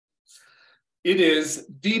It is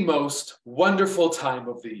the most wonderful time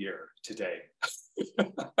of the year today.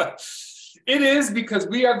 It is because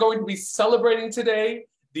we are going to be celebrating today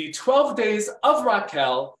the 12 Days of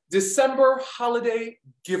Raquel December Holiday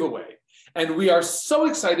Giveaway. And we are so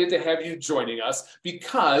excited to have you joining us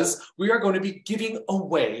because we are going to be giving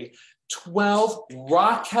away 12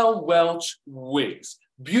 Raquel Welch wigs.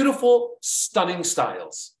 Beautiful, stunning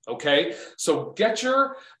styles, okay? So get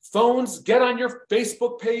your phones, get on your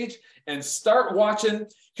Facebook page, and start watching.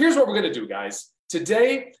 Here's what we're gonna do, guys.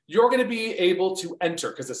 Today, you're gonna be able to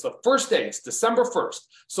enter, because it's the first day, it's December 1st.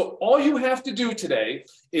 So all you have to do today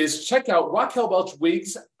is check out Raquel Welch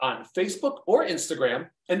Wigs on Facebook or Instagram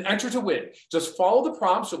and enter to win. Just follow the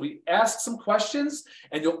prompts, you'll be asked some questions,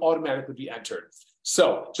 and you'll automatically be entered.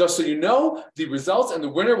 So just so you know, the results and the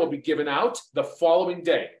winner will be given out the following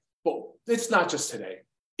day. But it's not just today.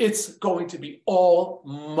 It's going to be all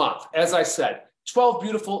month. As I said, 12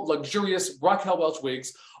 beautiful, luxurious Raquel Welch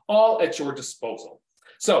wigs, all at your disposal.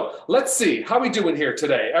 So let's see, how are we doing here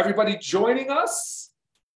today? Everybody joining us?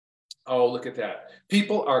 Oh, look at that.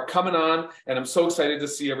 People are coming on, and I'm so excited to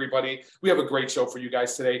see everybody. We have a great show for you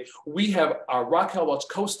guys today. We have our Raquel Welch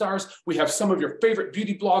co-stars. We have some of your favorite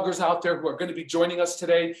beauty bloggers out there who are going to be joining us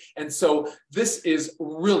today. And so this is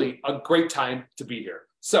really a great time to be here.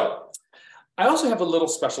 So I also have a little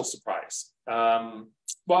special surprise.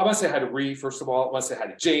 Well, I want to say hi to Ree, first of all. I want to say hi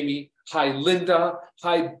to Jamie. Hi, Linda.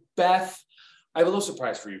 Hi, Beth. I have a little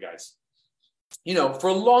surprise for you guys. You know, for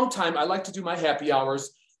a long time, I like to do my happy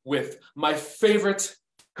hours with my favorite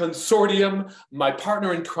consortium, my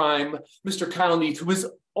partner in crime, Mr. Kaine, who is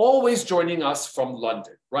always joining us from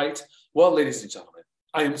London, right? Well, ladies and gentlemen,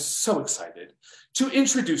 I am so excited to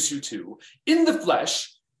introduce you to, in the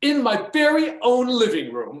flesh, in my very own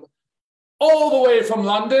living room, all the way from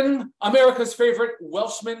London, America's favorite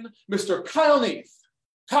Welshman, Mr. Kaine.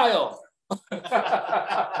 Kyle.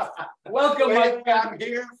 Welcome, my friend.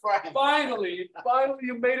 Here, Frank. Finally,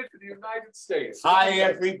 you made it to the United States. Hi,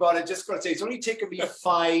 everybody. Just got to say, it's only taken me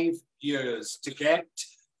 5 years to get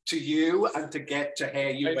to you and to get to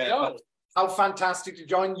HairUWear. How fantastic to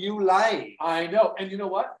join you live. I know. And you know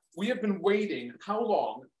what? We have been waiting how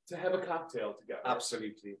long to have a cocktail together?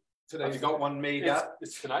 Absolutely. Today. Have you got one made up?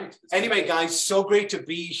 It's tonight. Anyway, guys, so great to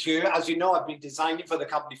be here. As you know, I've been designing for the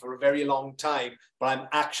company for a very long time, but I'm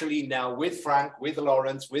actually now with Frank, with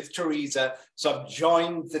Lawrence, with Teresa. So I've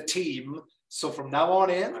joined the team. So from now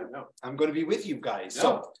on in, I'm going to be with you guys.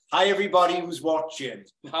 So hi, everybody who's watching.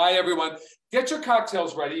 Hi, everyone. Get your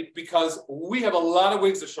cocktails ready because we have a lot of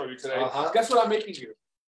wigs to show you today. Guess what I'm making you?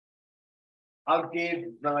 I'll give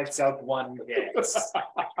myself one guess.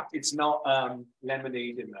 It's not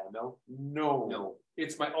lemonade in there, no? No.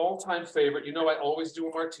 It's my all-time favorite. You know, I always do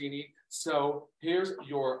a martini. So here's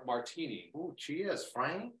your martini. Ooh, cheers,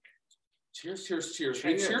 Frank. Cheers, cheers, cheers.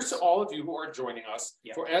 And cheers to all of you who are joining us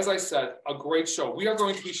for, as I said, a great show. We are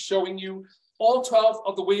going to be showing you all 12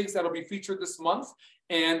 of the wigs that will be featured this month.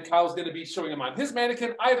 And Kyle's going to be showing them on his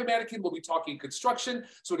mannequin. I have a mannequin. We'll be talking construction.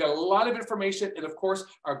 So we got a lot of information. And of course,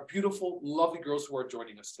 our beautiful, lovely girls who are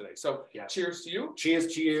joining us today. So cheers to you. Cheers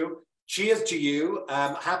to you. Cheers to you.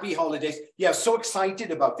 Happy holidays. Yeah, so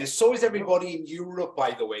excited about this. So is everybody in Europe,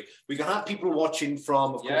 by the way. We can have people watching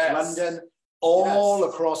from, of course, London, all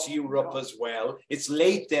across Europe as well. It's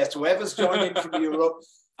late there. So whoever's joining from Europe,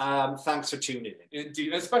 thanks for tuning in.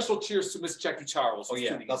 Indeed. And a special cheers to Miss Jackie Charles. Oh,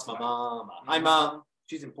 yeah, that's my mom. Hi, Mom.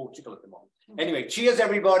 She's in Portugal at the moment. Anyway, cheers,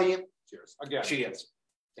 everybody. Cheers. Again. Cheers.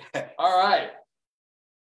 All right.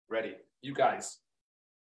 Ready. You guys.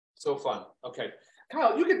 So fun. Okay.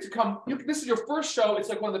 Kyle, you get to come. This is your first show. It's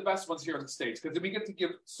like one of the best ones here in the States because we get to give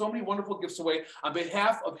so many wonderful gifts away on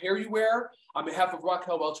behalf of HairUWear, on behalf of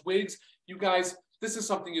Raquel Welch Wigs. You guys, this is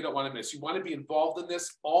something you don't want to miss. You want to be involved in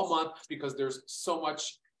this all month because there's so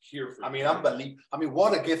much here for you. I mean, unbelievable. I mean,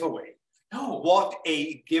 what a giveaway. No. What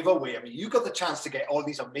a giveaway. I mean, you got the chance to get all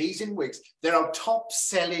these amazing wigs. They're our top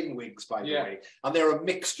selling wigs, by the way. And they're a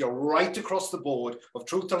mixture right across the board of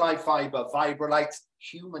Truth to Life fiber, Vibralites,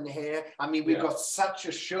 human hair. I mean, we've got such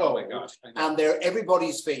a show. Oh my gosh. And they're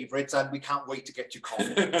everybody's favorites. And we can't wait to get you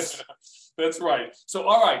comments. That's right. So,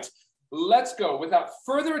 all right, let's go. Without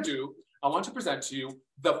further ado, I want to present to you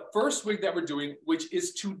the first wig that we're doing, which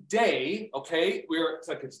is today, okay?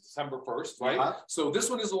 It's December 1st, right? So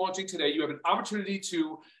this one is launching today. You have an opportunity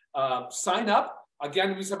to sign up.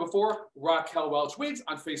 Again, we said before, Raquel Welch Wigs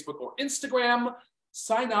on Facebook or Instagram.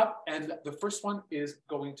 Sign up, and the first one is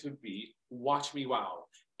going to be Watch Me Wow.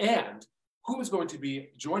 And who is going to be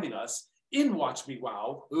joining us in Watch Me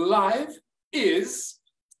Wow live is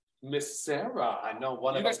Miss Sarah. I know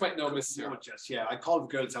one of you guys might know Miss Sarah. Yeah, I call the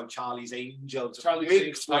girls out Charlie's Angels. Charlie's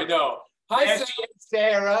Angels. I know. Hi,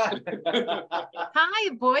 Sarah. Hi,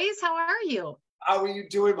 boys. How are you? How are you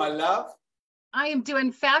doing, my love? I am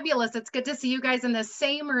doing fabulous. It's good to see you guys in the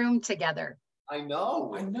same room together. I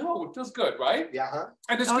know. It feels good, right? Yeah. Huh?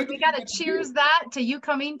 And it's Oh, good we got to cheers that to you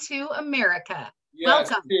coming to America. Yes,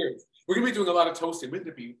 welcome. Cheers. We're gonna be doing a lot of toasting. Wouldn't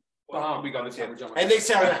it be? We got it. And then,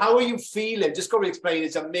 Sarah, how are you feeling? Just going to explain.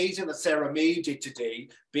 It's amazing that Sarah made it today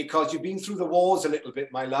because you've been through the wars a little bit,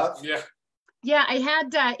 my love. Yeah. Yeah, I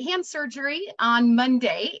had hand surgery on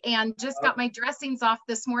Monday and just got my dressings off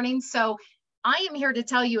this morning. So I am here to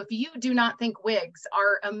tell you, if you do not think wigs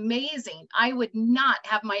are amazing, I would not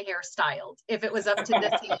have my hair styled if it was up to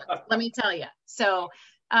this hand. Let me tell you. So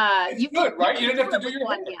you good, right? You didn't have to do your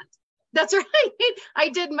hair. Hand. That's right. I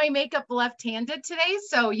did my makeup left-handed today,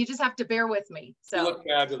 so you just have to bear with me. So you look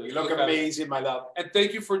fabulous. You look amazing, my love. And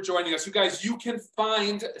thank you for joining us, you guys. You can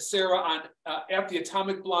find Sarah on at the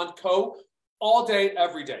Atomic Blonde Co. all day,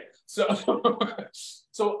 every day. So,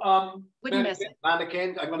 wouldn't miss it.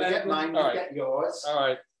 Mannequin. I'm going to get mine. You get yours. All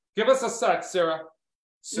right. Give us a sec, Sarah.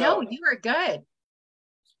 So, no, you are good.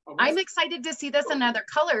 I'm excited to see this in other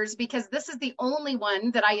colors because this is the only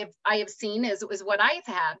one that I have seen is what I've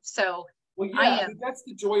had. So well, yeah, that's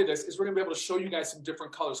the joy of this is we're gonna be able to show you guys some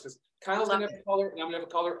different colors because Kyle's gonna have a color and I'm gonna have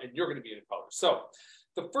a color and you're gonna be in a color. So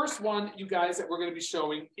the first one, you guys, that we're gonna be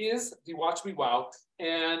showing is the Watch Me Wow,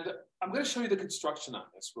 and I'm gonna show you the construction on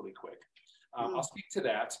this really quick. I'll speak to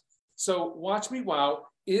that. So Watch Me Wow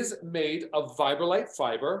is made of Vibrolite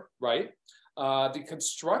fiber, right? The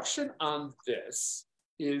construction on this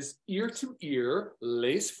is ear-to-ear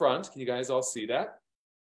lace front. Can you guys all see that?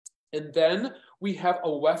 And then we have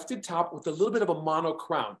a wefted top with a little bit of a mono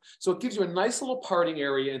crown. So it gives you a nice little parting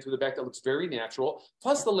area into the back that looks very natural,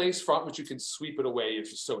 plus the lace front, which you can sweep it away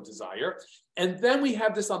if you so desire. And then we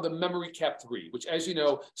have this on the Memory Cap 3, which, as you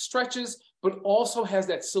know, stretches, but also has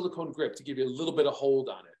that silicone grip to give you a little bit of hold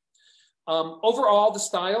on it. Overall, the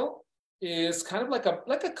style is kind of like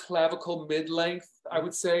a clavicle mid-length, I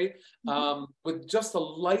would say, with just a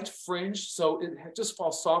light fringe. So it just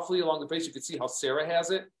falls softly along the face. You can see how Sarah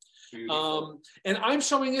has it. And I'm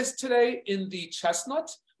showing this today in the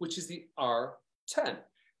Chestnut, which is the R10.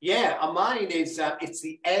 Yeah, and mine is, it's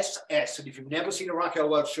the SS. And if you've never seen a Raquel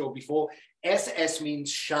Welch show before, SS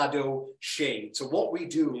means shadow shade. So what we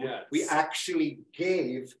do, we actually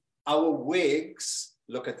gave our wigs,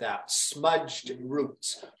 look at that, smudged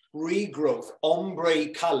roots, regrowth, ombre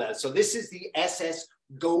color. So this is the SS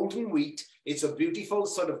Golden Wheat. It's a beautiful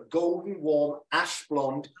sort of golden warm ash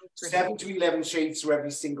blonde, 7 to 11 shades through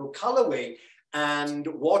every single colorway. And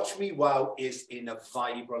Watch Me Wow is in a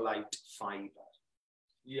Vibrolite fiber.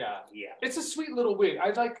 Yeah. It's a sweet little wig.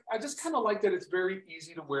 I just kind of like that it's very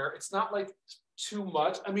easy to wear. It's not like too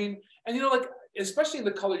much. I mean, and you know, like, especially in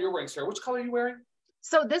the color you're wearing, Sarah. Which color are you wearing?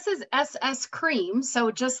 So this is SS Cream. So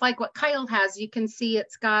just like what Kyle has, you can see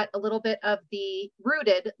it's got a little bit of the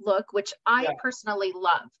rooted look, which I personally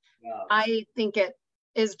love. I think it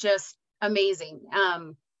is just amazing.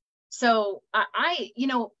 So you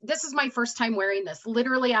know, this is my first time wearing this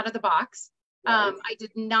literally out of the box. I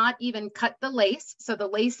did not even cut the lace. So the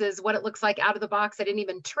lace is what it looks like out of the box. I didn't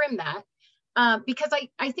even trim that because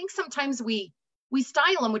I think sometimes we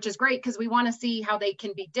style them, which is great because we want to see how they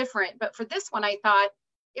can be different. But for this one, I thought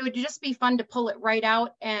it would just be fun to pull it right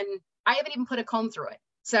out. And I haven't even put a comb through it.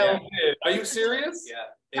 So are you serious?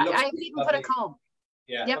 Yeah. I haven't even put a comb.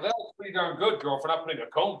 Yeah, well, that looks pretty darn good, girl, for not putting a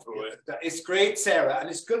comb through it. It's great, Sarah. And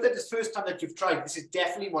it's good that it's the first time that you've tried. This is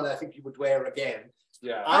definitely one I think you would wear again.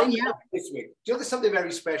 Yeah. I love this wig. Do you know there's something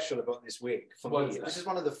very special about this wig for me? This is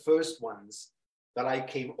one of the first ones that I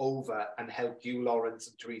came over and helped you, Lawrence,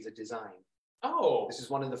 and Teresa design. Oh. This is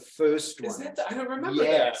one of the first ones. Is that I don't remember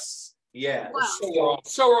that. Yes. Yeah. Wow.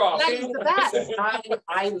 Show her off. That is the best.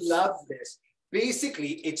 I love this.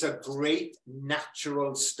 Basically, it's a great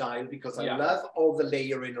natural style because I love all the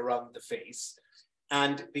layering around the face.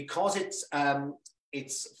 And because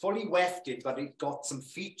it's fully wefted, but it's got some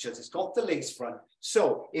features. It's got the lace front.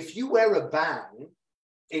 So if you wear a bang,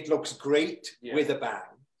 it looks great with a bang.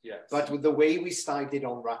 Yes. But with the way we styled it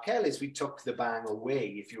on Raquel is we took the bang away,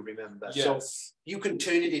 if you remember. Yes. So you can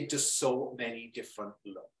turn it into so many different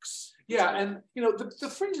looks. Yeah, and you know the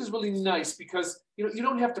fringe is really nice because you know you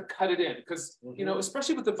don't have to cut it in because you know,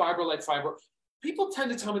 especially with the Vibrolite fiber, people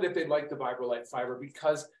tend to tell me that they like the Vibrolite fiber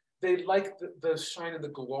because they like the shine and the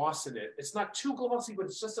gloss in it. It's not too glossy, but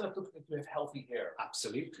it's just enough to have healthy hair.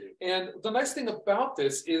 Absolutely. And the nice thing about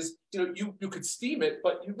this is, you know, you could steam it,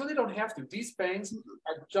 but you really don't have to. These bangs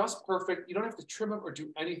are just perfect. You don't have to trim them or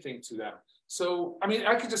do anything to them. So, I mean,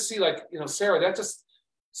 I could just see, like, you know, Sarah, that just,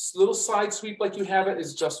 little side sweep like you have it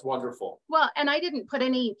is just wonderful. Well, and I didn't put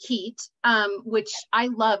any heat, which I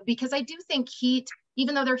love because I do think heat,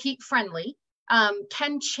 even though they're heat friendly,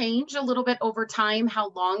 can change a little bit over time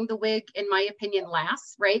how long the wig, in my opinion,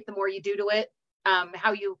 lasts, right? The more you do to it,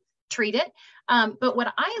 how you treat it. But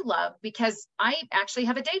what I love, because I actually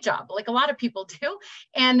have a day job, like a lot of people do,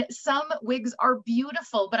 and some wigs are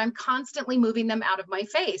beautiful, but I'm constantly moving them out of my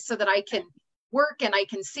face so that I can work and I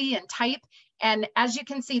can see and type. And as you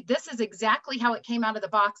can see, this is exactly how it came out of the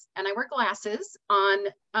box. And I wear glasses on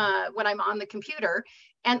when I'm on the computer.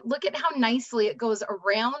 And look at how nicely it goes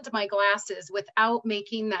around my glasses without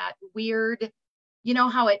making that weird, you know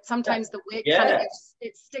how it sometimes the wig kind of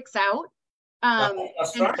it sticks out and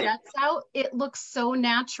jets out. It looks so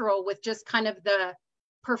natural with just kind of the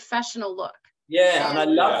professional look. Yeah, and I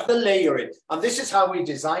love the layering. And this is how we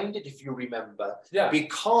designed it, if you remember. Yeah.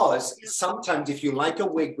 Because sometimes if you like a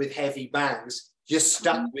wig with heavy bangs, you're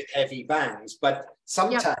stuck with heavy bangs. But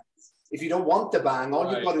sometimes if you don't want the bang,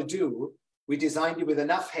 all you've got to do, we designed it with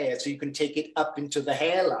enough hair so you can take it up into the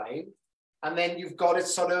hairline. And then you've got it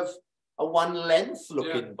sort of a one length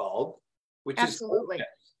looking bob, which is okay.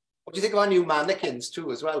 What do you think of our new mannequins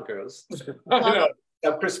too as well, girls? I know.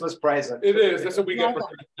 A Christmas present. It is. That's what we get for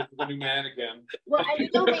the new mannequin. Well, and you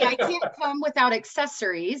know me, I can't come without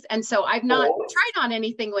accessories. And so I've not tried on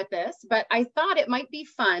anything with this, but I thought it might be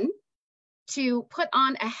fun to put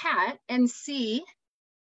on a hat and see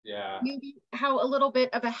maybe how a little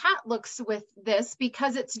bit of a hat looks with this,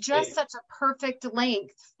 because it's just such a perfect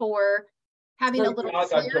length for having a little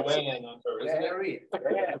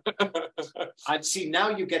I'd see now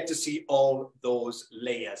you get to see all those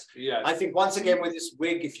layers. Yeah, I think once again with this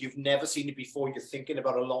wig, if you've never seen it before, you're thinking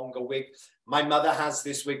about a longer wig. My mother has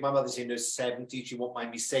this wig. My mother's in her 70s. She won't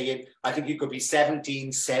mind me saying. I think you could be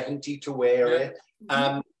 17, 70 to wear it.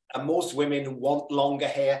 And most women want longer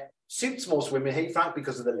hair. Suits most women, hey Frank,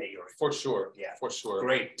 because of the layering. For sure. Yeah, for sure.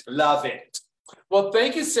 Great. Love it. Well,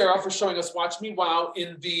 thank you, Sarah, for showing us Watch Me Wow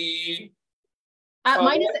in the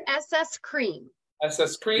mine is SS Cream.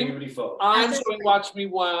 SS Cream. Beautiful. I'm showing Watch Me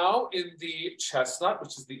Wow in the Chestnut,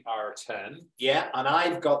 which is the R10. Yeah, and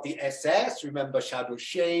I've got the SS, remember Shadow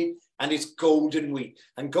Shade, and it's Golden Wheat.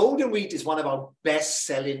 And Golden Wheat is one of our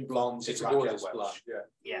best-selling blondes. It's a gorgeous blonde.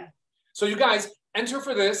 Yeah. So you guys, enter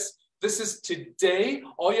for this. This is today.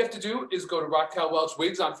 All you have to do is go to Raquel Welch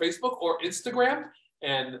Wigs on Facebook or Instagram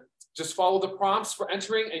and just follow the prompts for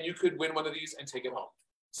entering, and you could win one of these and take it home.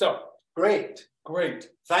 So great.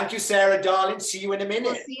 Thank you, Sarah, darling. See you in a minute.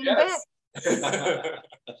 We'll see you in a bit.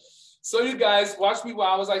 So you guys, Watch Me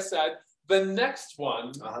Wow, as I said. The next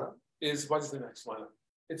one is, what is the next one?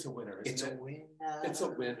 It's a winner. It's a winner. It's a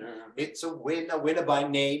winner. It's a winner. Winner by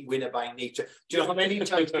name, winner by nature. Do you know how many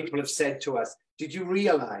times people have said to us, did you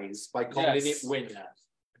realize by calling it winner?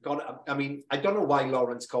 God, I mean, I don't know why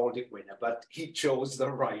Lawrence called it winner, but he chose the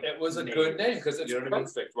right It was a good name because it's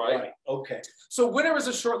perfect, right? Okay. So winner is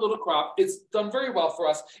a short little crop. It's done very well for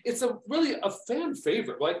us. It's really a fan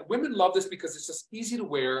favorite. Like, women love this because it's just easy to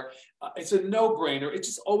wear. It's a no-brainer. It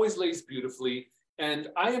just always lays beautifully. And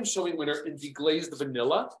I am showing winner in the Glazed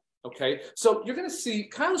Vanilla. Okay, so you're going to see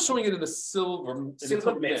Kyle's showing it in the silver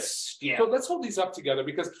mist. Yeah. So let's hold these up together,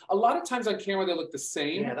 because a lot of times on camera they look the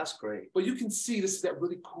same. Yeah, that's great. But you can see this is that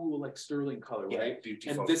really cool, like sterling color, right?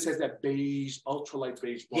 Beautiful. And this has that beige, ultralight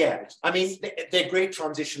beige. Yeah, I mean, they're great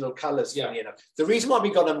transitional colors. Yeah. You know, the reason why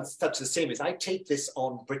we got them such the same is I take this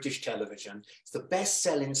on British television. It's the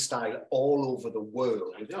best-selling style all over the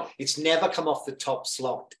world. I know. It's never come off the top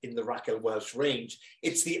slot in the Raquel Welch range.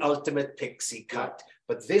 It's the ultimate pixie cut. Yeah.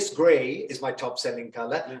 But this gray is my top selling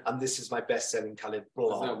color, and this is my best selling color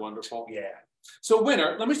blonde. Isn't that wonderful? Yeah. So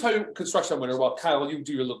winner, let me tell you construction winner while Kyle, you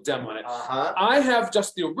do your little demo on it. I have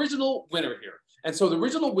just the original winner here. And so the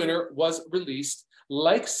original winner was released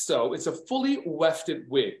like so. It's a fully wefted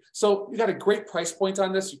wig. So you got a great price point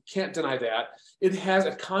on this. You can't deny that. It has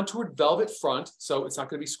a contoured velvet front, so it's not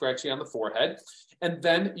going to be scratchy on the forehead. And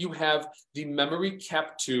then you have the memory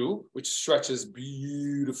cap 2, which stretches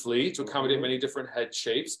beautifully to accommodate many different head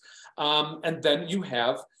shapes. And then you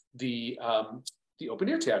have the open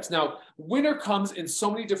ear tabs. Now, winner comes in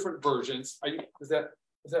so many different versions. Is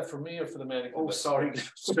that for me or for the mannequin? Oh, sorry.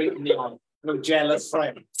 Straighten me on. No jealous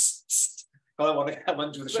friends. I don't want to come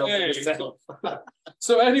under the shop yourself.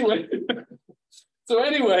 So anyway,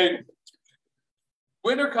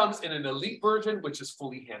 winner comes in an elite version, which is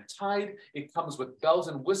fully hand-tied. It comes with bells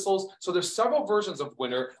and whistles. So there's several versions of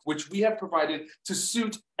winner, which we have provided to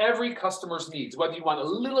suit every customer's needs, whether you want a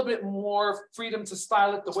little bit more freedom to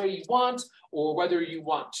style it the way you want, or whether you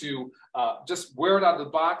want to just wear it out of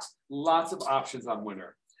the box. Lots of options on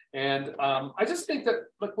winner. And I just think that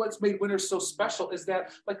like what's made winter so special is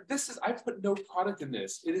that like this is, I put no product in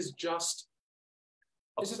this. It is just,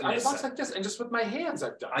 it's just out of the box like this, and just with my hands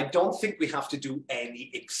I've done. I don't think we have to do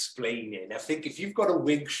any explaining. I think if you've got a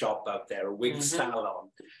wig shop out there, a wig salon,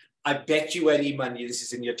 I bet you any money this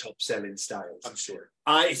is in your top selling styles. I'm sure.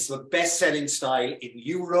 It's the best selling style in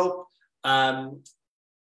Europe.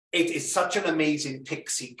 It is such an amazing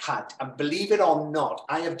pixie cut. And believe it or not,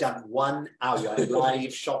 I have done 1 hour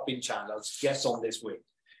live shopping channels just on this wig.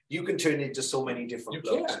 You can turn it into so many different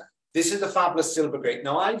looks. This is the fabulous silver grey.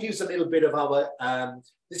 Now I've used a little bit of our,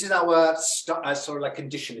 this is our sort of like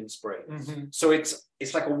conditioning spray. So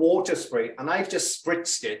it's like a water spray, and I've just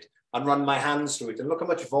spritzed it and run my hands through it. And look how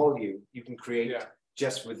much volume you can create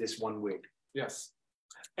just with this one wig. Yes.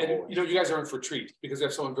 And you know, you guys are in for a treat because we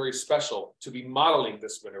have someone very special to be modeling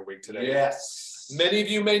this winter wig today. Yes. Many of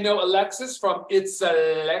you may know Alexis from It's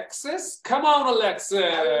Alexis. Come on, Alexis.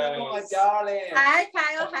 Hello, my darling. Hi,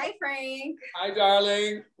 Kyle. Hi, Frank. Hi,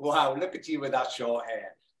 darling. Wow, look at you with that short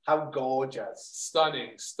hair. How gorgeous.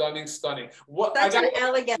 Stunning, stunning, stunning. What Such an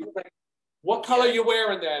elegant look. What color are you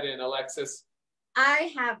wearing that in, Alexis?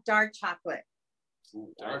 I have dark chocolate.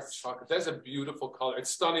 Ooh, dark chocolate. That's a beautiful color. It's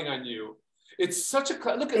stunning on you. It's such a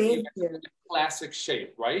look at Thank you. you. Classic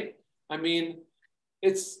shape, right? I mean,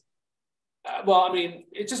 it's well, I mean,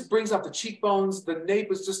 it just brings out the cheekbones. The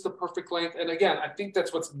nape is just the perfect length, and again, I think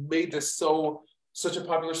that's what's made this such a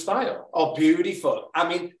popular style. Oh, beautiful! I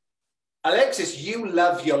mean, Alexis, you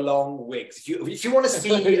love your long wigs. If you want to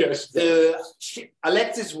see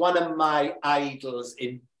Alexis is one of my idols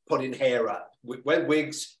in putting hair up. Well,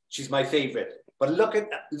 wigs, she's my favorite. But look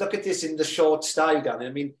at this in the short style, Dan. I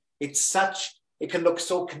mean, it can look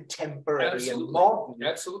so contemporary and modern.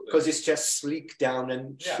 Absolutely. Because it's just sleek down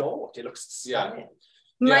and short. It looks stunning.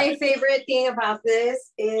 My favorite thing about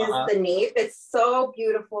this is the nape. It's so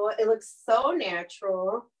beautiful. It looks so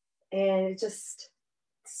natural, and it's just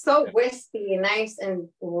so wispy and nice and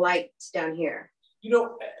light down here. You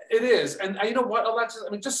know, it is. And you know what, Alexis?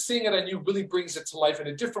 I mean, just seeing it on you really brings it to life in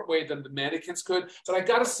a different way than the mannequins could. But I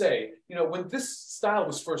got to say, you know, when this style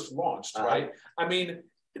was first launched, right? I mean,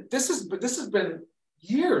 this has been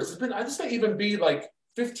years. This may even be like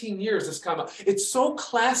 15 years. This come out. It's so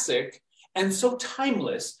classic and so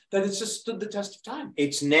timeless that it's just stood the test of time.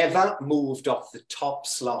 It's never moved off the top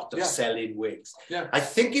slot of selling wigs. Yeah. I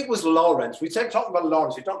think it was Lawrence. We talked about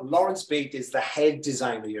Lawrence. Lawrence Bate is the head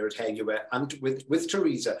designer here at HairUWear and with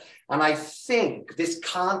Teresa. And I think this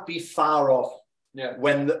can't be far off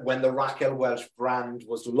when the Raquel Welch brand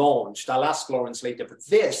was launched. I'll ask Lawrence later, but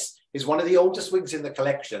this is one of the oldest wigs in the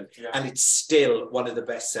collection, and it's still one of the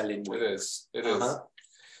best-selling wigs. It is.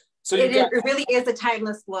 So it really is a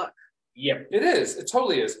timeless look. Yeah, it is. It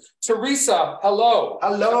totally is. Teresa, hello.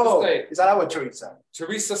 Hello. Is that our Teresa?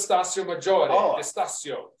 Teresa Stasio Maggiore.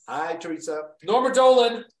 Estasio. Hi, Teresa. Norma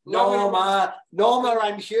Dolan. Norma,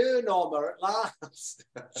 I'm here, Norma, at last.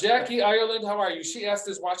 Jackie Ireland, how are you? She asked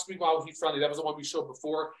us, watch me while he's friendly. That was the one we showed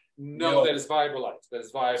before. No, that is Vibralight. That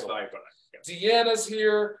is Vibralight. Deanna's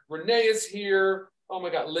here. Renee is here. Oh my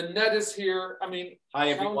God, Lynette is here. I mean,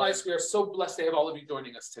 how nice. We are so blessed to have all of you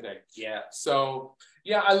joining us today. Yeah. So,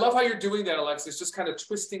 yeah, I love how you're doing that, Alexis. Just kind of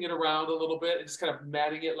twisting it around a little bit and just kind of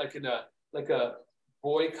matting it like a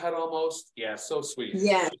boy cut almost. Yeah, so sweet.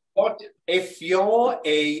 Yeah. But if you're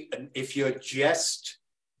just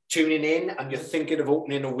tuning in and you're thinking of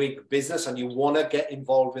opening a wig business and you want to get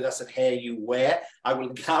involved with us at HairUWear, I will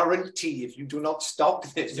guarantee if you do not stock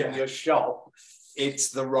this in your shop, it's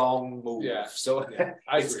the wrong move. Yeah. So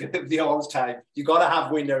it's going to be all the time. You got to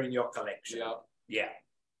have winter in your collection. Yeah. Yeah.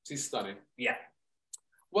 She's stunning. Yeah.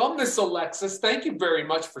 Well, Miss Alexis, thank you very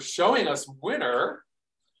much for showing us winter.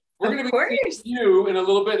 We're going to be seeing you in a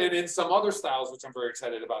little bit and in some other styles, which I'm very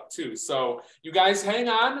excited about too. So you guys hang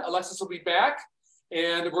on. Alexis will be back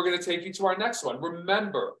and we're going to take you to our next one.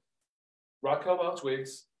 Remember, Raquel Welch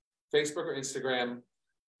Wigs, Facebook or Instagram.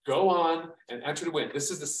 Go on and enter to win. This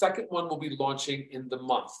is the second one we'll be launching in the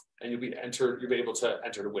month, and you'll be able to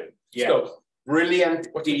enter to win. Yeah, so, brilliant.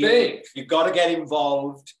 What do you think? You've got to get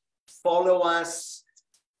involved. Follow us.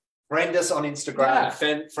 Friend us on Instagram.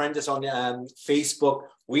 Friend us on Facebook.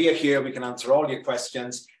 We are here. We can answer all your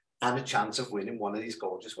questions and a chance of winning one of these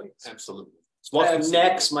gorgeous wigs. Absolutely. So what's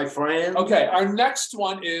next, my friend? Okay, our next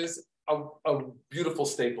one is a beautiful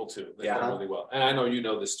staple too. They done really well, and I know you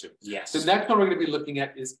know this too. Yes. The next one we're going to be looking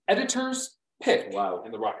at is Editor's Pick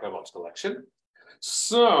in the Raquel Welch collection.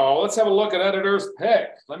 So let's have a look at Editor's Pick.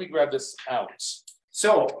 Let me grab this out.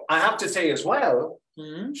 So I have to say as well,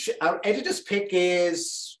 our Editor's Pick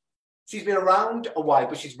she's been around a while,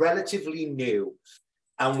 but she's relatively new.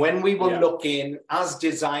 And when we were looking, as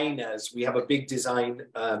designers, we have a big design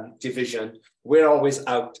division. We're always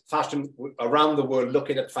out fashion around the world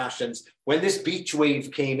looking at fashions. When this beach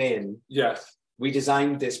wave came in, we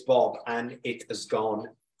designed this bob and it has gone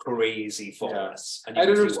crazy for us. And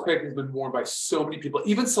Editor's Pick has been worn by so many people,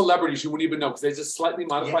 even celebrities you wouldn't even know because they just slightly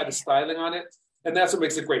modify the styling on it. And that's what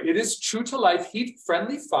makes it great. It is true to life,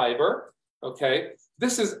 heat-friendly fiber. Okay.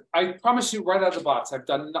 This is, I promise you right out of the box, I've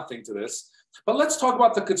done nothing to this. But let's talk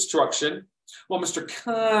about the construction. Well, Mr.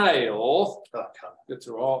 Kyle, that's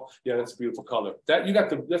all. Yeah, that's a beautiful color. That you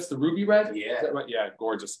got that's the ruby red. Yeah, is that right? Yeah,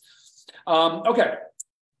 gorgeous. Okay,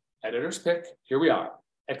 Editor's Pick. Here we are.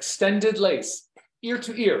 Extended lace, ear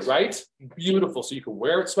to ear, right? Beautiful. So you can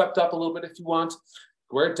wear it swept up a little bit if you want.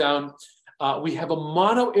 Wear it down. We have a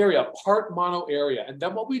mono area, part mono area. And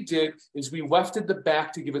then what we did is we wefted the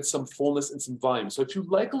back to give it some fullness and some volume. So if you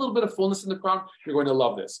like a little bit of fullness in the crown, you're going to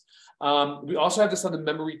love this. We also have this on the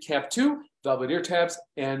memory cap too, velvet ear tabs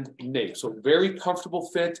and nape. So very comfortable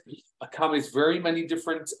fit, accommodates very many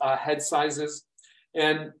different head sizes.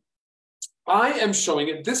 And I am showing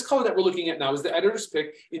it. This color that we're looking at now is the Editor's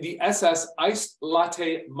Pick in the SS Iced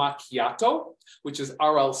Latte Macchiato, which is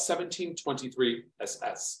RL 1723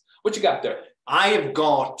 SS. What you got there? I have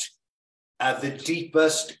got the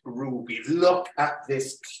deepest ruby. Look at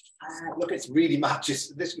this. Look, it really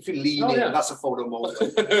matches. This, if you lean in, that's a photo moment.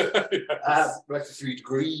 Like 3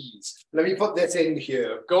 degrees. Let me put this in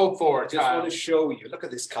here. Go for it. Just want to show you. Look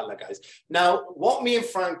at this color, guys. Now, what me and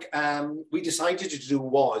Frank, we decided to do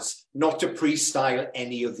was not to pre-style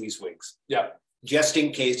any of these wigs. Yeah. Just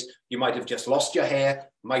in case you might have just lost your hair,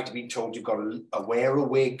 might have been told you've got to wear a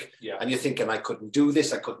wig, and you're thinking, I couldn't do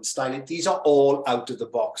this, I couldn't style it. These are all out of the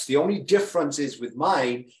box. The only difference is with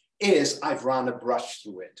mine is I've ran a brush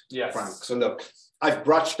through it, Frank. So look, I've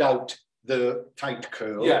brushed out the tight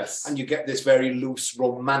curl, and you get this very loose,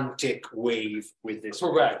 romantic wave with this.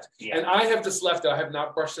 Correct. And I have this left, I have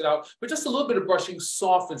not brushed it out, but just a little bit of brushing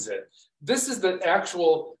softens it. This is the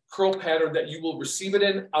actual curl pattern that you will receive it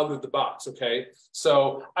in out of the box, okay?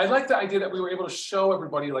 So I like the idea that we were able to show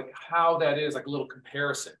everybody like how that is, like a little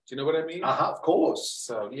comparison. Do you know what I mean? Of course.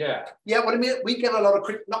 So yeah. Yeah, what I mean, we get a lot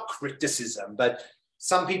of, not criticism, but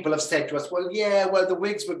some people have said to us, well, the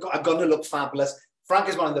wigs are going to look fabulous. Frank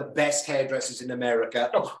is one of the best hairdressers in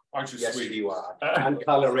America. Oh, aren't you sweet? Yes, you are. And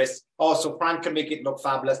colorist. Also, Frank can make it look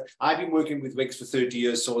fabulous. I've been working with wigs for 30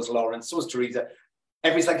 years, so has Lauren, so has Teresa.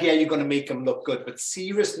 Everybody's like, yeah, you're going to make them look good. But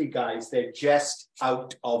seriously, guys, they're just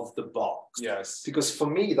out of the box. Yes. Because for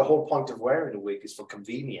me, the whole point of wearing a wig is for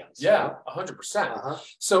convenience. Yeah, 100%.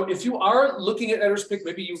 So if you are looking at Editor's Pick,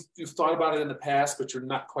 maybe you've thought about it in the past, but you're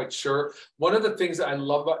not quite sure. One of the things that I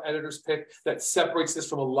love about Editor's Pick that separates this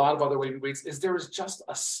from a lot of other wavy wigs is there is just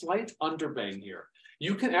a slight underbang here.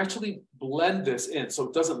 You can actually blend this in so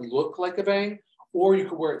it doesn't look like a bang, or you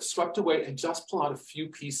can wear it swept away and just pull out a few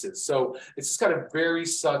pieces. So it's just got a very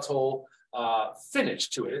subtle finish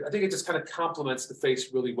to it. I think it just kind of complements the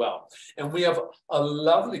face really well. And we have a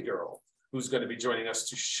lovely girl who's going to be joining us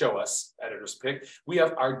to show us Editor's Pick. We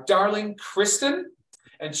have our darling Kristen,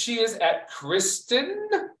 and she is at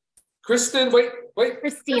Kristyna, Kristyna Moore.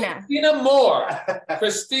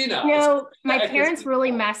 Kristyna. You know, my parents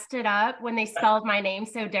really messed it up when they spelled my name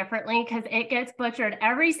so differently because it gets butchered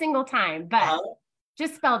every single time, but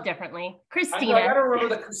just spelled differently. Kristyna. I gotta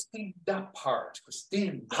remember the Kristyna part.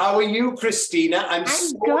 Kristyna. How are you, Kristyna? I'm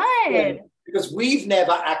so good. Because we've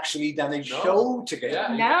never actually done a show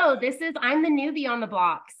together. Yeah, I'm the newbie on the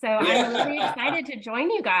block. So I'm really excited to join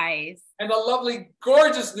you guys. And a lovely,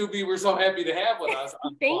 gorgeous newbie we're so happy to have with us.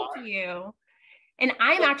 Thank you. And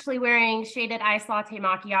I'm actually wearing Shaded Ice Latte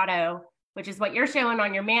Macchiato, which is what you're showing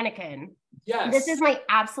on your mannequin. Yes. This is my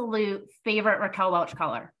absolute favorite Raquel Welch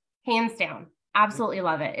color. Hands down. Absolutely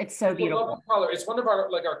love it. It's so beautiful. I love the color. It's one of our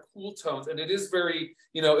cool tones, and it is very,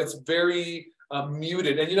 it's very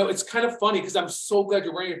muted. And it's kind of funny because I'm so glad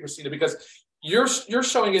you're wearing it, Kristyna, because you're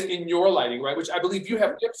showing it in your lighting, right? Which I believe you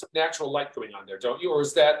have some natural light going on there, don't you? Or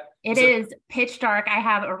is that? It is pitch dark. I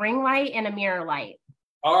have a ring light and a mirror light.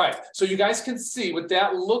 All right. So you guys can see what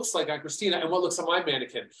that looks like on Kristyna and what looks on my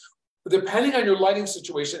mannequin. Depending on your lighting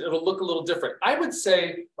situation, it'll look a little different. I would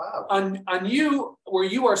say on you, where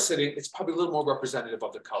you are sitting, it's probably a little more representative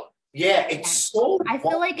of the color. Yeah, it's so. I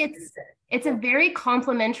feel like it's a very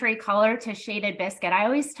complementary color to Shaded Biscuit. I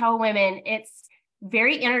always tell women it's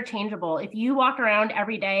very interchangeable. If you walk around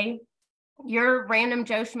every day, your random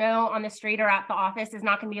Joe Schmo on the street or at the office is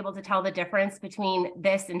not going to be able to tell the difference between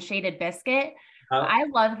this and Shaded Biscuit. I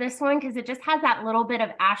love this one because it just has that little bit of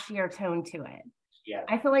ashier tone to it. Yeah.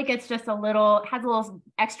 I feel like it's just has a little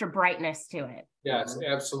extra brightness to it. Yes,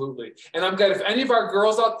 absolutely. And I'm glad if any of our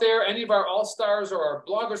girls out there, any of our all-stars or our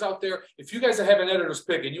bloggers out there, if you guys have an editor's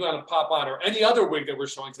pick and you want to pop on, or any other wig that we're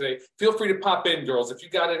showing today, feel free to pop in, girls. If you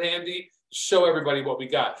got it handy, show everybody what we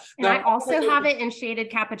got. And now, I also have it in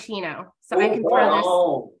shaded cappuccino, so I can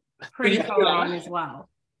throw this pretty color on as well.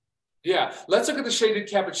 Yeah, let's look at the shaded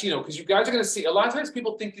cappuccino, because you guys are going to see, a lot of times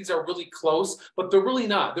people think these are really close, but they're really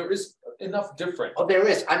not. There is enough different. Oh, there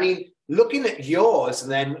is. I mean, looking at yours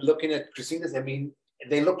and then looking at Kristyna's, I mean,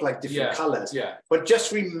 they look like different colors. Yeah. But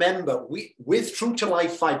just remember, with true to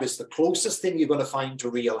life fibers, the closest thing you're going to find to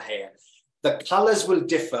real hair, the colors will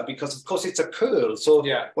differ because, of course, it's a curl. So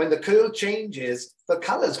when the curl changes, the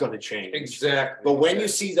color's going to change. Exactly. But when you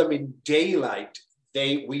see them in daylight,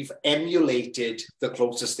 we've emulated the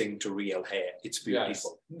closest thing to real hair. It's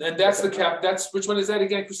beautiful. Yes. And that's the cap. That's, which one is that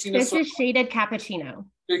again, Kristyna? This is shaded cappuccino.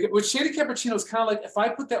 With shaded cappuccino, is kind of like, if I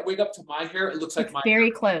put that wig up to my hair, it looks like my very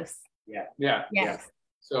close. Yeah. Yes. Yeah.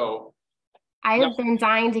 So I have been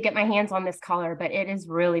dying to get my hands on this color, but it is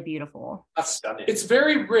really beautiful. That's stunning. It's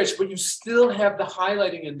very rich, but you still have the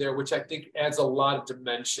highlighting in there, which I think adds a lot of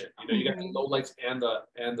dimension. You know, you got the low lights and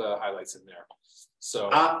the highlights in there. So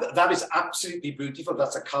that is absolutely beautiful.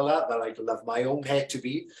 That's a color that I love my own hair to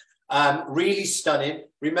be. Really stunning.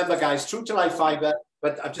 Remember, guys, true to life fiber,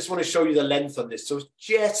 but I just want to show you the length on this. So it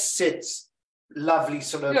just sits lovely,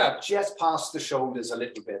 sort of just past the shoulders a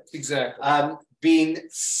little bit. Exactly. Been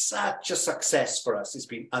such a success for us. It's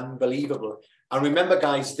been unbelievable. And remember,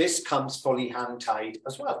 guys, this comes fully hand-tied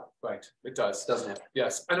as well. Right. It does. Doesn't it?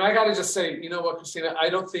 Yes. And I got to just say, you know what, Kristyna, I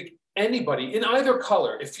don't think anybody in either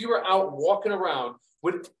color, if you were out walking around,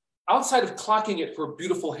 would, outside of clocking it for a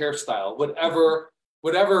beautiful hairstyle, would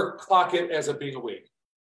ever clock it as being a wig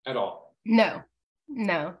at all. No.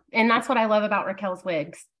 And that's what I love about Raquel's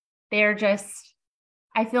wigs. They're just,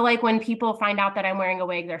 I feel like when people find out that I'm wearing a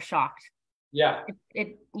wig, they're shocked. Yeah.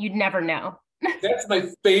 You'd never know. That's my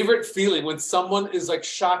favorite feeling, when someone is like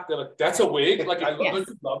shocked. They're like, that's a wig? Like, I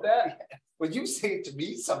love that. Well, you say it to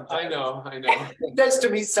me sometimes. I know. It does to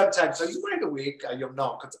me sometimes. Are you wearing a wig? You're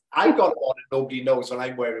not. Because I've got one and nobody knows when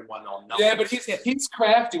I'm wearing one on. No. Yeah, but he's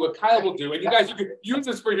crafty. What Kyle will do, and you guys, you can use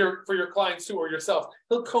this for your clients too, or yourself.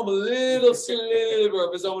 He'll comb a little sliver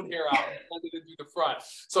of his own hair out and blend it into the front.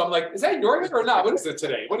 So I'm like, is that your hair or not? What is it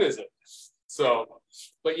today? What is it? So,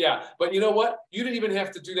 but yeah, but you know what? You didn't even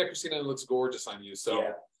have to do that, Kristyna. It looks gorgeous on you. So,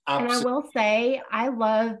 and I will say,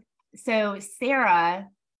 so Sarah,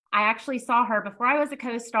 I actually saw her before I was a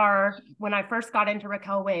co-star when I first got into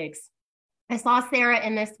Raquel wigs. I saw Sarah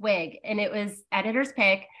in this wig and it was editor's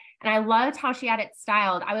pick. And I loved how she had it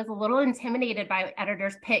styled. I was a little intimidated by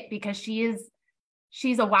editor's pick because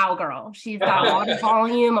she's a wow girl. She's got a lot of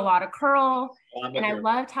volume, a lot of curl. And I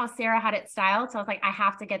loved how Sarah had it styled. So I was like, I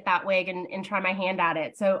have to get that wig and try my hand at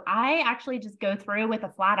it. So I actually just go through with a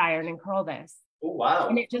flat iron and curl this. Oh, wow.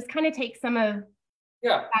 And it just kind of takes some of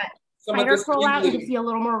that some tighter curl out and gives you a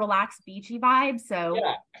little more relaxed, beachy vibe. So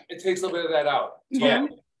yeah, it takes a little bit of that out. Yeah.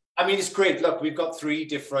 I mean, it's great. Look, we've got 3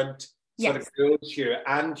 different sort of curls here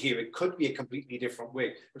and here. It could be a completely different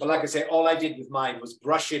wig. But like I say, all I did with mine was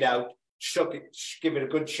brush it out, shook it, give it a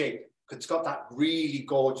good shake. It's got that really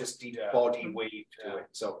gorgeous deep body wave to it.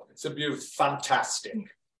 So it's a beautiful, fantastic.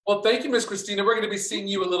 Well, thank you, Miss Kristyna. We're going to be seeing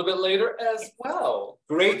you a little bit later as well.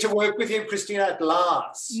 Great to work with you, Kristyna, at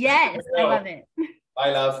last. Yes, I love it. Bye,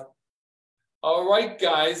 love. All right,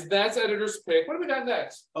 guys, that's editor's pick. What do we got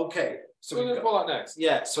next? Okay. So we're going to pull out next.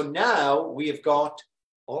 Yeah, so now we have got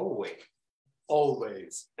Always.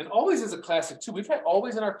 Always. And Always is a classic, too. We've had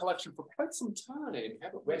Always in our collection for quite some time,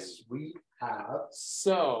 haven't we? Yes, we have.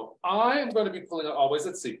 So I am going to be pulling out Always.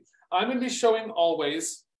 Let's see. I'm going to be showing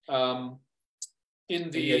Always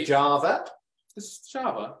in the Java. This is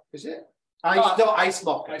Java. Is it? Iced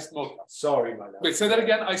Mocha. Iced Mocha. Sorry, my love. Wait, say that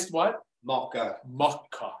again. Iced what? Mocha.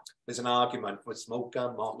 Mocha. There's an argument with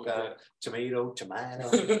mocha, tomato.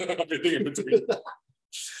 Everything in between.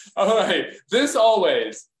 All right. This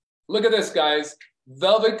Always. Look at this, guys.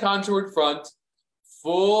 Velvet contoured front,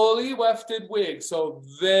 fully wefted wig. So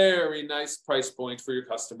very nice price point for your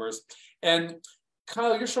customers. And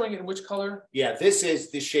Kyle, you're showing it in which color? Yeah, this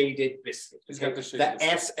is the shaded biscuit. It's got the shaded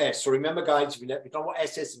SS. So remember, guys, if you don't know what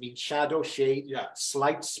SS means, shadow shade,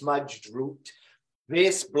 slight smudged root.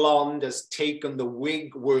 This blonde has taken the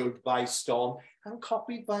wig world by storm and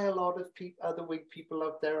copied by a lot of other wig people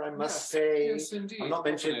out there, I must say. Yes, indeed. I'm not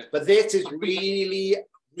mentioning it. But this is really,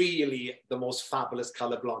 really the most fabulous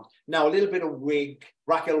color blonde. Now, a little bit of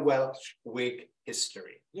Raquel Welch wig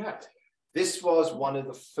history. Yeah. This was one of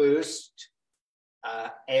the first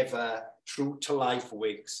ever true to life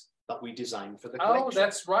wigs that we designed for the collection. collection. Oh,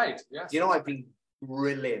 that's right. Yes. You know, I've been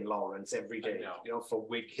grilling Lawrence every day, you know, for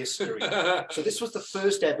wig history. So this was the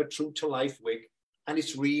first ever true to life wig, and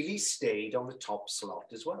it's really stayed on the top slot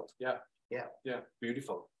as well. Yeah. Yeah. Yeah.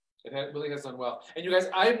 Beautiful. It really has done well. And you guys,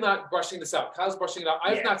 I'm not brushing this out. Kyle's brushing it out.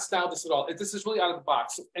 I've not styled this at all. This is really out of the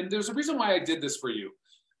box. And there's a reason why I did this for you,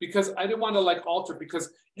 because I didn't want to like alter,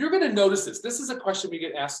 because you're going to notice this. This is a question we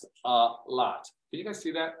get asked a lot. Can you guys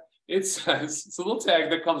see that? It says, it's a little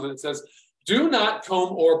tag that comes and it says, do not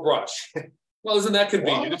comb or brush. Well, isn't that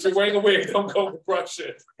convenient? What? If you're wearing a wig, don't comb or brush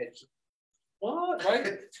it. What,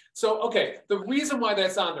 right? So, okay, the reason why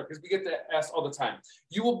that's on there, because we get that asked all the time.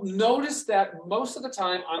 You will notice that most of the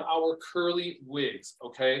time on our curly wigs,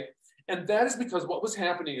 okay? And that is because what was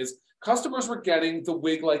happening is customers were getting the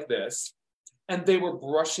wig like this, and they were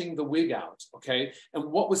brushing the wig out, okay?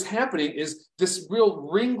 And what was happening is this real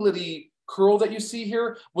ringlety curl that you see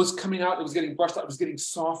here was coming out, it was getting brushed out, it was getting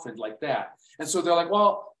softened like that. And so they're like,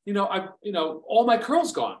 well, you know, all my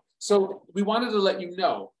curl's gone. So we wanted to let you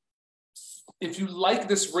know, if you like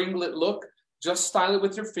this ringlet look, just style it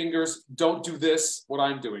with your fingers. Don't do this, what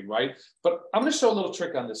I'm doing, right? But I'm going to show a little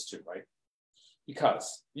trick on this too, right?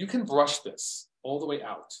 Because you can brush this all the way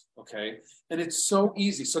out, okay? And it's so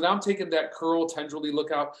easy. So now I'm taking that curl, tendrily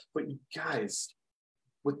look out. But you guys,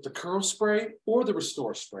 with the curl spray or the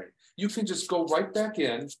restore spray, you can just go right back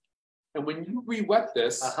in. And when you re-wet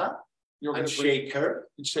this, you're going to shake her.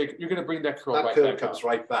 And shake. You're going to bring that curl right back. That curl comes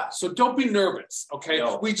right back. So don't be nervous, okay?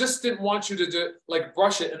 No. We just didn't want you to do like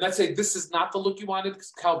brush it. And let's say this is not the look you wanted,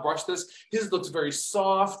 because Kyle brushed this. His looks very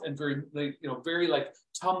soft and very, you know, very like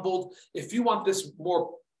tumbled. If you want this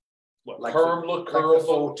more like perm look, curl like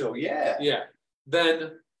photo, yeah,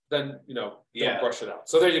 then you know, don't brush it out.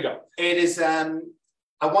 So there you go. It is. I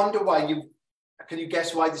wonder why you. Can you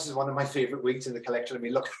guess why this is one of my favorite wigs in the collection? I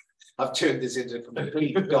mean, look. I've turned this into a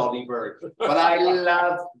complete dolly bird, but I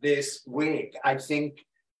love this wig. I think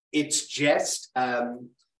it's just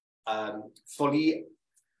fully,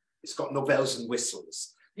 it's got no bells and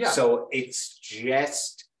whistles. Yeah. So it's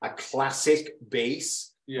just a classic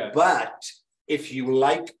base. Yeah. But if you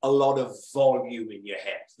like a lot of volume in your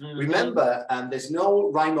hair, remember, there's no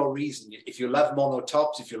rhyme or reason. If you love mono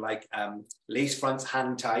tops, if you like lace fronts,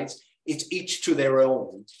 hand ties, it's each to their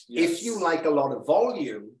own. Yes. If you like a lot of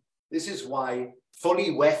volume, this is why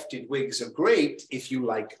fully wefted wigs are great if you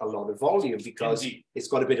like a lot of volume, because it's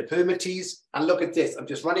got a bit of permatease. And look at this. I'm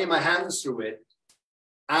just running my hands through it.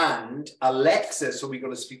 And Alexis, who we're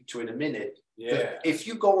going to speak to in a minute, if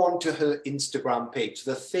you go onto her Instagram page,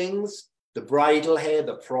 the things, the bridal hair,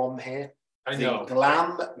 the prom hair, the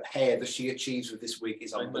glam hair that she achieves with this wig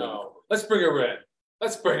is unbelievable. Let's bring her in.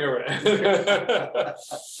 Let's bring her in.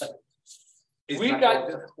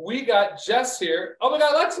 We got Jess here. Oh my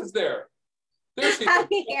God, Alexis there. There she is. I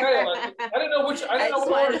don't know which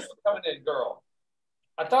order is coming in, girl.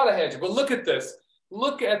 I thought I had you, but look at this.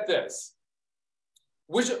 Look at this.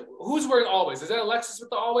 Who's wearing always? Is that Alexis with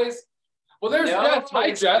the always? Well, there's Jess.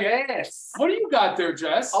 Hi, Jess. Yes. What do you got there,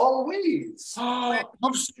 Jess? Always. Oh,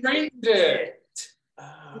 you straightened it.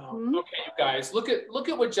 Oh, okay, you guys, look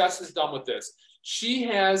at what Jess has done with this. She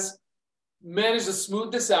has managed to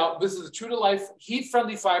smooth this out. This is a true to life,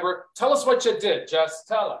 heat-friendly fiber. Tell us what you did, Jess.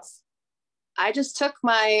 Tell us. I just took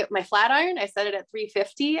my flat iron, I set it at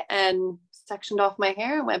 350 and sectioned off my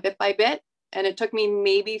hair, went bit by bit, and it took me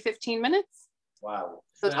maybe 15 minutes. Wow.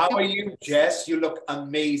 So how are you, Jess? You look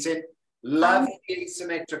amazing. Love the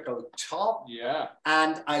asymmetrical top. Yeah.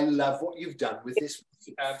 And I love what you've done with this.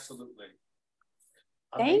 Absolutely.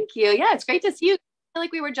 Thank you. Yeah, it's great to see you. I feel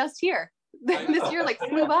like we were just here this year, like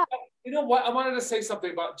flew by. You know what? I wanted to say something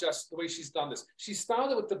about Jess, the way she's done this. She styled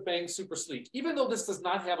it with the bang super sleek. Even though this does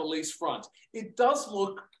not have a lace front, it does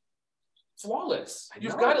look flawless.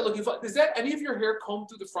 You've got it looking flawless. Is that any of your hair combed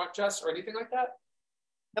through the front, Jess, or anything like that?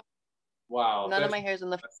 Nope. Wow. None of my hair's in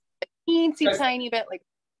the teensy tiny bit like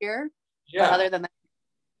here. Yeah. But other than that.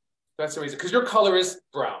 That's amazing. Because your color is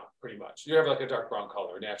brown, pretty much. You have like a dark brown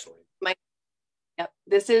color naturally. Yep.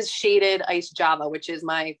 This is shaded ice Java, which is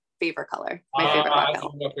my favorite color. My favorite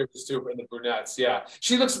Raquel. My favorite too, and the brunettes. Yeah,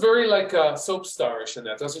 she looks very like soap starish in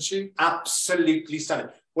that, doesn't she? Absolutely stunning.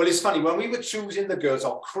 Well, it's funny when we were choosing the girls,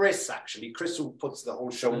 or Chris who puts the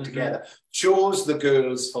whole show together, chose the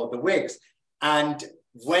girls for the wigs, and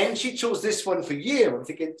when she chose this one for you, I'm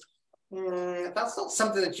thinking, that's not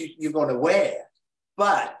something that you're going to wear.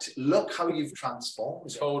 But look how you've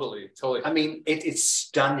transformed. Totally. I mean, it's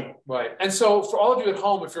stunning. Right. And so for all of you at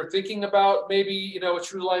home, if you're thinking about maybe, a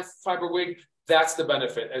true life fiber wig, that's the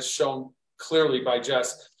benefit as shown clearly by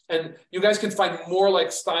Jess. And you guys can find more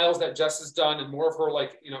like styles that Jess has done and more of her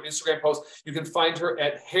like, you know, Instagram posts. You can find her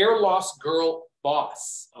at Hair Loss Girl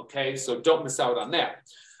Boss. Okay, so don't miss out on that.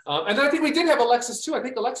 And then I think we did have Alexis too. I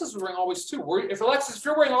think Alexis was wearing Always too. If Alexis, if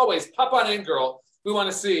you're wearing Always, pop on in, girl. We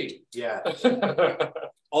want to see. Yeah.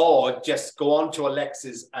 Or just go on to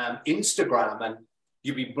Alexis' Instagram and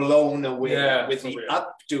you'll be blown away with the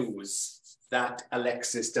updos that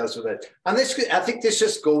Alexis does with it. And this, I think this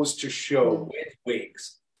just goes to show with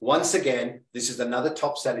wigs. Once again, this is another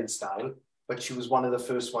top selling style, but she was one of the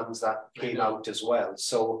first ones that came out as well.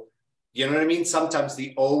 So, you know what I mean? Sometimes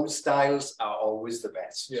the old styles are always the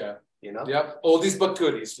best. Yeah. You know? Yep. Oldies but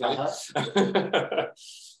goodies, right?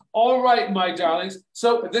 All right, my darlings.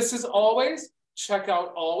 So this is Always. Check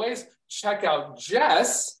out Always. Check out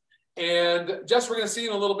Jess. And Jess, we're going to see you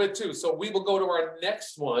in a little bit too. So we will go to our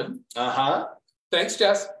next one. Thanks,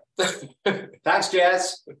 Jess. Thanks,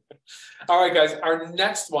 Jess. All right, guys. Our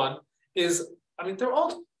next one is, I mean, they're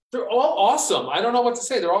all awesome. I don't know what to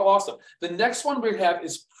say. They're all awesome. The next one we have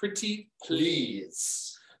is Pretty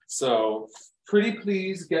Please. So Pretty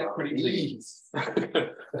Please, get Pretty Please.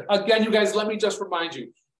 Again, you guys, let me just remind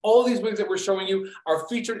you, all these wigs that we're showing you are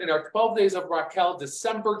featured in our 12 Days of Raquel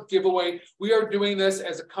December giveaway. We are doing this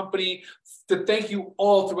as a company to thank you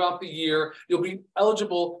all throughout the year. You'll be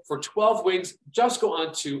eligible for 12 wigs. Just go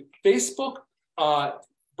on to Facebook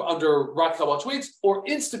under Raquel Welch Wigs or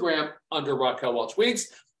Instagram under Raquel Welch Wigs.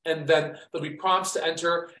 And then there'll be prompts to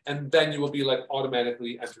enter, and then you will be like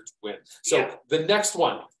automatically entered to win. So the next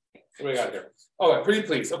one, what do we got here? Oh, Pretty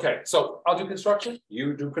Please. Okay, so I'll do construction.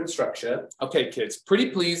 You do construction. Okay, kids. Pretty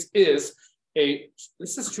Please is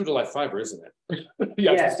this is true to life fiber, isn't it?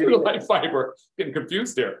 Yes, true to life fiber. Getting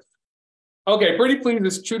confused here. Okay, Pretty Please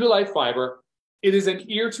is true to life fiber. It is an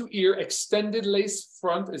ear-to-ear extended lace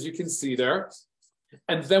front, as you can see there.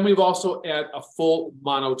 And then we've also added a full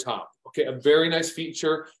mono top. Okay, a very nice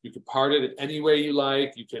feature. You can part it any way you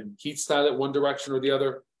like. You can heat style it one direction or the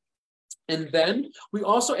other. And then we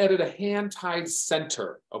also added a hand-tied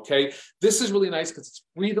center, okay? This is really nice because it's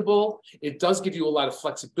breathable. It does give you a lot of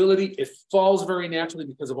flexibility. It falls very naturally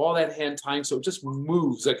because of all that hand tying, so it just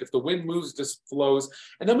moves. Like if the wind moves, it just flows.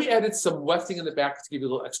 And then we added some wefting in the back to give you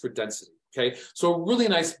a little extra density, okay? So a really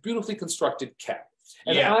nice, beautifully constructed cap.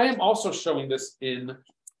 And I am also showing this in,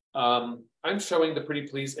 I'm showing the Pretty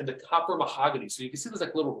Please in the copper mahogany. So you can see there's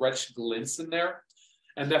like little reddish glints in there.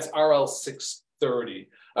 And that's RL630.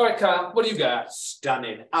 All right, Kyle, what do you got?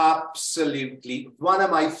 Stunning. Absolutely. One of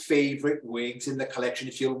my favorite wigs in the collection.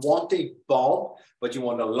 If you want a bob, but you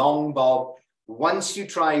want a long bob, once you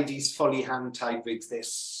try these fully hand-tied wigs, they're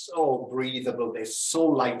so breathable. They're so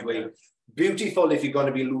lightweight. Beautiful if you're going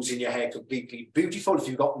to be losing your hair completely. Beautiful if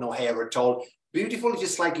you've got no hair at all. Beautiful if you're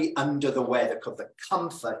slightly under the weather, because the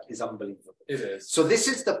comfort is unbelievable. It is. So this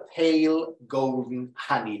is the pale golden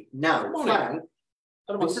honey. Now, Frank,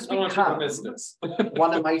 this has become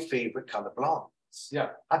one of my favorite color blondes.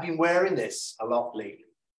 Yeah. I've been wearing this a lot lately.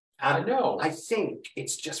 And I know. I think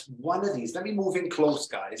it's just one of these. Let me move in close,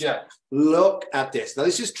 guys. Yeah. Look at this. Now,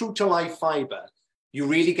 this is true to life fiber. You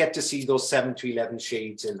really get to see those 7 to 11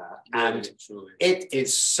 shades in that. Really, and truly. It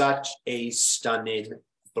is such a stunning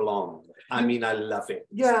blonde. I mean, I love it.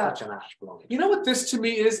 Yeah. Such an ash blonde. You know what this to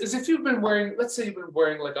me is if you've been wearing, let's say you've been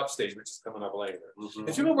wearing like Upstage, which is coming up later.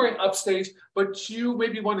 If you've been wearing Upstage, but you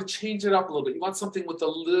maybe want to change it up a little bit. You want something with a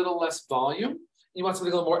little less volume. You want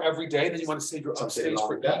something a little more every day. Then you want to save your Upstage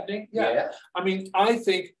for evening. Yeah. I mean, I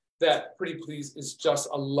think that Pretty Please is just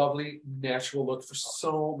a lovely natural look for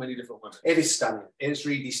so many different women. It is stunning. It is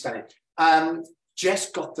really stunning.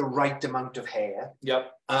 Jess got the right amount of hair.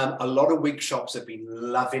 Yep. A lot of wig shops have been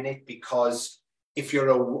loving it because if you're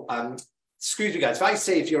a, excuse me guys, if I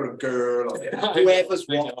say if you're a girl or whoever's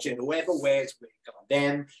watching, whoever wears wig on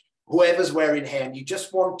them, whoever's wearing hair, and you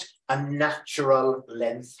just want a natural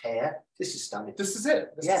length hair, this is stunning. This is it.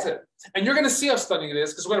 This is it. And you're going to see how stunning it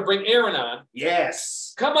is because we're going to bring Erynn on.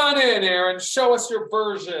 Yes. Come on in, Erynn. Show us your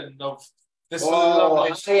version of this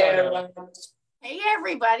lovely hair. Hey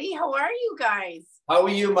everybody, how are you guys? How are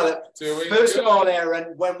you, mother? First of all,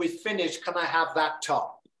 Erynn, when we finish, can I have that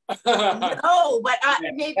top? No, but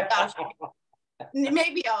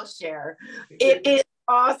maybe I'll share. It is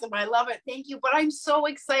awesome. I love it. Thank you. But I'm so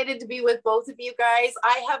excited to be with both of you guys.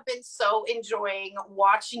 I have been so enjoying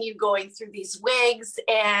watching you going through these wigs,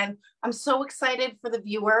 and I'm so excited for the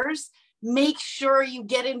viewers. Make sure you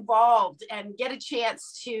get involved and get a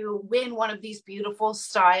chance to win one of these beautiful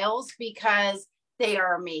styles because they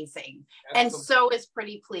are amazing. Absolutely. And so is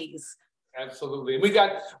Pretty Please. Absolutely.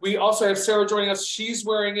 And we also have Sarah joining us. She's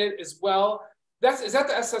wearing it as well. Is that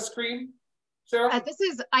the SS cream? Sarah? This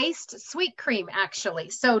is iced sweet cream, actually.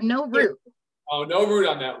 So no root. Oh, no root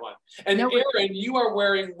on that one. And No root. Erynn, you are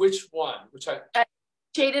wearing which one?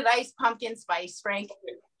 Shaded ice pumpkin spice, Frank.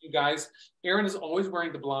 You guys, Erynn is always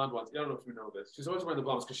wearing the blonde ones. I don't know if you know this. She's always wearing the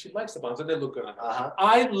blondes because she likes the blondes and they look good on her.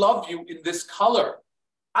 I love you in this color.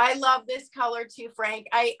 I love this color too, Frank.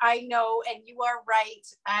 I know, and you are right.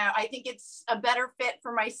 I think it's a better fit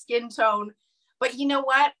for my skin tone. But you know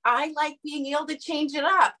what? I like being able to change it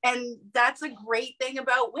up. And that's a great thing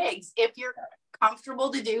about wigs. If you're comfortable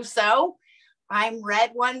to do so, I'm red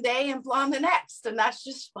one day and blonde the next. And that's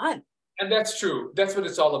just fun. And that's true. That's what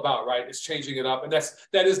it's all about, right? It's changing it up. And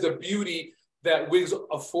that is the beauty that wigs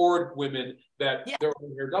afford women that their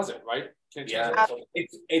own hair doesn't, right? Can't change it.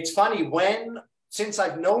 It's funny, since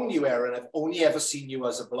I've known you, Erynn, I've only ever seen you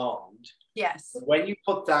as a blonde. Yes. When you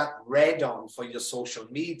put that red on for your social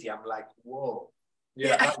media, I'm like, whoa.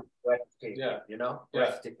 Yeah. Breathtaking, you know?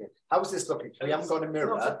 Breathtaking. How's this looking? We haven't got a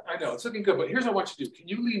mirror. I know, it's looking good, but here's what I want you to do. Can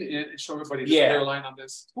you lean in and show everybody the hairline on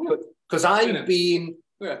this? Because I've been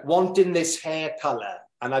wanting this hair color,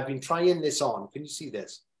 and I've been trying this on. Can you see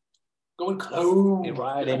this? Going close.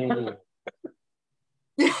 Right in.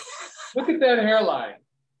 Look at that hairline.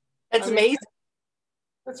 It's amazing.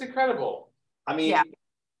 That's incredible. I mean,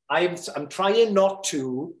 I'm trying not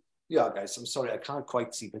to. Yeah, guys, I'm sorry, I can't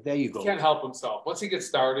quite see, but there you go. He can't help himself. Once he gets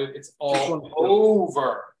started, it's all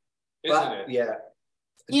over, isn't it? Yeah.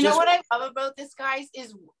 You know what I love about this, guys,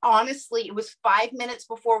 is honestly, it was 5 minutes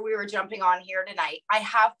before we were jumping on here tonight. I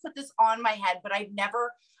have put this on my head, but I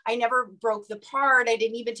never broke the part. I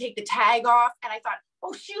didn't even take the tag off. And I thought,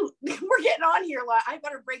 oh, shoot, we're getting on here. I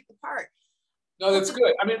better break the part. No, that's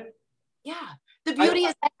good. I mean, the beauty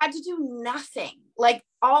is I had to do nothing. Like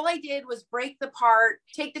all I did was break the part,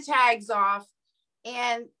 take the tags off,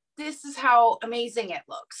 and this is how amazing it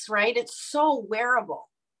looks, right? It's so wearable.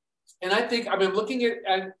 And I think, I mean, looking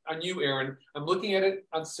at on you, Erynn, I'm looking at it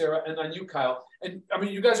on Sarah and on you, Kyle. And I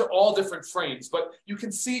mean, you guys are all different frames, but you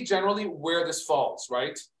can see generally where this falls,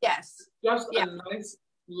 right? Yes. Just a nice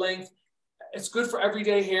length. It's good for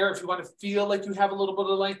everyday hair if you want to feel like you have a little bit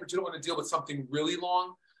of length, but you don't want to deal with something really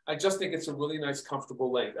long. I just think it's a really nice,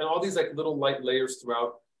 comfortable length. And all these like little light layers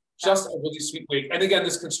throughout, just a really sweet wig. And again,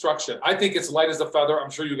 this construction, I think it's light as a feather. I'm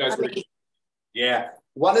sure you guys would. Yeah.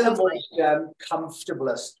 One of the most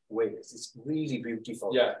comfortablest wigs. It's really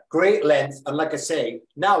beautiful. Yeah. Great length. And like I say,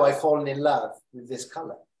 now I've fallen in love with this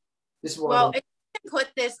color. This is what if you can put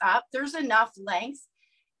this up, there's enough length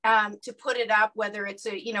to put it up, whether it's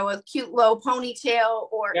a cute low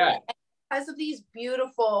ponytail or because of these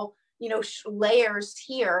beautiful layers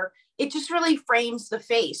here, it just really frames the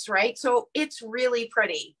face, right? So it's really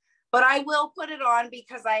pretty. But I will put it on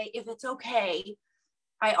because if it's okay,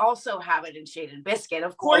 I also have it in Shaded Biscuit.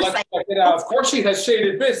 Of course. Well, let's check it out. Of course she has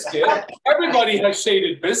Shaded Biscuit. Everybody has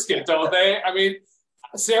Shaded Biscuit, don't they? I mean,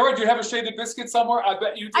 Sarah, do you have a Shaded Biscuit somewhere? I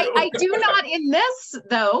bet you do. I do not in this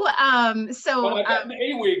though. Well, I bet in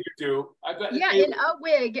a wig you do. I bet in a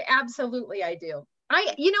wig, absolutely I do.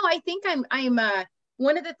 I think I'm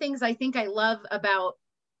one of the things I think I love about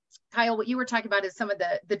Kyle, what you were talking about is some of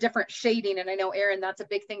the different shading. And I know, Erynn, that's a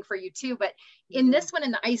big thing for you too. But in this one,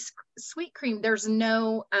 in the ice sweet cream, there's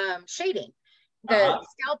no shading. The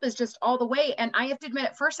scalp is just all the way. And I have to admit,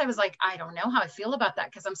 at first I was like, I don't know how I feel about that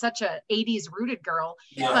because I'm such a 80s rooted girl.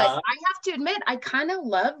 But I have to admit, I kind of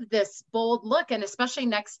love this bold look. And especially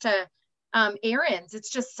next to Erynn's, it's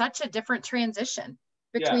just such a different transition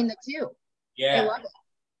between the two. Yeah. I love it.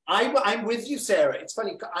 I'm with you, Sarah. It's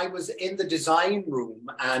funny. I was in the design room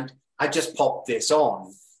and I just popped this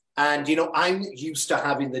on. And, I'm used to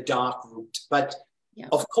having the dark root. But,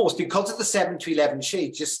 of course, because of the 7 to 11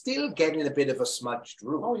 shades, you're still getting a bit of a smudged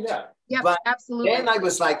root. Oh, yeah. Yeah, but absolutely. Then I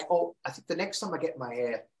was like, I think the next time I get my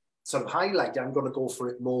hair sort of highlighted, I'm going to go for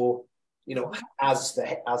it more, as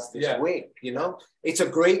this wig, It's a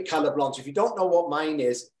great color blonde. So if you don't know what mine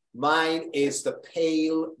is the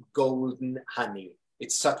pale golden honey.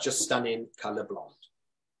 It's such a stunning color blonde.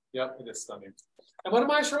 Yep, it is stunning. And what am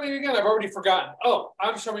I showing you again? I've already forgotten. Oh,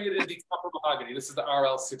 I'm showing it in the copper mahogany. This is the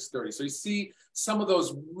RL630. So you see some of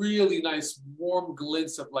those really nice warm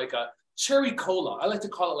glints of like a cherry cola. I like to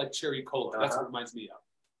call it like cherry cola. That's what it reminds me of.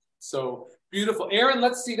 So beautiful. Erynn,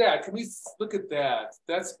 let's see that. Can we look at that?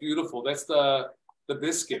 That's beautiful. That's the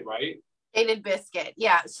biscuit, right? Shaded Biscuit.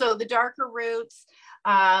 Yeah. So the darker roots.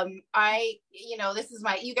 This is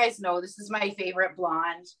you guys know this is my favorite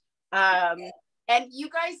blonde. And you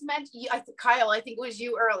guys Kyle, I think it was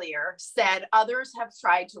you earlier, said others have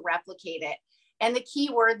tried to replicate it. And the key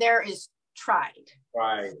word there is tried.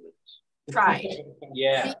 Right. Tried.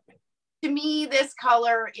 Yeah. to me, this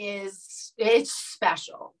color it's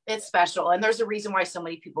special. It's special. And there's a reason why so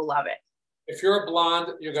many people love it. If you're a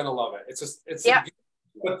blonde, you're going to love it.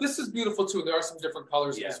 But this is beautiful too. There are some different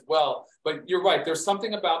colors as well. But you're right. There's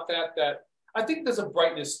something about that I think there's a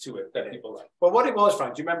brightness to it that people like. Well, what it was,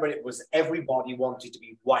 Frank, do you remember it was everybody wanted to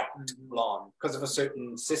be white blonde because of a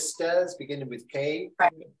certain sisters, beginning with K.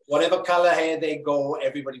 Right. Whatever color hair they go,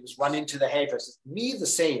 everybody was running to the hairdressers. Me the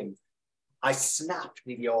same. I snapped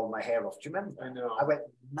nearly all my hair off. Do you remember? I know. I went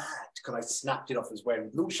mad because I snapped it off. I was wearing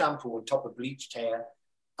blue shampoo on top of bleached hair.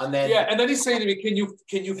 And then and then he's saying to me, can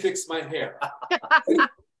you fix my hair?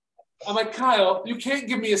 I'm like, Kyle, you can't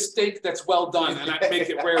give me a steak that's well done and I make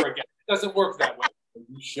it rare again. It doesn't work that way.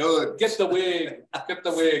 You should. Get the wig. Get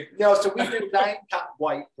the wig. No, so we did 9-cut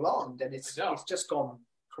white blonde and it's just gone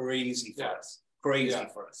crazy for us. Crazy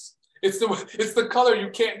for us. It's the color you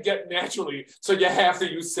can't get naturally, so you have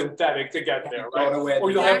to use synthetic to get there, right? Or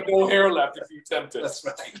you'll have no hair left if you attempt it. That's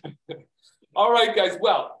right. All right, guys.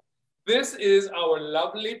 Well, this is our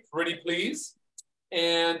lovely Pretty Please.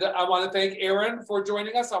 And I want to thank Erynn for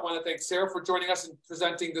joining us. I want to thank Sarah for joining us and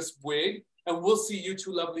presenting this wig. And we'll see you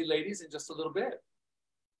two lovely ladies in just a little bit.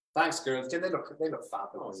 Thanks, girls. They look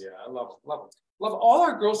fabulous. Oh, yeah. I love them. Love them. Love all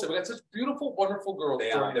our girls. We got such beautiful, wonderful girls.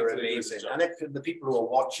 They're amazing. And the people who are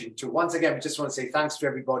watching too. Once again, we just want to say thanks to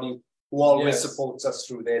everybody who always supports us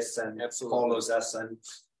through this and follows us. And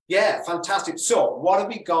yeah, fantastic. So what have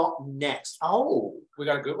we got next? Oh, we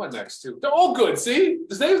got a good one next too. They're all good. See,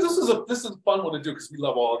 this is a fun one to do because we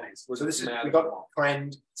love all of these. So we got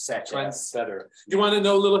Trendsetter. Trendsetter. You want to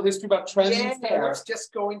know a little history about Trendsetter? Yeah, I was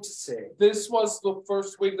just going to say. This was the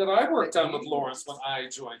first wig that I worked on with Lawrence when I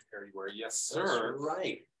joined HairUWear. Yes, sir. That's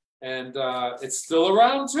right. And it's still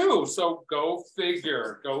around too. So go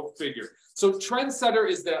figure. Go figure. So Trendsetter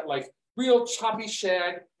is that like real choppy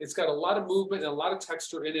shag. It's got a lot of movement and a lot of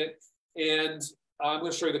texture in it. And I'm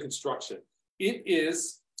going to show you the construction. It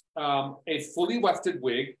is a fully wefted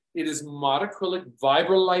wig. It is monocrylic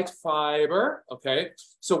Vibrolite fiber. Okay.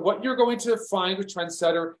 So what you're going to find with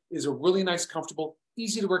Trendsetter is a really nice, comfortable,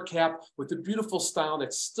 easy to wear cap with a beautiful style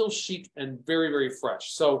that's still chic and very, very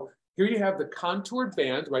fresh. So here you have the contoured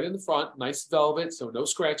band right in the front, nice velvet, so no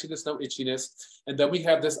scratchiness, no itchiness. And then we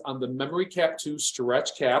have this on the memory cap too,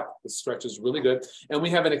 stretch cap. The stretch is really good. And we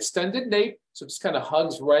have an extended nape, so it just kind of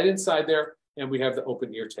hugs right inside there. And we have the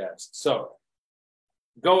open ear tabs. So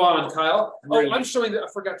go on, Kyle. Oh, I'm showing I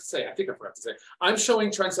forgot to say, I'm showing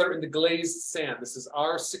Trendsetter in the glazed sand. This is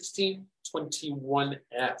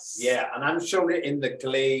R1621S. Yeah, and I'm showing it in the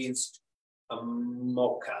glazed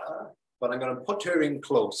Mocha. But I'm going to put her in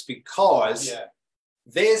close because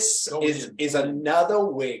this is another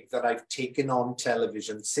wig that I've taken on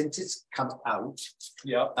television since it's come out.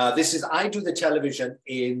 Yeah. I do the television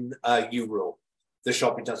in Europe, the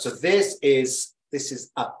shopping town. So this is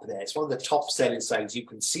up there. It's one of the top selling sites. You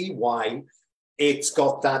can see why. It's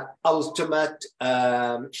got that ultimate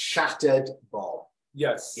shattered bob.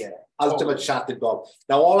 Yes. Yeah. Ultimate shattered bob.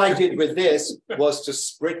 Now, all I did with this was to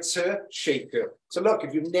spritz her, shake her. So look,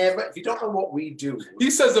 if you don't know what we do. He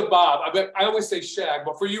says a bob. I always say shag,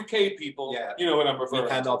 but for UK people, you know what I'm referring to.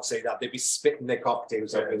 You cannot say that. They'd be spitting their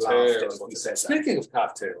cocktails out with laughter. Speaking of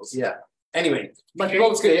cocktails. Yeah. Anyway. My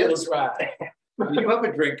throat's getting a little dry. You have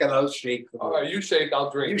a drink and I'll shake. All right, you shake, I'll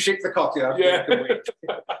drink. You shake the cocktail. Yeah.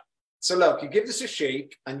 So look, you give this a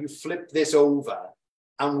shake and you flip this over.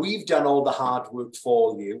 And we've done all the hard work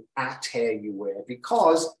for you at HairUWear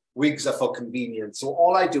because wigs are for convenience. So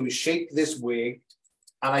all I do is shake this wig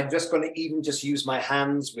and I'm just going to even just use my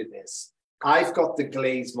hands with this. I've got the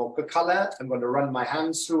glazed mocha color. I'm going to run my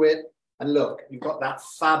hands through it. And look, you've got that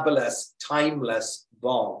fabulous, timeless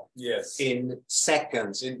bob. Yes. In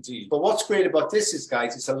seconds. Indeed. But what's great about this is,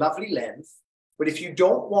 guys, it's a lovely length. But if you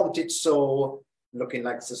don't want it so looking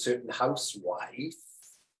like it's a certain housewife,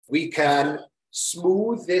 we can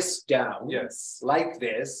smooth this down like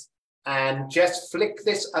this and just flick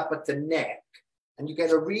this up at the neck and you get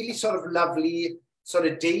a really sort of lovely sort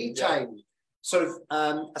of daytime sort of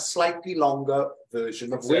a slightly longer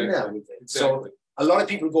version of winner with it. So a lot of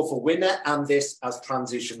people go for winner and this as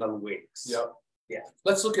transitional wigs. Yeah.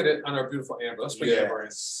 Let's look at it on our beautiful Amber. Let's bring Amber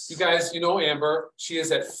in. You guys, you know Amber. She is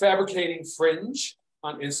at Fabricating Fringe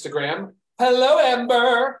on Instagram. Hello,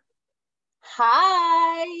 Amber.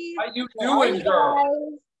 Hi. How you doing,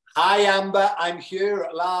 girl? Hi, Amber. I'm here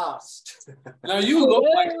at last. Now you look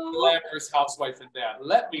like a glamorous housewife in that.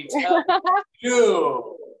 Let me tell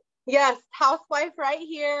you. Yes, housewife right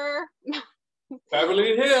here.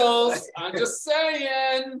 Beverly Hills. I'm just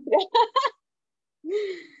saying.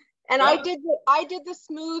 And I did the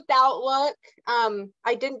smoothed out look.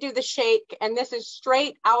 I didn't do the shake, and this is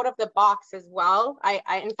straight out of the box as well.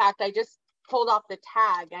 In fact, I just pulled off the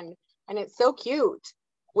tag, and it's so cute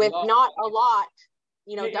with not a lot,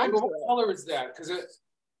 you know, done to it. What color is that? Because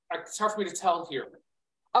it's hard for me to tell here.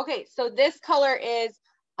 Okay, so this color is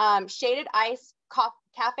Shaded Ice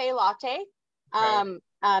Cafe Latte,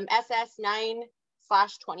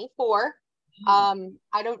 SS9/24.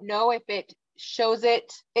 I don't know if it shows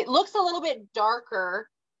it. It looks a little bit darker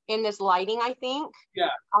in this lighting, I think.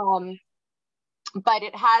 Yeah. But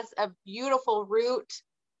it has a beautiful root.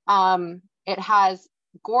 It has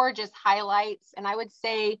gorgeous highlights, and I would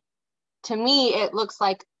say, to me, it looks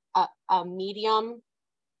like a medium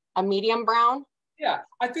brown. Yeah,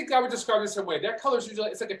 I think I would describe it the same way. That color is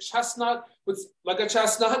usually, it's like a chestnut with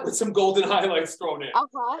some golden highlights thrown in.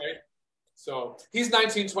 Uh-huh. Right? So he's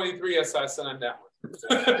 1923 SS, and I'm that one.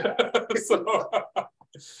 So,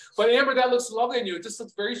 but Amber, that looks lovely on you. It just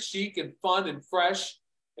looks very chic and fun and fresh,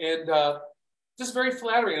 and just very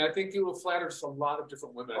flattering. And I think it will flatter just a lot of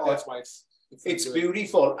different women. That's why it's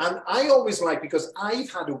beautiful. And I always like, because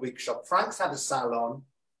I've had a wig shop. Frank's had a salon.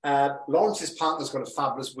 Lawrence's partner's got a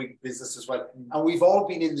fabulous wig business as well, and we've all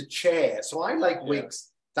been in the chair. So I like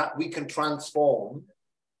wigs that we can transform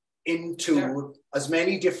into as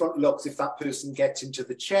many different looks if that person gets into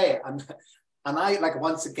the chair. And I like,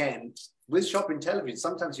 once again, with shopping television,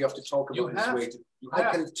 sometimes you have to talk about this wig.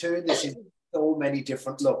 I can turn this into so many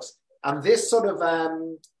different looks, and this sort of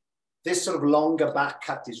longer back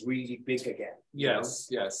cut is really big again. Yes,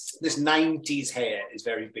 yes. This 90s hair is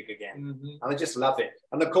very big again. And I just love it.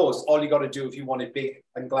 And of course, all you got to do if you want it big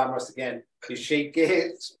and glamorous again is shake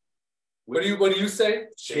it. What do you say?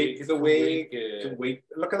 Shake the wig.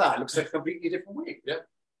 Look at that. It looks like a completely different wig. Yeah.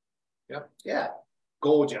 Yeah. Yeah.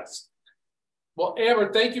 Gorgeous. Well,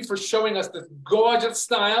 Amber, thank you for showing us this gorgeous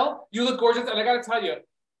style. You look gorgeous. And I got to tell you,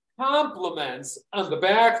 compliments on the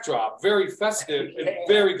backdrop. Very festive and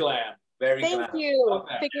very glam. Thank you.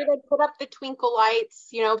 Figured I'd put up the twinkle lights,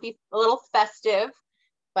 you know, be a little festive.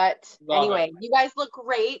 But anyway, you guys look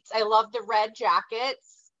great. I love the red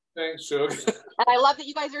jackets. Thanks, Shug. And I love that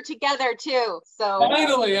you guys are together too. So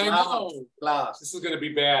finally, I know. This is going to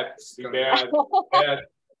be bad. This is going to be bad.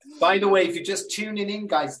 By the way, if you're just tuning in,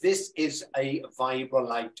 guys, this is a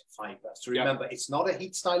Vibrolite fiber. So remember, it's not a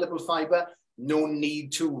heat styleable fiber. No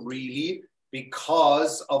need to really,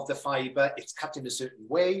 because of the fiber. It's cut in a certain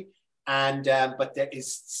way. And but there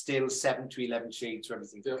is still 7 to 11 shades for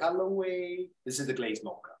everything. The colorway. This is the glazed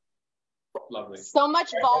mocha. Lovely. So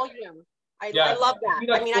much volume. I love that. I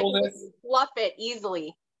mean, I can just fluff it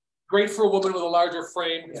easily. Great for a woman with a larger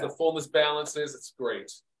frame because the fullness balances. It's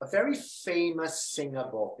great. A very famous singer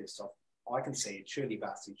bought this off. Oh, I can say it. Shirley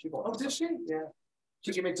Bassey. She bought. Did she? Yeah.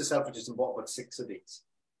 She came into Selfridges and bought about 6 of these.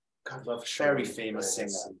 God, love very famous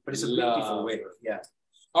singer. But it's a beautiful wig. Yeah.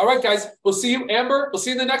 All right, guys. We'll see you, Amber. We'll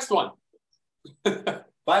see you in the next one. Bye,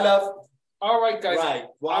 love. All right, guys. Right.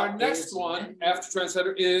 Our next one after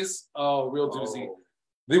Trendsetter is, real doozy,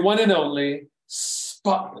 the one and only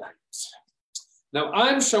Spotlight. Now,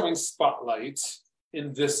 I'm showing Spotlight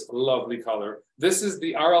in this lovely color. This is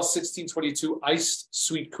the RL 1622 Iced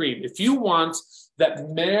Sweet Cream. If you want that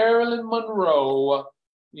Marilyn Monroe,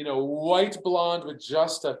 you know, white blonde with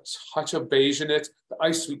just a touch of beige in it, the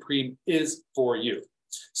Iced Sweet Cream is for you.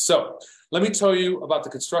 So let me tell you about the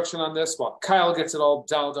construction on this while Kyle gets it all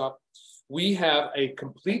dialed up. We have a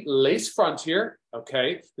complete lace front here,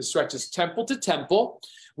 okay? This stretches temple to temple.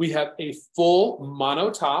 We have a full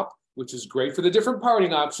mono top, which is great for the different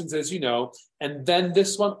parting options, as you know. And then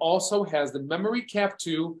this one also has the memory cap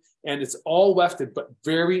too, and it's all wefted, but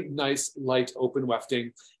very nice, light, open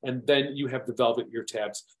wefting. And then you have the velvet ear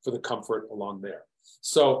tabs for the comfort along there.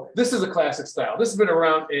 So this is a classic style. This has been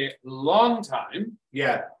around a long time.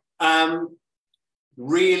 Yeah.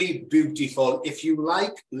 Really beautiful. If you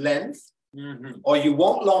like length or you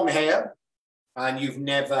want long hair and you've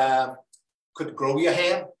never could grow your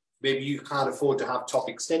hair, maybe you can't afford to have top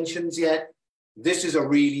extensions yet, this is a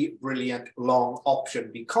really brilliant long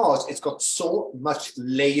option because it's got so much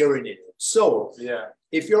layering in it. So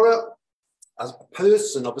if you're a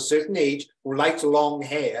person of a certain age who likes long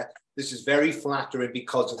hair, this is very flattering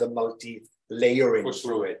because of the multi-layering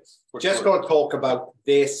through it. Just got to talk about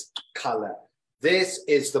this color. This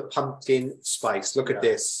is the pumpkin spice. Look at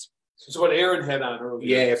this. This is what Erynn had on earlier.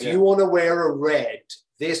 Yeah, if you want to wear a red,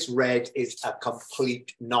 this red is a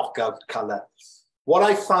complete knockout color. What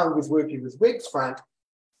I found with working with wigs, Frank,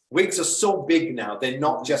 wigs are so big now, they're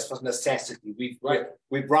not just for necessity.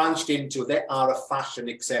 We've branched into, they are a fashion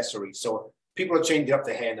accessory. So people are changing up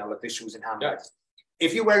their hair now, like their shoes and handbags.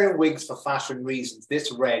 if you're wearing wigs for fashion reasons,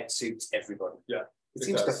 this red suits everybody. Yeah. It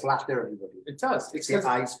seems to flatter everybody. It does. It's your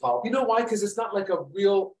eyes pop. You know why? Because it's not like a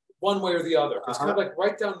real one way or the other. It's kind of like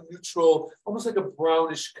right down neutral, almost like a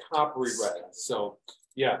brownish coppery red. So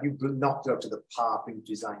yeah. You knocked it up to the park when you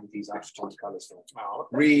designed these actual colors. Wow.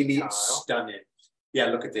 Really stunning. Yeah,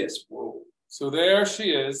 look at this. Whoa. So there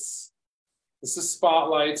she is. This is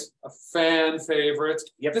Spotlight, a fan favorite.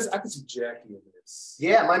 Yep. This, I can see Jackie in this.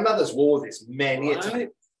 Yeah, my mother's wore this many a time.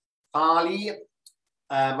 Carly,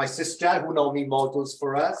 my sister, who normally models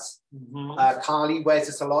for us. Carly wears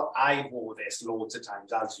this a lot. I wore this loads of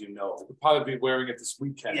times, as you know. You'll probably be wearing it this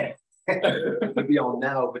weekend. Yeah. It'll be on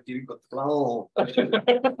now, but you've got the clown.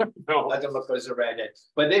 No. I don't look as a redhead.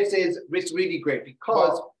 But it's really great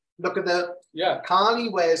because look at the Carly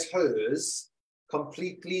wears hers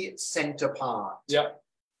completely center part. Yeah.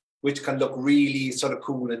 Which can look really sort of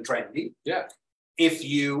cool and trendy. Yeah.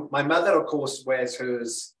 My mother, of course, wears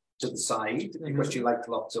hers to the side because she likes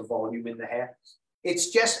lots of volume in the hair. It's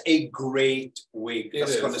just a great wig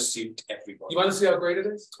that's going to suit everybody. You want to see how great it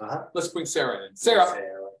is? Let's bring Sarah in. Sarah,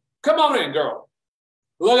 come on in, girl.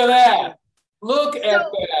 Look at that. Look at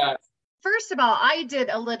that. First of all, I did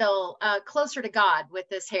a little closer to God with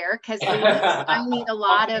this hair because I need a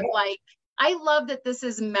lot of I love that this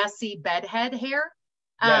is messy bedhead hair.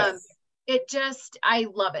 It just, I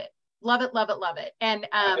love it. Love it, love it, love it. And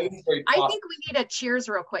I think we need a cheers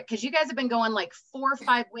real quick because you guys have been going like 4 or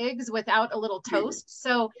 5 wigs without a little toast.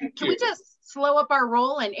 So can we just slow up our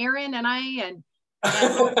roll, and Erynn and I and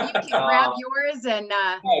you can grab yours and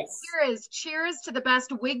here is cheers to the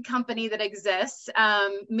best wig company that exists.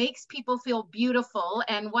 Makes people feel beautiful,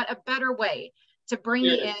 and what a better way to bring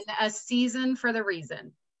in a season for the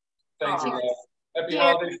reason. Thank you. Happy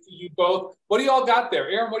holidays to you both. What do you all got there?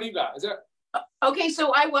 Erynn, what do you got? Is there? Okay,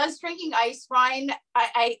 so I was drinking ice wine.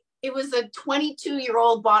 It was a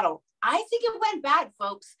 22-year-old bottle. I think it went bad,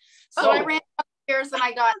 folks. So I ran upstairs and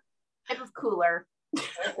I got a type of cooler.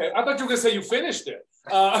 Okay, I thought you were gonna say you finished it.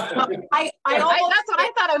 That's what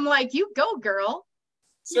I thought. I'm like, you go, girl.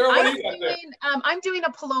 Sarah, what do you got there? I'm doing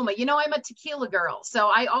a Paloma. You know, I'm a tequila girl, so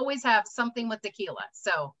I always have something with tequila.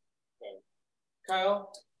 So,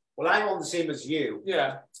 Kyle. Well, I'm on the same as you.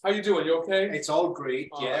 Yeah. How you doing? You okay? It's all great.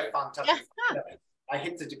 Fantastic. I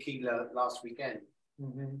hit the tequila last weekend.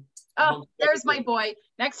 Oh, there's my boy.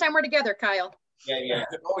 Next time we're together, Kyle. Yeah.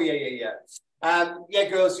 Oh, yeah. Yeah,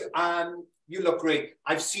 girls, you look great.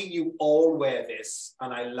 I've seen you all wear this,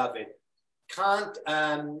 and I love it. Can't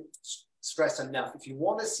stress enough, if you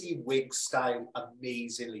want to see wig style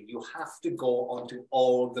amazingly, you have to go onto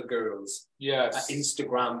all the girls'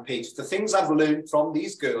 Instagram page. The things I've learned from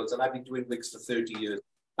these girls, and I've been doing wigs for 30 years,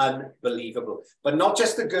 unbelievable. But not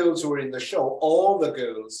just the girls who are in the show, all the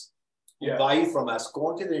girls who buy from us, go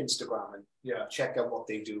onto their Instagram and check out what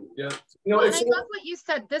they do. Yeah. You know, and I love what you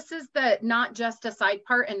said. This is the not just a side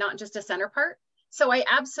part and not just a center part. So I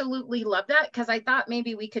absolutely love that because I thought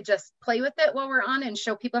maybe we could just play with it while we're on and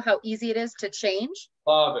show people how easy it is to change.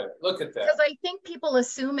 Love it. Look at that. Because I think people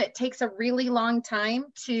assume it takes a really long time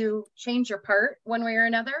to change your part one way or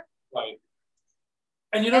another. Right.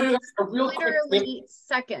 And you know, it's a real literally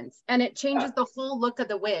seconds, and it changes the whole look of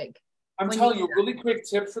the wig. I'm telling you, a really quick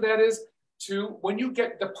tip for that is when you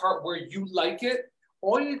get the part where you like it,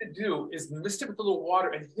 all you need to do is mist it with a little water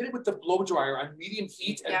and hit it with the blow dryer on medium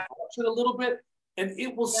heat and watch it a little bit. And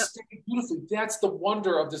it will stay beautifully. That's the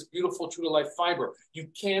wonder of this beautiful true to life fiber. You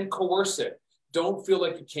can coerce it. Don't feel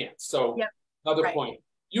like you can't. So another point.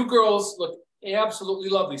 You girls look absolutely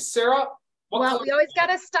lovely. Sarah? Well, we always got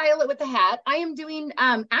to style it with the hat. I am doing,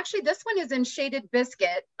 actually this one is in shaded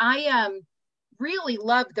biscuit. I really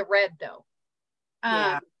love the red though.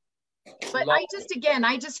 But I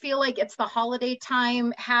just feel like it's the holiday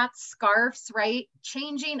time, hats, scarves, right?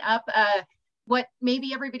 Changing up what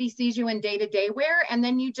maybe everybody sees you in day-to-day wear, and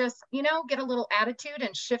then you just, you know, get a little attitude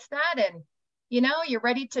and shift that, and you know, you're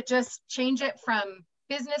ready to just change it from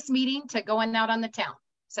business meeting to going out on the town.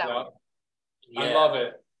 So I love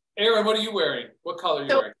it. Erynn, what are you wearing? What color are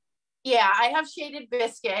you wearing? Yeah, I have shaded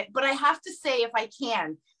biscuit, but I have to say, if I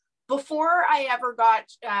can, before I ever got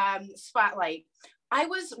Spotlight,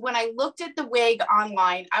 when I looked at the wig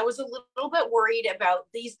online, I was a little bit worried about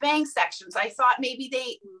these bang sections. I thought maybe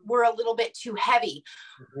they were a little bit too heavy.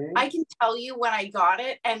 I can tell you when I got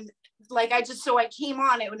it, and like I came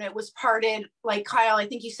on it when it was parted, like Kyle, I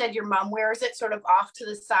think you said your mom wears it sort of off to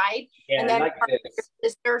the side, and then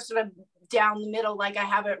they're sort of down the middle like I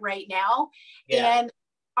have it right now. And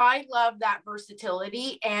I love that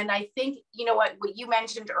versatility. And I think, you know what you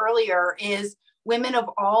mentioned earlier is women of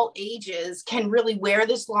all ages can really wear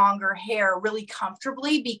this longer hair really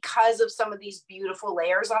comfortably because of some of these beautiful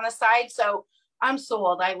layers on the side. So I'm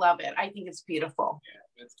sold. I love it. I think it's beautiful.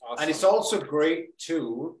 Yeah, it's awesome. And it's also great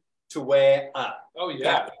too to wear up. Oh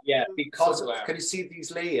yeah. Yeah, because So can you see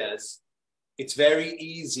these layers? It's very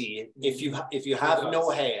easy if you have no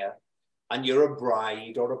hair and you're a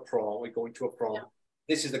bride or a prom, we're going to a prom. Yeah.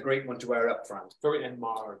 This is a great one to wear up front. Very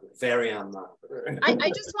Anmar. Very Anmar. I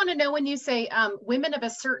just want to know when you say women of a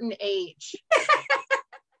certain age.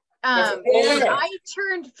 Yeah. I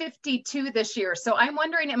turned 52 this year, so I'm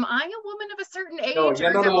wondering, am I a woman of a certain age? No,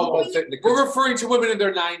 you're not a woman of a certain age. We're referring to women in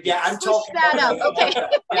their 90s. Yeah, I'm talking that up. Okay.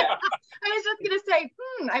 Yeah. I was just going to say,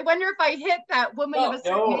 I wonder if I hit that woman of a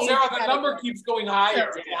certain age. Sarah, the number keeps going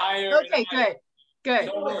higher and higher. Okay, good.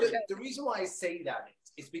 Good. The reason why I say that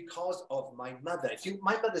is because of my mother.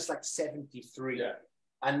 My mother's like 73. Yeah.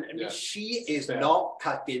 And I mean, she is not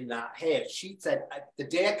cutting that hair. She said, the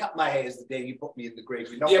day I cut my hair is the day you put me in the grave.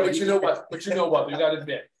 Yeah, but you know what? You got to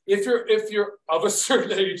admit, if you're of a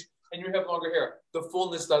certain age and you have longer hair, the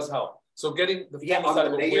fullness does help. So getting the fullness out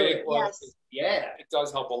of a wig, it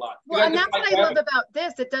does help a lot. Well, and that's what I love about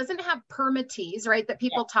this. It doesn't have permatease, right, that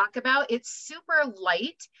people talk about. It's super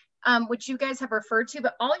light, which you guys have referred to,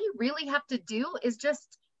 but all you really have to do is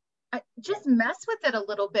just mess with it a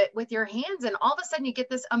little bit with your hands, and all of a sudden you get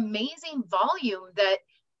this amazing volume that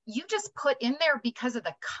you just put in there because of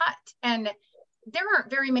the cut. And there aren't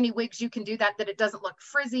very many wigs you can do that it doesn't look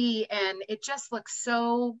frizzy, and it just looks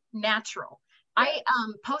so natural. I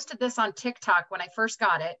posted this on TikTok when I first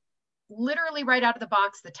got it, literally right out of the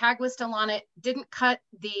box. The tag was still on it, didn't cut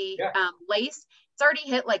the lace. It's already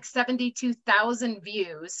hit like 72,000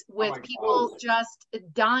 views with people just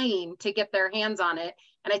dying to get their hands on it.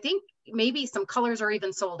 And I think maybe some colors are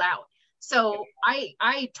even sold out. So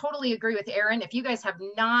I totally agree with Erynn. If you guys have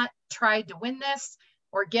not tried to win this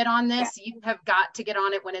or get on this, you have got to get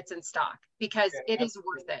on it when it's in stock, because it is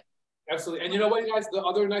worth it. Absolutely. And you know what, guys, the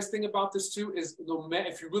other nice thing about this too is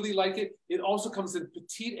if you really like it, it also comes in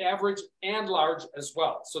petite, average, and large as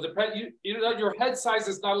well. So your head size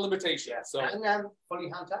is not a limitation. Yeah. So and fully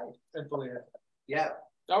hand-tied. And fully hand-tied. Yeah.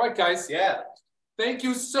 All right, guys. Yeah. Thank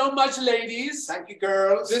you so much, ladies. Thank you,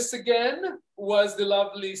 girls. This again was the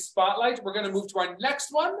lovely spotlight. We're going to move to our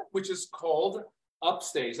next one, which is called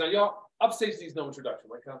Upstage. Now, y'all, Upstage needs no introduction,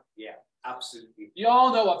 right, Cal? Yeah, absolutely.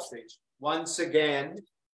 Y'all know Upstage. Once again,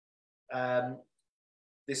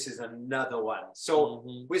 this is another one. So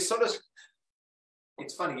we're sort of,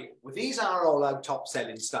 it's funny, these are all our top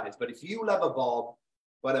selling styles, but if you love a bob,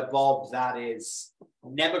 but a bob that is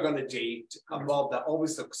never going to date, a bob that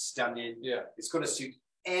always looks stunning, it's going to suit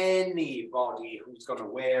anybody who's going to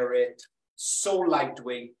wear it. So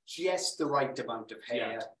lightweight, just the right amount of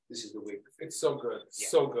hair. This is the wig. It's so good,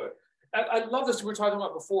 so good. I love this. We were talking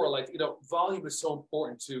about before, like, volume is so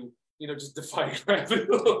important to, just defy gravity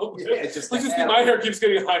a little bit. Yeah, just my hair keeps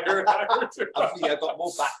getting higher and higher. I got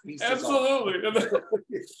more back pieces. Absolutely.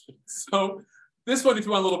 So this one, if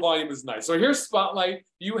you want a little volume, is nice. So here's Spotlight.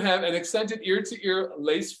 You have an extended ear-to-ear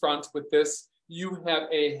lace front with this. You have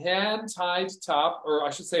a hand-tied top, or I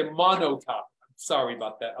should say a mono top. Sorry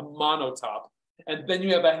about that, a mono top. And then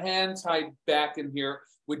you have a hand-tied back in here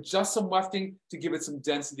with just some wefting to give it some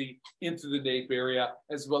density into the nape area,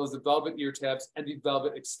 as well as the velvet ear tabs and the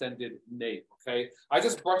velvet extended nape, okay? I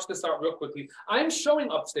just brushed this out real quickly. I'm showing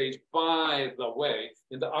Upstage, by the way,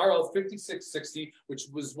 in the RL5660, which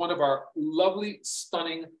was one of our lovely,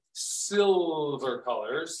 stunning silver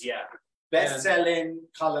colors. Yeah. Best-selling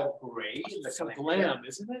color gray. It's a glam,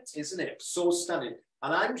 isn't it? Isn't it? So stunning.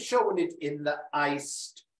 And I'm showing it in the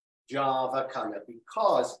iced Java color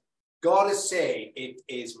because, gotta say, it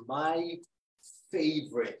is my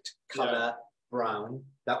favorite color brown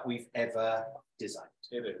that we've ever designed.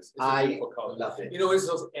 It is. It's a beautiful color. Love it. It's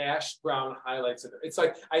those ash brown highlights in it. It's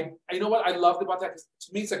like, you know what I loved about that? Because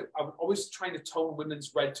to me, it's like I'm always trying to tone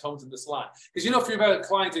women's red tones in the salon. Because if you've had a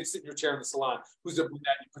client that sit in your chair in the salon who's a brunette,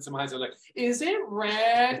 you put some hands on, like, is it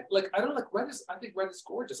red? Like, I don't like red. I think red is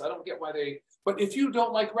gorgeous. I don't get why but if you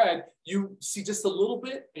don't like red, you see just a little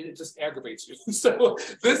bit and it just aggravates you. So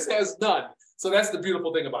this has none. So that's the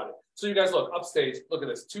beautiful thing about it. So you guys look, Upstage, look at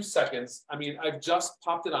this, 2 seconds. I mean, I've just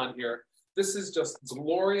popped it on here. This is just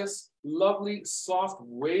glorious, lovely, soft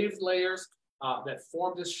wave layers that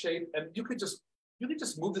form this shape. And you can just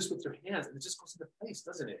move this with your hands and it just goes into place,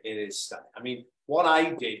 doesn't it? It is stunning. I mean, what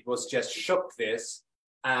I did was just shook this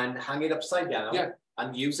and hang it upside down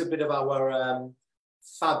and use a bit of our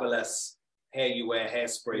fabulous HairUWear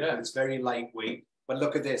hairspray. Yeah. It's very lightweight. But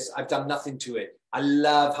look at this. I've done nothing to it. I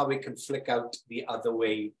love how it can flick out the other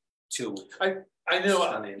way too. I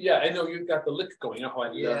know. Yeah, I know you've got the lick going. You know how I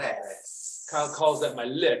love that. Kyle calls that my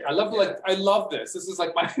lick. I love I love this. This is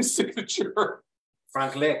like my signature.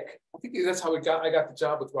 Frank Lick. I think that's how I got the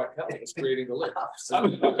job with Raquel. Was creating the lick.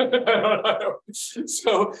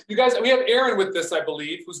 So you guys, we have Erynn with this, I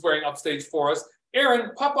believe, who's wearing Upstage for us.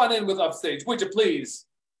 Erynn, pop on in with Upstage, would you please?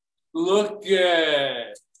 Look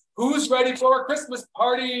at who's ready for a Christmas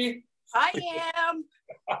party? I am.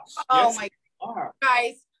 Oh my God.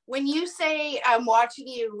 Guys, when you say I'm watching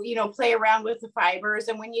you, play around with the fibers,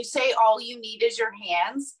 and when you say all you need is your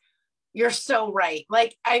hands, you're so right.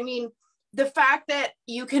 Like, I mean, the fact that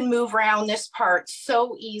you can move around this part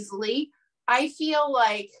so easily, I feel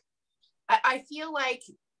like I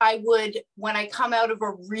would, when I come out of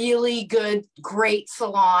a really good, great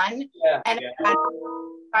salon and a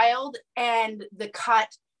child, and the cut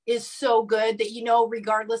is so good that,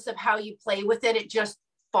 regardless of how you play with it, it just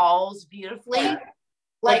falls beautifully.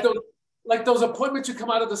 Like those appointments, you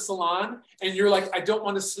come out of the salon and you're like, I don't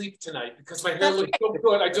want to sleep tonight because my hair looks so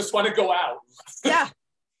good. I just want to go out. Yeah,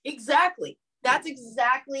 exactly. That's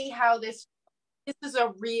exactly how this is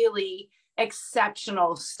a really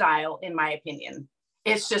exceptional style, in my opinion.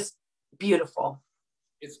 It's just beautiful.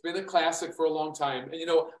 It's been a classic for a long time. And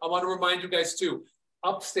I want to remind you guys too,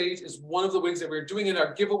 Upstage is one of the wigs that we're doing in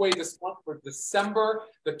our giveaway this month for December,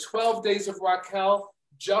 the 12 Days of Raquel.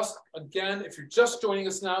 Just again, if you're just joining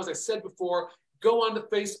us now, as I said before, go on to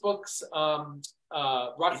Facebook's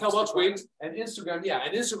Raquel Welch Wigs and Instagram. Yeah,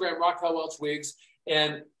 and Instagram Raquel Welch Wigs,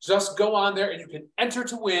 and just go on there and you can enter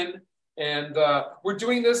to win. And we're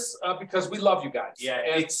doing this because we love you guys. Yeah,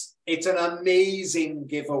 and it's an amazing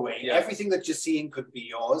giveaway. Yeah. Everything that you're seeing could be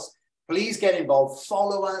yours. Please get involved.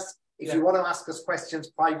 Follow us. If you want to ask us questions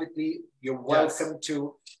privately, you're welcome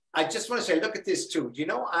to. I just want to say, look at this too.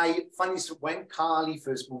 When Carly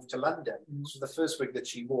first moved to London, this was the first wig that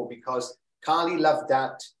she wore because Carly loved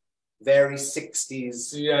that very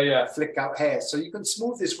 60s flick out hair. So you can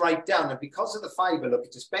smooth this right down, and because of the fiber, look,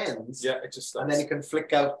 it just bends. Yeah, it just does. And then you can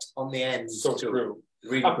flick out on the ends. So true.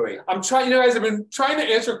 Really great. I'm trying, guys, I've been trying to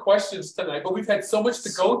answer questions tonight, but we've had so much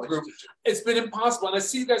to go through. It's been impossible. And I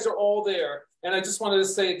see you guys are all there. And I just wanted to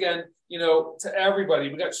say again, to everybody,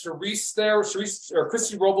 we got Charisse there,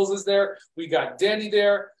 Christy Robles is there. We got Danny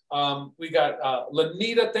there. We got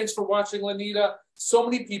Lanita. Thanks for watching, Lanita. So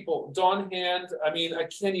many people. Dawn Hand. I mean, I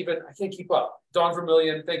can't keep up. Dawn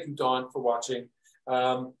Vermillion. Thank you, Dawn, for watching.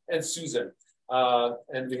 And Susan.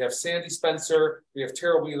 And we have Sandy Spencer. We have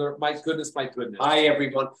Tara Wheeler. My goodness, my goodness. Hi,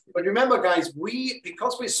 everyone. But remember, guys,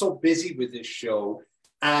 because we're so busy with this show,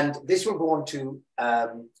 and this will go on to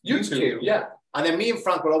YouTube. Yeah. And then me and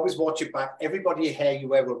Frank will always watch it back. Everybody at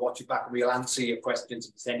HairUWear will watch it back, and we'll answer your questions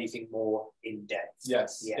if there's anything more in depth.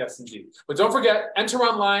 Yes, yes, indeed. But don't forget, enter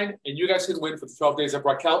online, and you guys can win for the 12 Days of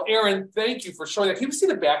Raquel. Erynn, thank you for showing that. Can you see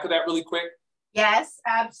the back of that really quick? Yes,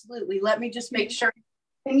 absolutely. Let me just make sure.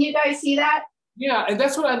 Can you guys see that? Yeah, and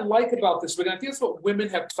that's what I like about this wig. I think that's what women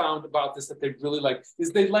have found about this that they really like,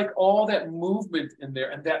 is they like all that movement in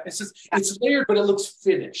there, and that it's layered, but it looks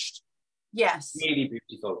finished. Yes. Really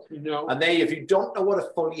beautiful. And there, if you don't know what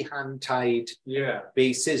a fully hand-tied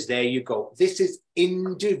base is, there you go. This is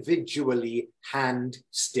individually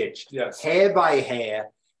hand-stitched, hair by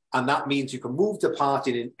hair, and that means you can move the part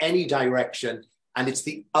in any direction, and it's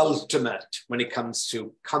the ultimate when it comes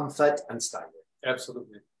to comfort and styling.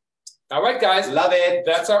 Absolutely. All right, guys. Love it.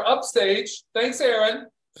 That's our Upstage. Thanks, Erynn.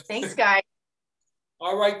 Thanks, guys.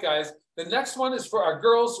 All right, guys. The next one is for our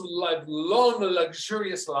girls who love long,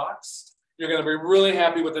 luxurious locks. You're going to be really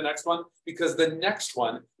happy with the next one because the next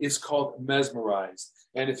one is called Mesmerize.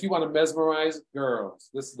 And if you want to mesmerize girls,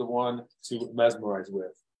 this is the one to mesmerize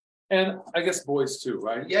with. And I guess boys too,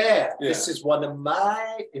 right? Yeah. This is one of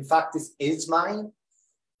mine. In fact, this is mine.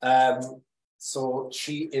 So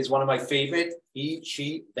she is one of my favorite. He,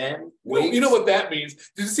 she, them. Well, you know what that means.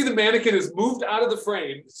 Did you see the mannequin is moved out of the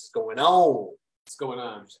frame? What's going on? What's going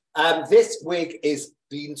on? This wig is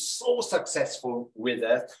been so successful with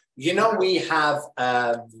her. We have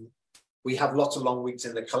lots of long wigs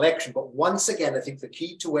in the collection, but once again, I think the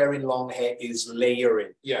key to wearing long hair is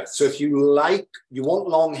layering. Yes. So if you want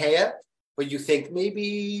long hair, but you think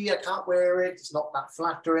maybe I can't wear it, it's not that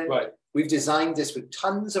flattering. Right. We've designed this with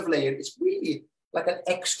tons of layers. It's really like an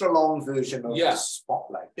extra long version of the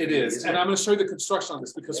Spotlight. It is. And I'm going to show you the construction on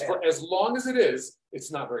this because for as long as it is,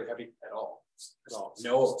 it's not very heavy at all.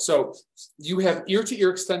 No. So you have ear-to-ear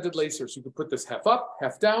extended lace here. So you can put this half up,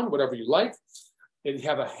 half down, whatever you like. And you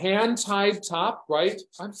have a hand-tied top, right?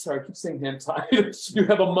 I'm sorry, I keep saying hand-tied. You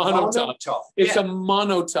have a mono top. It's a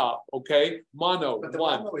mono top, okay? Mono, but the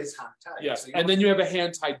one. mono is hand-tied. Yes, so and then you have a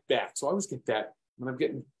hand-tied back. So I always get that I'm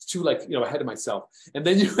getting too like, ahead of myself. And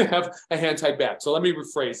then you have a hand tied back. So let me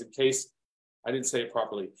rephrase in case I didn't say it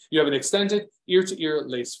properly. You have an extended ear-to-ear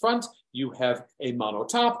lace front. You have a mono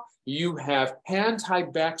top. You have hand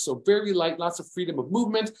tied back, so very light, lots of freedom of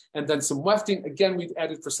movement, and then some wefting. Again, we've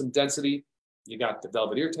added for some density. You got the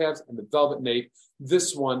velvet ear tabs and the velvet nape.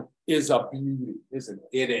 This one is a beauty, isn't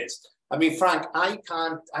it? It is. I mean, Frank, I'm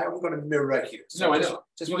going to mirror here. So no, I know.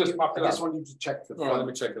 I just want you to check the front. All right, let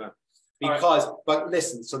me check it out. Because, but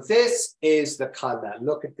listen, so this is the color.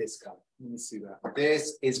 Look at this color. Let me see that.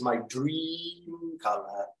 This is my dream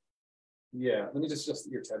color. Yeah, let me just adjust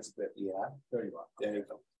the ear tabs a bit. Yeah, there you are. There you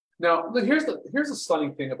go. Now, here's the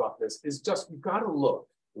stunning thing about this is just you've got to look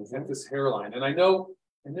at this hairline, and I know,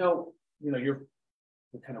 you're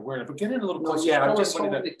kind of wearing it, but get in a little closer. Yeah, I'm just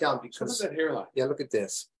holding it down because that hairline. Yeah, look at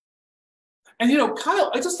this. And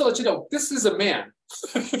Kyle, I just to let you know, this is a man.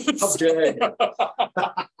 How dare you?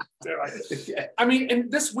 I mean,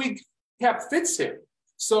 and this wig cap fits him.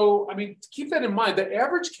 So, I mean, keep that in mind. The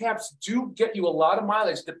average caps do get you a lot of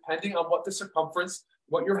mileage depending on what the circumference,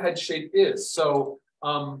 what your head shape is. So,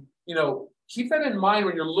 keep that in mind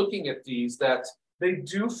when you're looking at these, that they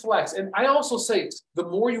do flex. And I also say, the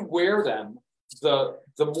more you wear them, the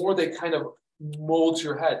more they kind of mold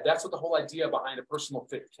your head. That's what the whole idea behind a personal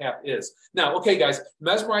fit cap is. Now, okay, guys,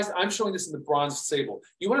 mesmerized, I'm showing this in the bronze sable.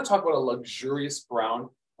 You want to talk about a luxurious brown?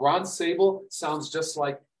 Bronze sable sounds just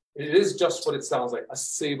like, it is just what it sounds like, a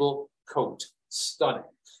sable coat. Stunning.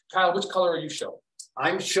 Kyle, which color are you showing?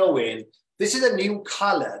 I'm showing, this is a new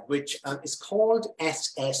color, which is called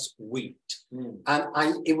SS Wheat.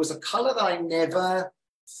 And it was a color that I never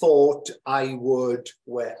thought I would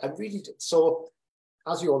wear. I really did. So,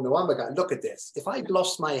 as you all know, I'm a guy. Look at this. If I'd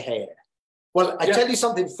lost my hair, well, I tell you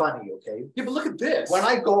something funny, okay? Yeah, but look at this. When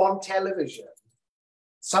I go on television,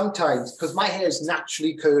 sometimes, because my hair is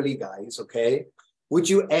naturally curly, guys, okay? Would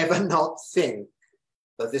you ever not think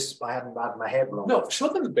that I hadn't had my hair blown? No, show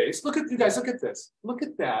them the base. Look at you guys, look at this. Look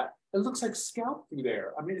at that. It looks like scalp through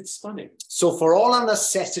there. I mean, it's stunning. So for all our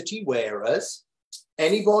necessity wearers,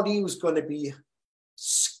 anybody who's going to be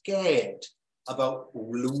scared about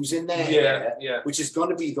losing their hair, which is going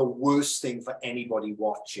to be the worst thing for anybody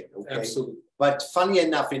watching, okay? Absolutely. But funny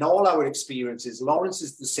enough, in all our experiences, Lawrence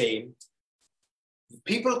is the same.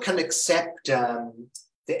 People can accept the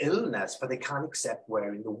illness, but they can't accept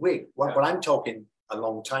wearing the wig. Well, but I'm talking a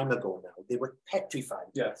long time ago now. They were petrified,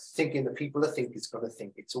 thinking the people that think it's going to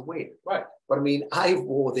think it's a wig. Right. But I mean, I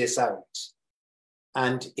wore this out,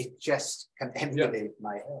 and it just can emulate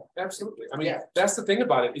my hair. Absolutely. I mean, that's the thing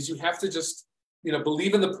about it, is you have to just,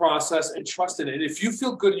 believe in the process and trust in it. And if you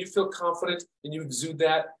feel good and you feel confident and you exude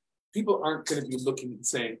that, people aren't going to be looking and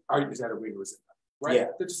saying, is that a wig or is it not? Right? Yeah.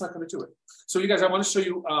 They're just not going to do it. So you guys, I want to show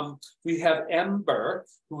you, we have Amber,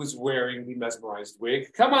 who is wearing the mesmerized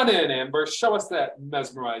wig. Come on in, Amber. Show us that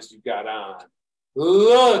mesmerized you got on.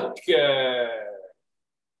 Look.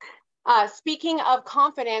 Speaking of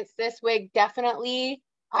confidence, this wig definitely,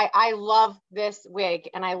 I love this wig,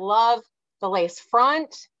 and I love the lace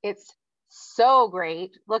front. It's so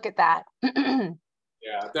great. Look at that. Yeah,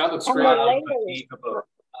 that looks great. Unbelievable.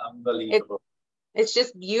 Unbelievable. It's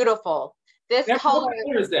just beautiful. This color, what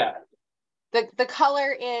color is that? The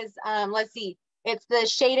color is, let's see, it's the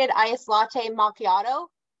shaded ice latte macchiato.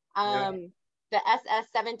 The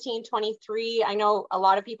SS1723. I know a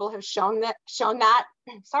lot of people have shown that.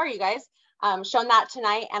 Sorry, you guys. Shown that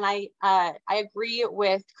tonight, and I agree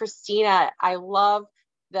with Kristyna. I love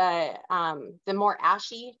the more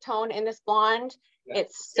ashy tone in this blonde.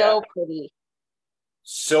 It's so pretty.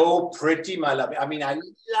 So pretty, my love. I mean, I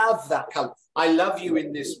love that color. I love you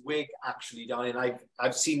in this wig, actually, darling.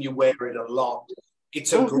 I've seen you wear it a lot.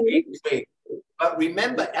 It's a great wig. But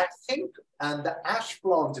remember, I think the ash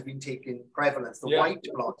blondes have been taking prevalence, the white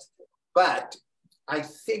blondes. But I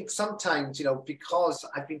think sometimes, because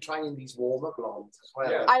I've been trying these warmer blondes as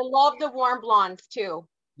well. Yeah. I love the warm blondes too.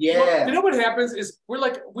 Yeah. Well, you know what happens is we're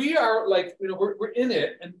in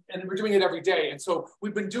it and we're doing it every day. And so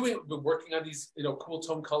we've been working on these, cool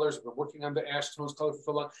tone colors. We've been working on the ash tones color for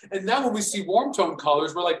so long. And now when we see warm tone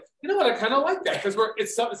colors, we're like, you know what? I kind of like that because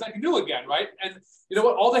it's like new again, right? And you know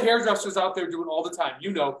what? All the hairdressers out there do it all the time.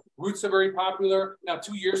 Roots are very popular. Now,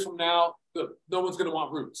 2 years from now, no one's going to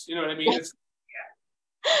want roots. You know what I mean? And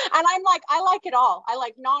I'm like, I like it all. I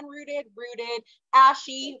like non-rooted, rooted,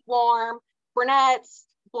 ashy, warm, brunettes,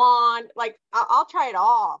 blonde. Like, I'll try it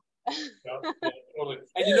all. Totally.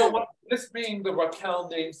 And you know what? This being the Raquel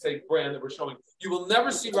namesake brand that we're showing, you will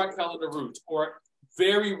never see Raquel in a root, or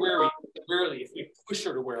very rarely if we push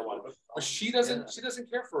her to wear one. But she doesn't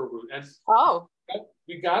care for a root. And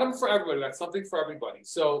we got them for everybody. That's something for everybody.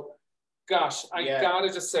 So gosh, I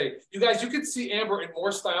gotta just say, you guys, you can see Amber in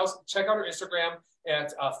more styles. Check out her Instagram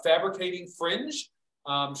at Fabricating Fringe.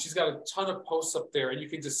 She's got a ton of posts up there, and you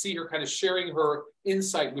can just see her kind of sharing her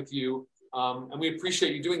insight with you. And we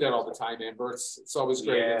appreciate you doing that all the time, Amber. It's always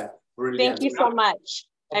great. Yeah, Thank you so much.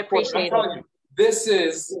 I appreciate it.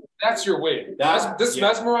 That's your wig. This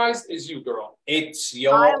mesmerized is you, girl. It's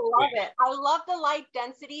your I love it. I love the light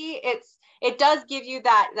density. It does give you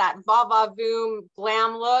that va-va-voom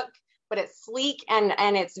glam look, but it's sleek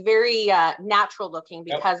and it's very natural looking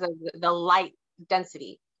because of the light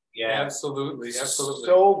density. Yeah, absolutely.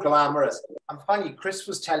 So glamorous. And funny, Chris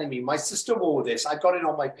was telling me my sister wore this. I got it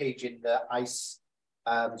on my page in the ice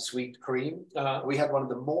sweet cream. We had one of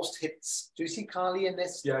the most hits. Do you see Carly in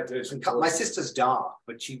this? Yeah, I did. My sister's dark,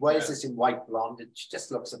 but she wears this in white blonde, and she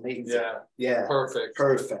just looks amazing. Yeah. Perfect.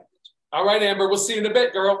 All right, Amber. We'll see you in a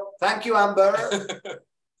bit, girl. Thank you, Amber.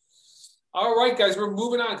 All right, guys, we're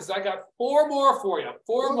moving on because I got 4 more for you.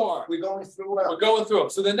 4 more. We're going through it. We're going through them.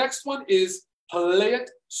 So the next one is Play It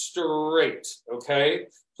Straight. Okay,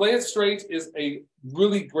 Play It Straight is a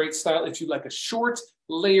really great style if you like a short,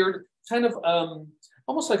 layered, kind of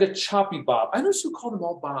almost like a choppy bob. I noticed you call them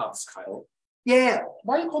all bobs, Kyle. Yeah.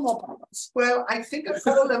 Why do you call them all bobs? Well, I think I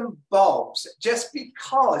call them bobs just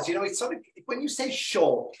because, you know, it's sort of, when you say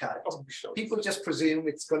shortcut, people just presume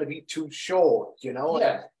it's going to be too short, you know?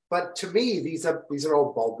 Yeah. But to me, these are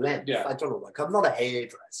all bob length. Yeah. I don't know, like, I'm not a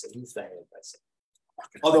hairdresser. He's the hairdresser.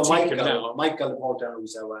 Although Michael Walter,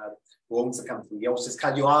 who's who owns the company, he always says,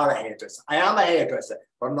 "Can you are a hairdresser?" I am a hairdresser,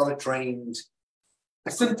 but I'm not a trained...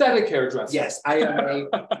 A synthetic hairdresser. Yes, I am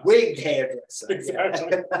a wig hairdresser.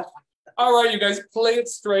 Exactly. All right, you guys, Play It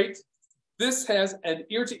Straight. This has an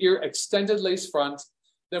ear-to-ear extended lace front.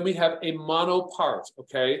 Then we have a mono part,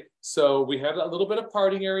 okay? So we have a little bit of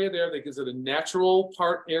parting area there that gives it a natural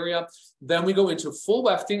part area. Then we go into full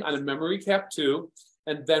wefting on a memory cap too.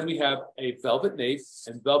 And then we have a velvet nape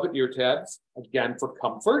and velvet ear tabs, again, for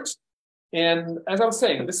comfort. And as I was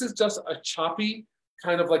saying, this is just a choppy,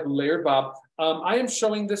 kind of like layered bob. I am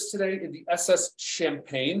showing this today in the SS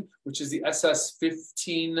Champagne, which is the SS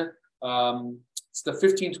 15, it's the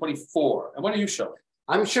 1524. And what are you showing?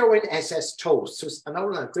 I'm showing SS Toast. So,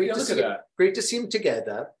 great to see them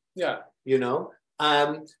together. Yeah. You know,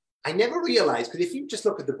 I never realized, because if you just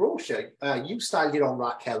look at the brochure, you styled it on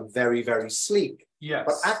Raquel very, very sleek. Yes.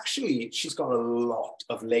 But actually, she's got a lot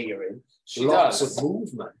of layering, she lots does. of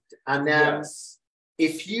movement. And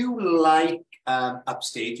if you like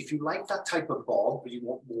upstage, if you like that type of bob, but you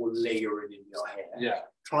want more layering in your hair,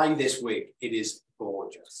 try this wig. It is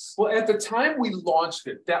gorgeous. Well, at the time we launched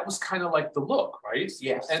it, that was kind of like the look, right?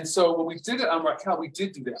 Yes. And so when we did it on Raquel, we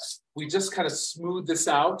did do that. We just kind of smoothed this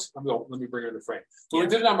out. Let me bring her in the frame. When we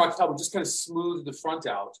did it on Raquel, we just kind of smoothed the front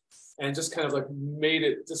out and just kind of like made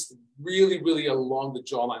it just really, really along the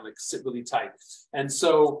jawline, like sit really tight. And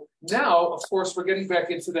so now, of course, we're getting back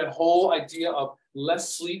into that whole idea of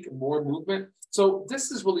less sleek, more movement. So this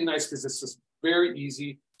is really nice because it's just very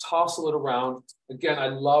easy. Tossle it around. Again, I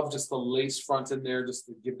love just the lace front in there, just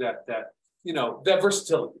to give that you know, that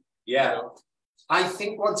versatility. Yeah. You know? I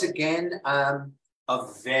think once again, a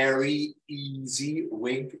very easy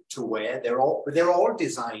wig to wear. They're all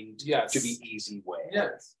designed to be easy wear.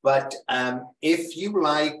 Yes. But if you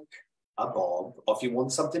like a bob, or if you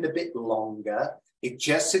want something a bit longer, it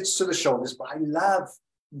just sits to the shoulders. But I love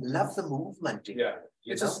the movement.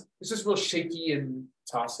 It's just real shaky and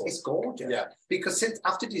tousled. It's gorgeous. Yeah. Because since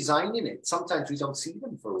after designing it, sometimes we don't see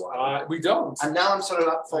them for a while. We don't. And now I'm sort of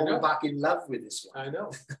like falling back in love with this one. I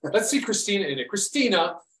know. Let's see Kristyna in it.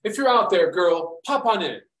 Kristyna, if you're out there, girl, pop on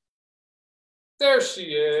in. There she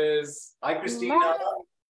is. Hi, Kristyna.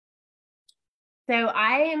 So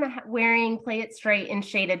I am wearing Play It Straight in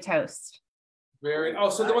Shaded Toast.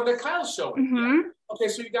 So the one that Kyle's showing. Mm-hmm. Okay,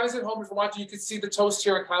 so you guys at home, if you're watching, you can see the toast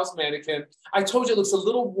here on Kyle's mannequin. I told you it looks a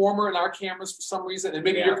little warmer in our cameras for some reason, and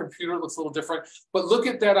maybe your computer looks a little different. But look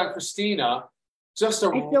at that on Kristyna. I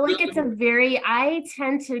feel like it's I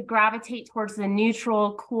tend to gravitate towards the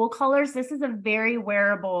neutral, cool colors. This is a very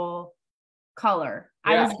wearable color.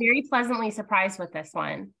 I was very pleasantly surprised with this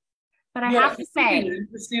one. But I have to say,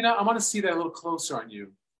 Kristyna, I want to see that a little closer on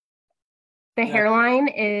you. The hairline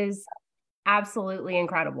is absolutely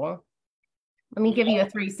incredible. Let me give you a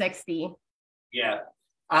 360. Yeah.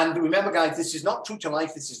 And remember, guys, this is not true to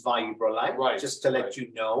life. This is Vibra Life, just to let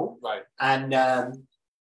you know. Right. And,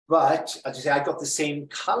 but as you say, I got the same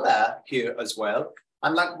color here as well.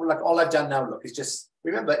 And like all I've done now, look, is just,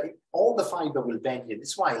 remember, all the fiber will bend here.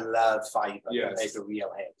 This is why I love fiber compared to real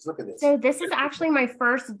hair. Look at this. So this is actually my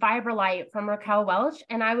first Vibra Light from Raquel Welch.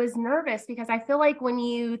 And I was nervous because I feel like when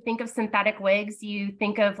you think of synthetic wigs, you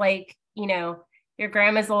think of like you know, your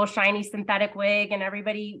grandma's little shiny synthetic wig and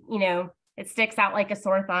everybody, you know, it sticks out like a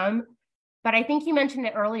sore thumb. But I think you mentioned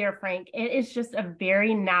it earlier, Frank. It is just a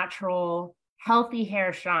very natural, healthy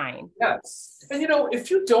hair shine. Yes. And you know, if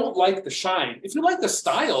you don't like the shine, if you like the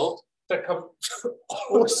style that comes,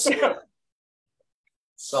 oh,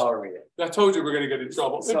 sorry. I told you we're going to get in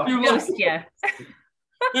trouble.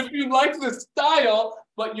 If you like the style,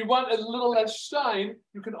 but you want a little less shine,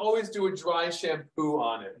 you can always do a dry shampoo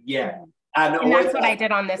on it. Yeah. And that's what I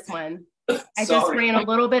did on this one. I just ran a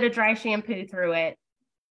little bit of dry shampoo through it.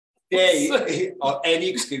 Or any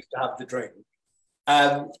excuse to have the drink.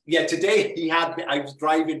 Yeah, today I was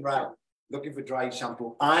driving around looking for dry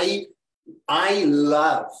shampoo. I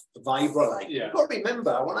love Vibrolite. Yeah. You've got to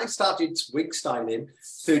remember, when I started wig styling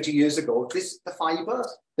 30 years ago, the fiber,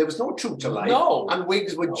 there was no true to life. No. And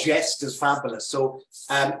wigs were just as fabulous. So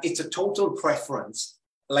it's a total preference.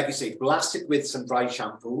 Like you say, blast it with some dry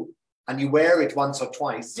shampoo and you wear it once or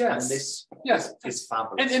twice. Yes. And this is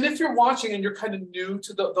fabulous. And if you're watching and you're kind of new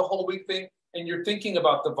to the whole wig thing and you're thinking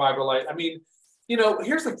about the Vibrolite, I mean, you know,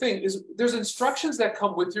 here's the thing is there's instructions that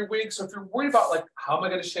come with your wig. So if you're worried about like, how am I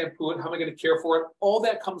going to shampoo it? How am I going to care for it? All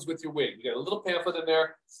that comes with your wig. You get a little pamphlet in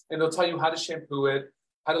there and they'll tell you how to shampoo it,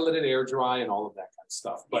 how to let it air dry and all of that kind of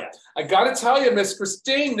stuff. But I got to tell you, Miss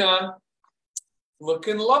Kristyna,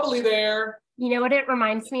 looking lovely there. You know what it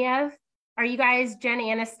reminds me of? Are you guys Jen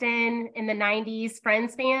Aniston in the 90s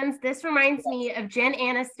Friends fans? This reminds me of Jen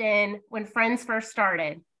Aniston when Friends first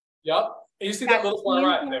started. Yep. And you see that little one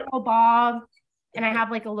right there. Bob. And I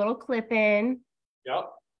have like a little clip in. Yep.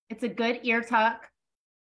 It's a good ear tuck.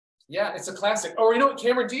 Yeah, it's a classic. Oh, you know what?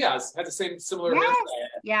 Cameron Diaz had the similar hairstyle.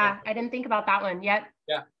 Yeah, I didn't think about that one yet.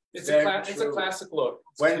 Yeah, it's a classic look.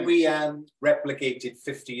 When we replicated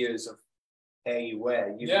 50 years of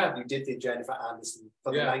HairUWear, you did the Jennifer Aniston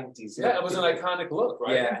for the 90s. Yeah, it was an iconic look,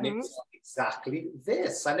 right? Yeah, and it's exactly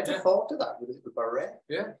this. I never thought of that with the beret.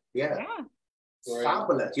 Yeah.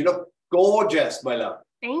 Fabulous. You look gorgeous, my love.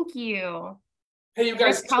 Thank you. Hey, you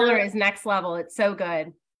guys. This color is next level. It's so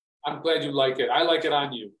good. I'm glad you like it. I like it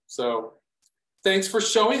on you. So thanks for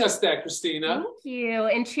showing us that, Kristyna. Thank you.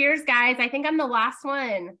 And cheers, guys. I think I'm the last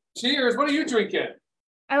one. Cheers. What are you drinking?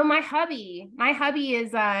 Oh, my hubby. My hubby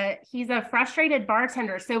is he's a frustrated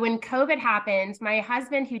bartender. So when COVID happened, my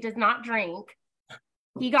husband, who does not drink,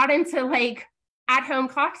 he got into like at-home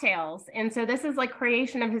cocktails. And so this is like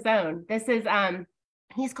creation of his own. This is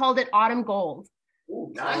he's called it Autumn Gold.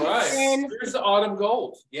 Ooh, nice. All right. Here's the Autumn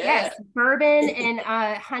Gold. Yes, bourbon and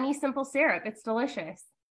honey simple syrup. It's delicious.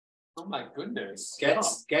 Oh my goodness.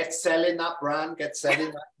 Get selling that brand. Get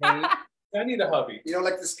selling that name. I need a hubby. You know,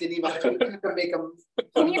 like the skinny man. You can make them.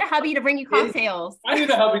 You need a hubby to bring you cocktails. I need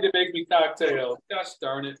a hubby to make me cocktails. Gosh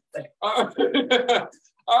darn it.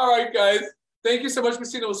 All right, guys. Thank you so much,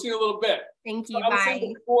 Kristyna. We'll see you in a little bit. Thank you.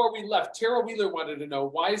 Bye. Before we left, Tara Wheeler wanted to know,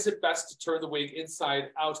 why is it best to turn the wig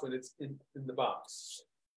inside out when it's in the box?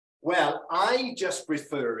 Well, I just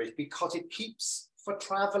prefer it because it keeps for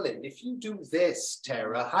traveling. If you do this,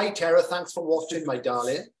 Tara. Hi, Tara. Thanks for watching, my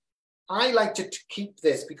darling. I like to keep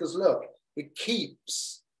this because, look, it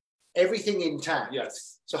keeps everything intact.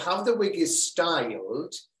 Yes. So how the wig is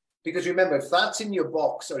styled, because remember, if that's in your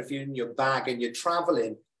box or if you're in your bag and you're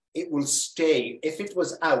traveling, it will stay. If it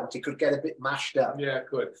was out, it could get a bit mashed up. Yeah, it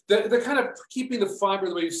could. The kind of keeping the fiber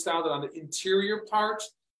the way you styled it on the interior part,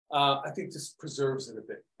 I think just preserves it a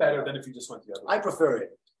bit better than if you just went the other way. I prefer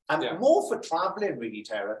it. And more for traveling, really,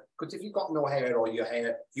 Tara, because if you've got no hair or your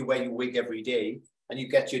hair, you wear your wig every day and you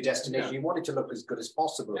get to your destination, you want it to look as good as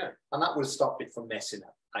possible. Yeah. And that will stop it from messing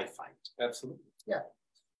up, I find. Absolutely. Yeah.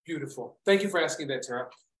 Beautiful. Thank you for asking that, Tara.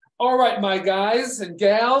 All right, my guys and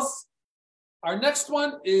gals. Our next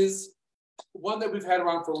one is one that we've had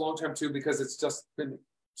around for a long time too, because it's just been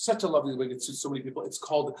such a lovely wig. It suits so many people. It's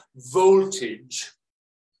called Voltage.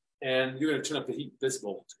 And you're going to turn up the heat this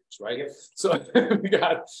Voltage, right? Yes. So we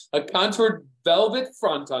got a contoured velvet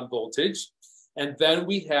front on Voltage. And then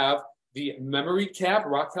we have the memory cap,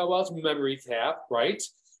 Raquel Welch memory cap, right?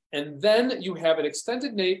 And then you have an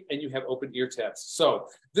extended nape and you have open ear tabs. So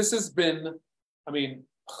this has been, I mean,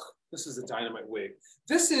 this is a dynamite wig.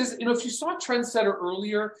 This is, you know, if you saw Trendsetter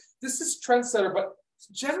earlier, this is Trendsetter, but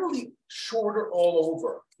generally shorter all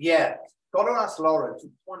over. Yeah. Got to ask Lawrence.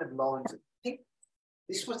 One of Lawrence. I think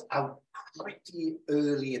this was out pretty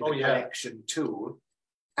early in the collection too.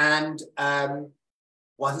 And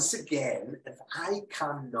once again, if I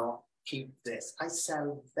cannot keep this, I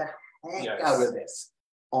sell the heck out of this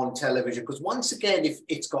on television. Because once again, if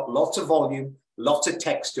it's got lots of volume, lots of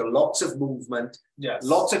texture, lots of movement,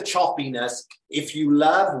 lots of choppiness. If you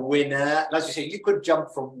love Winner, as you say, you could jump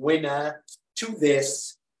from Winner to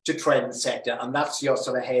this, to trendsetter, and that's your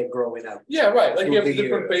sort of hair growing out. Yeah, right. Like you have the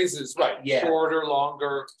different year. phases, right? Yeah. Shorter,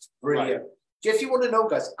 longer. Brilliant. Right. If you want to know,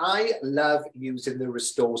 guys, I love using the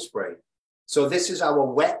Restore Spray. So this is our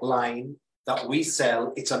wet line that we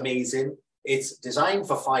sell. It's amazing. It's designed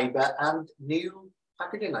for fiber and new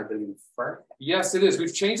packaging, I believe, right? Yes, it is.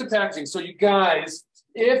 We've changed the packaging. So you guys,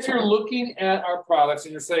 if you're looking at our products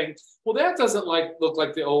and you're saying, well, that doesn't look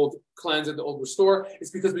like the old Cleanse and the old Restore, it's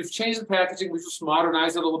because we've changed the packaging. We've just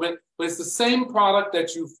modernized it a little bit, but it's the same product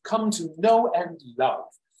that you've come to know and love.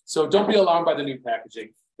 So don't be alarmed by the new packaging.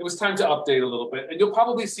 It was time to update a little bit, and you'll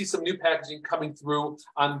probably see some new packaging coming through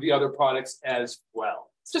on the other products as well.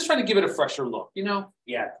 It's just trying to give it a fresher look, you know?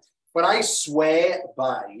 Yeah. But I swear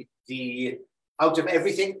by out of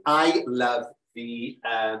everything, I love the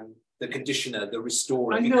conditioner, the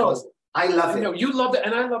Restorer, because I love it. I know, you love it,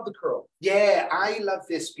 and I love the curl. Yeah, I love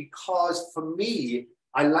this because for me,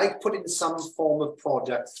 I like putting some form of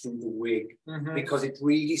product through the wig because it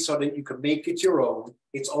really sort of, you can make it your own.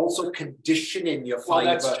 It's also conditioning your fiber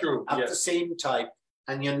that's true. at the same time.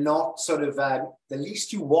 And you're not sort of, the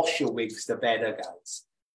least you wash your wigs, the better, guys.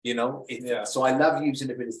 You know? So I love using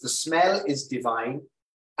it. The smell is divine.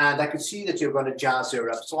 And I could see that you're going to jazz her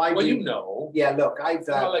up. So you know. Yeah, look,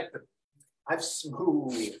 I've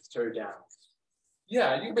smoothed her down.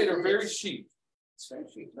 Yeah, you made her very chic. It's very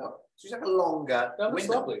chic. No, she's like a longer. That looks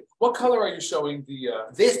lovely. What color are you showing the?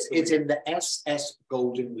 This is in the SS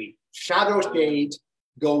Golden Wheat. Shadow shade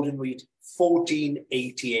Golden Wheat,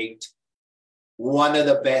 1488. One of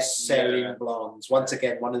the best-selling blondes. Once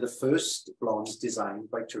again, one of the first blondes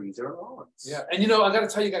designed by Teresa and Lawrence. Yeah, and you know, I got to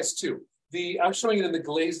tell you guys too. I'm showing it in the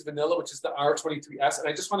Glazed Vanilla, which is the R23S, and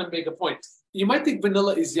I just want to make a point. You might think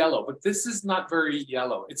vanilla is yellow, but this is not very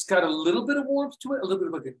yellow. It's got a little bit of warmth to it, a little bit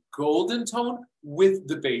of like a golden tone with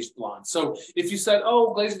the beige blonde. So if you said,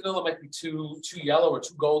 oh, Glazed Vanilla might be too yellow or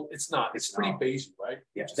too gold, it's not. It's pretty beige, right?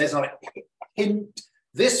 Yeah, there's not a hint.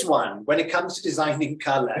 This one, when it comes to designing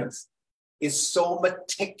colors, is so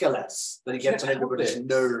meticulous that it gets on everybody's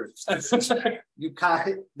nerves. You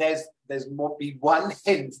can't, there's more be one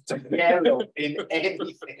hint to yellow in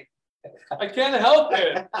anything. I can't help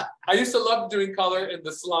it. I used to love doing color in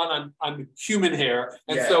the salon on human hair.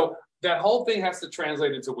 And so that whole thing has to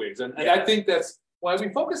translate into wigs. And I think that's why we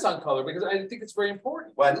focus on color, because I think it's very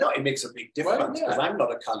important. Well, no, it makes a big difference because I'm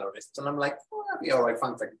not a colorist. And I'm like, oh, that'd be all right.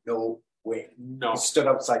 Fun. Like, no way. No. You stood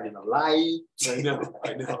outside in a light. I know.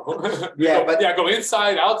 Go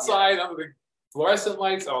inside, outside, under the fluorescent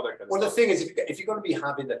lights, all that kind of stuff. Well, the thing is, if you're going to be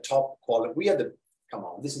having the top quality, come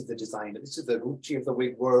on, this is the designer, this is the Gucci of the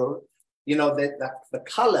wig world. You know, the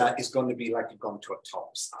color is going to be like you've gone to a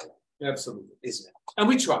top salon. Absolutely. Isn't it? And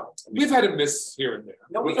we try. We've had a miss here and there.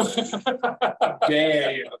 No, we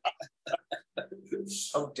dare.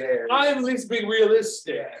 How dare. I'm at least being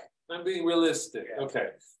realistic. Yeah. I'm being realistic. Yeah. Okay.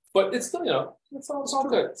 But it's still, you know, it's all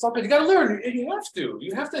good. It's all good. You got to learn. You have to.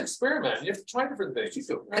 You have to experiment. You have to try different things. You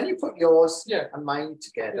do. Can you put yours and mine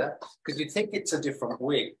together? Because you think it's a different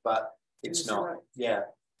wig, but it's not. Right. Yeah.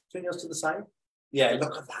 Turn yours to the side. Yeah,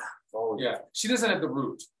 look at that. Oh, yeah. She doesn't have the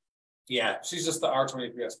root. Yeah. She's just the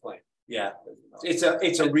R23S plain. Yeah.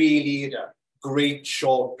 It's a really great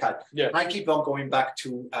shortcut. Yeah. And I keep on going back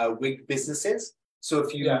to wig businesses. So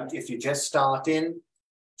if you're just starting,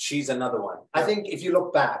 she's another one. Yeah. I think if you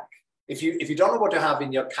look back, if you don't know what to have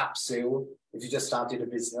in your capsule, if you just started a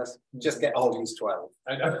business, just get all these 12.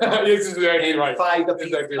 I know. This is exactly right. 5 of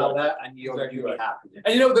each color, and you'll be happy.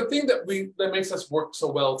 And you know, the thing that makes us work so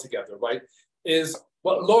well together, right, is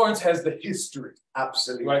Lawrence has the history.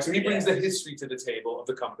 Absolutely. Right. So he brings the history to the table of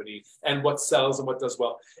the company and what sells and what does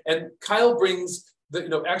well. And Kyle brings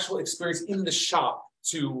the actual experience in the shop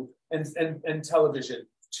to and television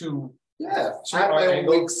to my own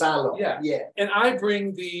wig salon. Yeah. And I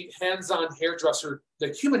bring the hands-on hairdresser, the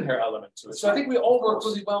human hair element to it. So I think we all work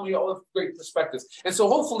really well. We all have great perspectives. And so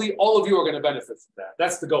hopefully all of you are going to benefit from that.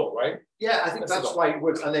 That's the goal, right? Yeah, I think that's why it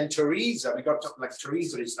works. And then Teresa, we got to like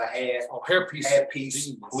Teresa is the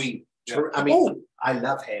hairpiece queen. Yeah. I mean, I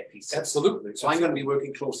love hairpieces. Absolutely. So I'm going to be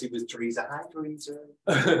working closely with Teresa. Hi,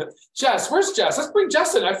 Teresa. Jess, where's Jess? Let's bring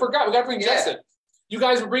Jess in. I forgot. We got to bring Jess in. You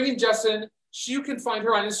guys are bringing Jess in. You can find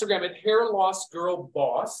her on Instagram at Hair Loss Girl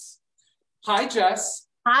Boss. Hi, Jess.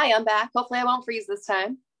 Hi, I'm back. Hopefully I won't freeze this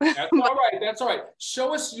time. That's all right. That's all right.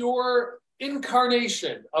 Show us your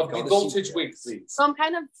incarnation of the voltage wig, please. So I'm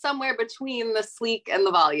kind of somewhere between the sleek and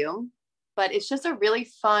the volume, but it's just a really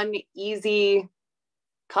fun, easy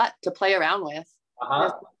cut to play around with.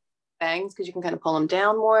 Bangs, because you can kind of pull them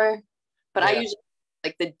down more. But I usually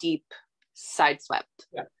like the deep side swept.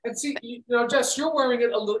 Yeah, and see, you know, Jess, you're wearing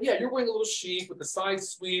it a little. Yeah, you're wearing a little chic with the side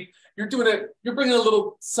sweep. You're doing it. You're bringing a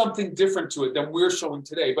little something different to it than we're showing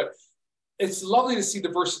today. But it's lovely to see the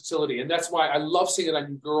versatility, and that's why I love seeing it on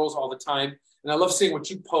you girls all the time. And I love seeing what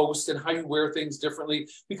you post and how you wear things differently,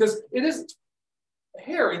 because it is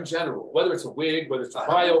hair in general, whether it's a wig, whether it's a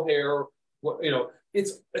bio hair, you know,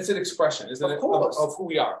 it's an expression, isn't it, of who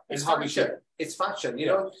we are and it's how fashion. we share. It's fashion, you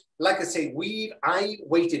know. Like I say, I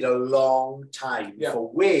waited a long time for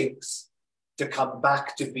wigs to come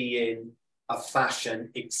back to being a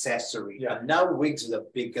fashion accessory, and now wigs are the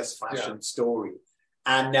biggest fashion story.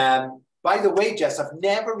 And by the way, Jess, I've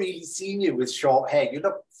never really seen you with short hair. You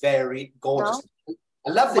look very gorgeous. No?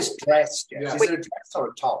 I love this dress, Jess. Is it a dress or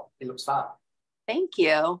a top? It looks fab. Thank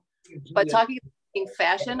you. But talking about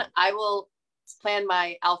fashion, I will plan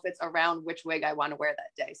my outfits around which wig I want to wear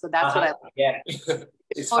that day. So that's what I like. Yeah.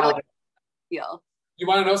 It's totally feel. You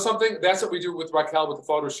want to know something? That's what we do with Raquel with the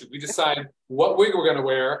photo shoot. We decide what wig we're going to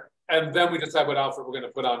wear, and then we decide what outfit we're going to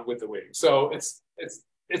put on with the wig. So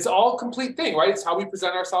it's all complete thing, right? It's how we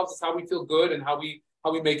present ourselves, it's how we feel good, and how we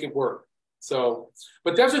make it work. So,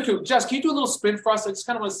 but that's what cool. Jess, can you do a little spin for us? I just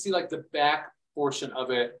kind of want to see like the back portion of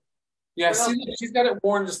it. Yeah, see, she's got it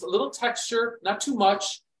worn, just a little texture, not too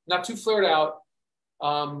much, not too flared out.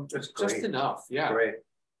 Just enough. Yeah. Great.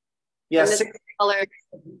 Yeah, 6 colors.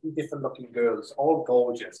 Different looking girls, all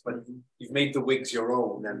gorgeous, but you've made the wigs your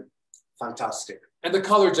own, and fantastic. And the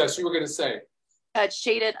color, Jess, you were going to say?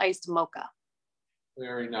 Shaded iced mocha.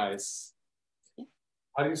 Very nice.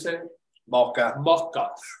 How do you say it? Mocha. Mocha.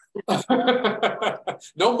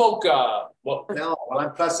 No mocha. Well, no, well,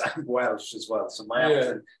 I'm Welsh as well, so my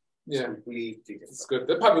accent is completely different. It's good.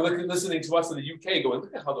 They're probably listening to us in the UK going,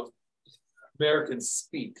 look at how those Americans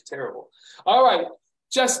speak. Terrible. All right.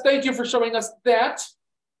 Jess, thank you for showing us that.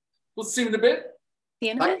 We'll see you in a bit. See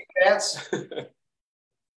you in a bit. Yes.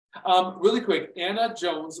 Really quick, Anna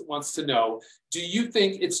Jones wants to know, do you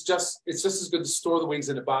think it's just as good to store the wigs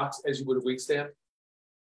in a box as you would a wig stand?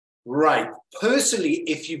 Right. Personally,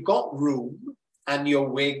 if you've got room and your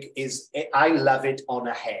wig is, I love it on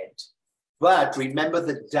a head. But remember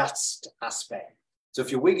the dust aspect. So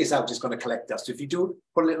if your wig is out, it's going to collect dust. If you do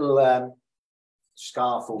put a little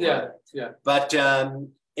scarf over it. But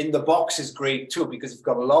in the box is great too, because you've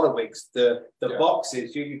got a lot of wigs. The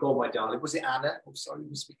boxes, you go, my darling. Was it Anna? I'm sorry,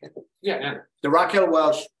 you speaking. Yeah, Anna. The Raquel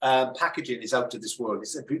Welch packaging is out of this world.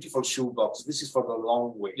 It's a beautiful shoebox. This is for the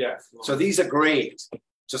long wig. Yeah. So these are great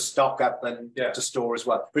to stock up and to store as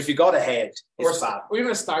well. But if you got a head, it's fab. Or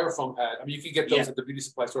even a styrofoam pad. I mean, you can get those at the beauty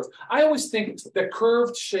supply stores. I always think that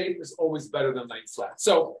curved shape is always better than laying flat.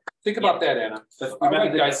 So think about that, Anna. All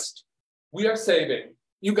right, guys, we are saving.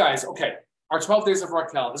 You guys, okay, our 12 Days of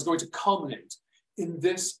Raquel is going to culminate in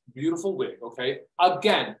this beautiful wig, okay?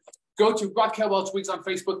 Again, go to Raquel Welch Wigs on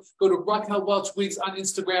Facebook. Go to Raquel Welch Wigs on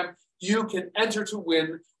Instagram. You can enter to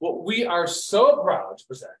win what we are so proud to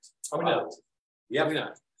present. Are we not? Yeah, we're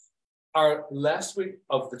not. Our last week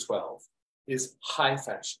of the 12 is high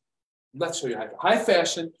fashion. Let's show you high fashion. High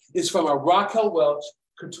fashion is from our Raquel Welch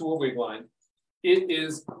couture wig line. It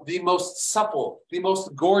is the most supple, the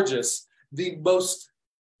most gorgeous, the most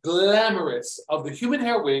glamorous of the human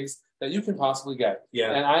hair wigs that you can possibly get.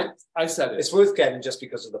 Yeah. And I said it. It's worth getting just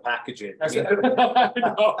because of the packaging. I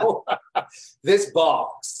know. This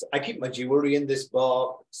box, I keep my jewelry in this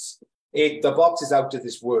box. The box is out of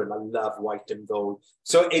this world. I love white and gold.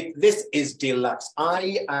 So this is deluxe.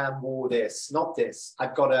 I wore this, not this. I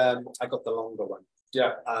got the longer one.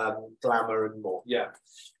 Yeah. Glamour and more. Yeah.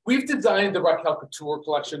 We've designed the Raquel Couture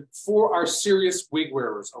collection for our serious wig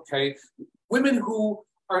wearers, okay? Women who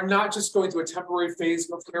are not just going through a temporary phase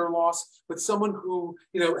of hair loss, but someone who,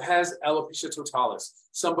 has alopecia totalis,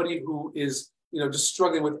 somebody who is, just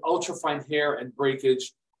struggling with ultra-fine hair and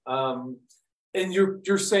breakage. And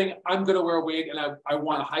you're saying, I'm going to wear a wig and I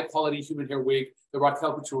want a high-quality human hair wig. The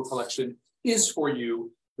Raquel Couture collection is for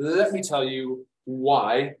you. Let me tell you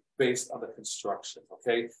why, based on the construction,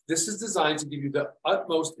 okay? This is designed to give you the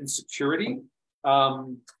utmost in security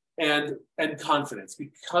and confidence.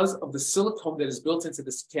 Because of the silicone that is built into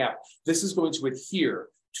this cap, this is going to adhere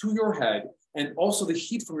to your head, and also the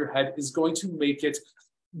heat from your head is going to make it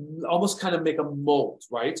almost kind of make a mold,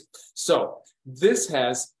 right? So this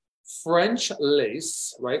has French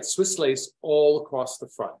lace, right? Swiss lace all across the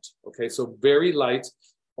front, okay? So very light,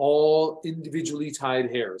 all individually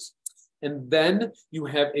tied hairs. And then you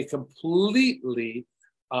have a completely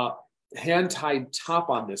hand-tied top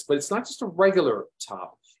on this, but it's not just a regular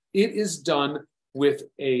top. It is done with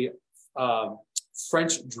a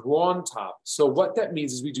French drawn top. So what that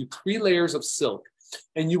means is we do 3 layers of silk,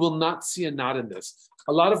 and you will not see a knot in this.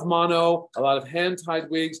 A lot of mono, a lot of hand-tied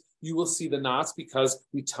wigs, you will see the knots because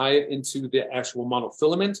we tie it into the actual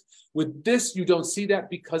monofilament. With this, you don't see that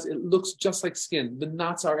because it looks just like skin. The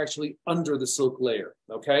knots are actually under the silk layer,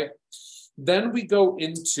 okay? Then we go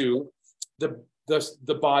into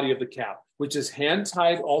the body of the cap, which is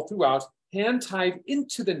hand-tied all throughout, hand-tied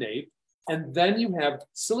into the nape, and then you have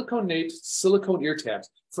silicone napes, silicone ear tabs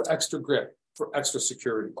for extra grip, for extra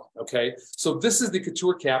security, okay? So this is the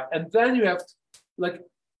couture cap, and then you have like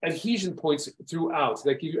adhesion points throughout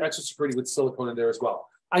that give you extra security with silicone in there as well.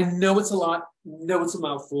 I know it's a lot, know it's a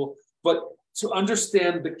mouthful, but to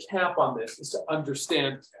understand the cap on this is to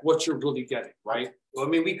understand what you're really getting, right? Well, I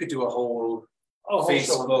mean, we could do a whole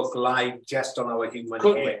Facebook Live just on our human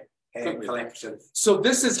hair collection. So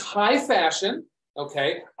this is high fashion,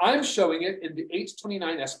 okay? I'm showing it in the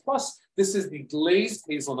H29S Plus. This is the glazed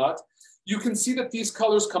hazelnut. You can see that these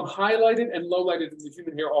colors come highlighted and lowlighted in the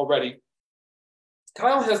human hair already.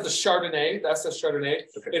 Kyle has the Chardonnay, that's the Chardonnay.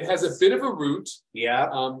 Okay. It has a bit of a root. Yeah.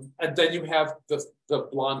 And then you have the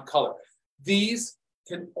blonde color. These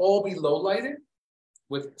can all be low lighted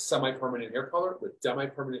with semi-permanent hair color, with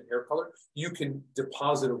demi-permanent hair color. You can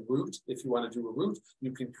deposit a root if you want to do a root.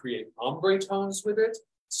 You can create ombre tones with it.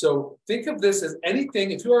 So think of this as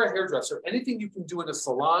anything, if you are a hairdresser, anything you can do in a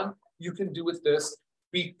salon, you can do with this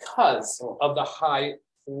because of the high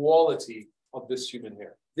quality of this human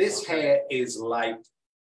hair. This hair is like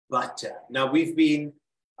butter. Now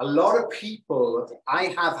a lot of people, I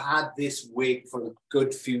have had this wig for a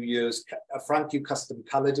good few years. Frank, you custom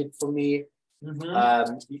colored it for me.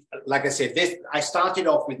 Mm-hmm. Like I said, I started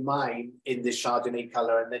off with mine in this Chardonnay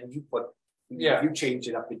color, and then you changed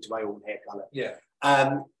it up into my own hair color. Yeah.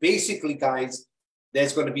 Basically, guys,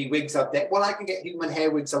 there's going to be wigs out there. Well, I can get human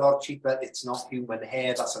hair wigs a lot cheaper. It's not human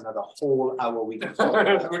hair. That's another whole hour we can talk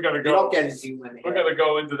about. We're going to go. We're not getting human hair. We're going to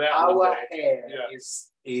go into that. Our hair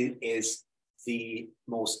is the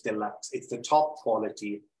most deluxe. It's the top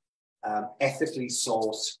quality, ethically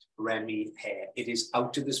sourced Remy hair. It is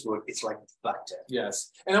out of this world. It's like butter.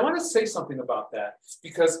 Yes. And I want to say something about that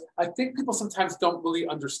because I think people sometimes don't really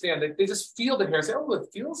understand. They just feel the hair and say, oh, well, it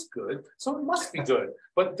feels good, so it must be good.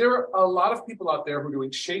 But there are a lot of people out there who are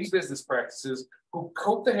doing shady business practices who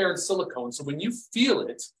coat the hair in silicone. So when you feel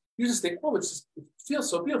it, you just think, oh, it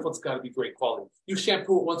feels so beautiful. It's got to be great quality. You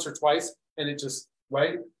shampoo it once or twice and it just,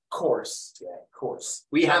 right? Course. Yeah, course.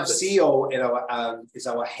 We have CEO in our is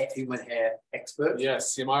our human hair expert.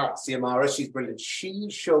 Yes, Xiomara, she's brilliant. She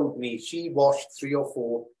showed me, she washed 3 or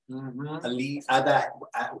 4 other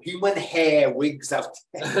human hair wigs out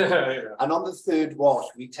there. Yeah. And on the 3rd wash,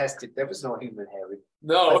 we tested, there was no human hair wig.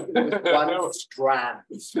 No. One strand.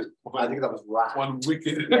 I think that was right. One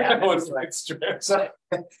wicked, one strand. So,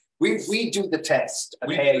 we do the test of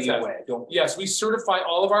HairUWear, don't we? Yes, we certify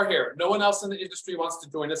all of our hair. No one else in the industry wants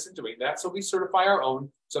to join us in doing that. So we certify our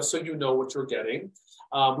own, just so you know what you're getting.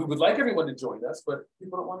 We would like everyone to join us, but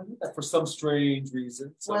people don't want to do that for some strange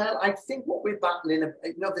reason. So. Well, I think what we're battling,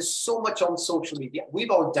 there's so much on social media.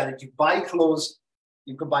 We've all done it. You buy clothes,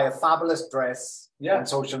 you can buy a fabulous dress on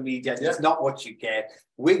social media. It's not what you get.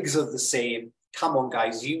 Wigs are the same. Come on,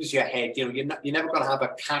 guys, use your head. You're never going to have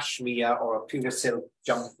a cashmere or a pure silk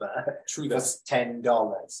jumper for $10.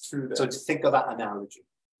 True that. So just think of that analogy.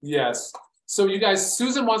 Yes. So you guys,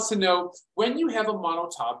 Susan wants to know, when you have a mono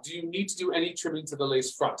top, do you need to do any trimming to the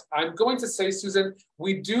lace front? I'm going to say, Susan,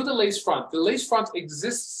 we do the lace front. The lace front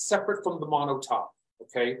exists separate from the mono top,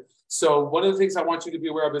 okay? So one of the things I want you to be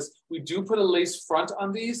aware of is we do put a lace front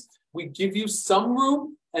on these. We give you some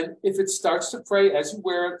room, and if it starts to fray as you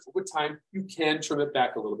wear it with time, you can trim it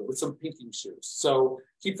back a little bit with some pinking shears. So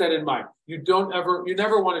keep that in mind. You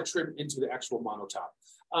never want to trim into the actual mono top.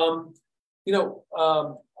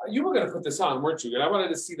 You were going to put this on, weren't you? And I wanted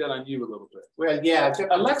to see that on you a little bit. Well, yeah.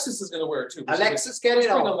 Alexis is going to wear it too. Alexis, get it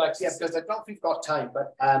on. Alexis. Yeah, because I don't think we've got time.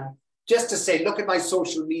 But just to say, look at my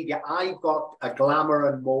social media. I've got a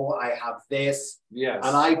Glamour and More. I have this. Yes.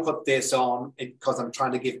 And I put this on because I'm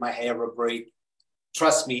trying to give my hair a break.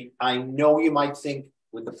 Trust me, I know you might think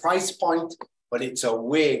with the price point, but it's a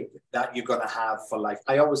wig that you're going to have for life.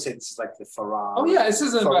 I always say this is like the Ferrari. Oh, yeah, this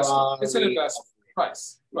is an investment. It's an investment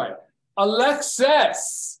price. Right.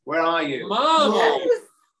 Alexis. Where are you? Mom.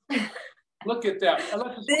 Yes. Look at that.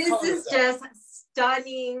 Alexis, this is just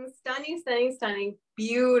stunning,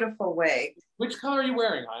 beautiful wig. Which color are you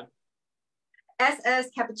wearing, hon? SS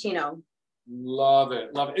Cappuccino. Love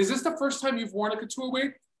it. Love it. Is this the first time you've worn a couture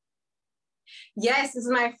wig? Yes, this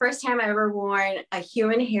is my first time I've ever worn a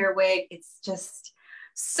human hair wig. It's just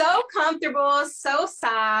so comfortable, so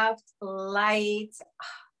soft, light.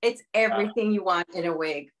 It's everything you want in a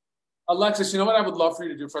wig. Alexis, you know what I would love for you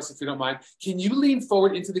to do for us, if you don't mind? Can you lean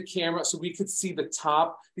forward into the camera so we could see the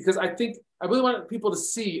top? Because I really want people to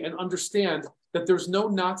see and understand that there's no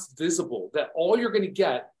knots visible, that all you're going to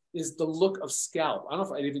get is the look of scalp. I don't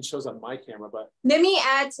know if it even shows on my camera, but. Let me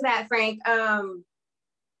add to that, Frank.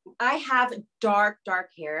 I have dark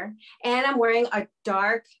hair, and I'm wearing a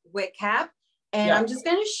dark wig cap, and I'm just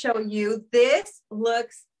going to show you. This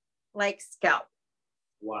looks like scalp.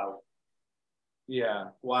 Wow. Yeah.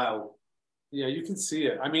 Wow. Yeah, you can see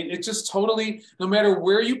it. I mean, it just totally, no matter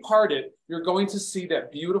where you part it, you're going to see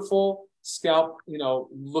that beautiful scalp, you know,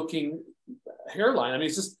 looking hairline. I mean,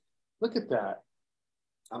 it's just, look at that.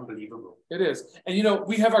 Unbelievable. It is. And, you know,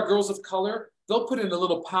 we have our girls of color. They'll put in a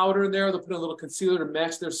little powder in there. They'll put in a little concealer to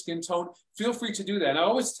match their skin tone. Feel free to do that. And I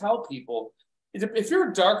always tell people, if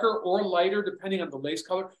you're darker or lighter, depending on the lace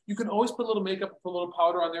color, you can always put a little makeup, put a little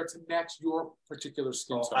powder on there to match your particular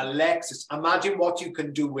skin tone. Alexis, imagine what you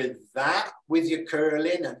can do with that, with your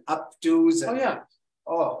curling and updos. And,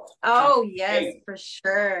 oh, yes, for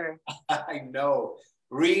sure. I know.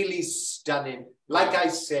 Really stunning. Like I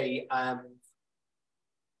say,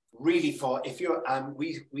 really if you're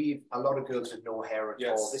we a lot of girls with no hair at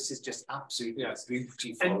all. This is just absolutely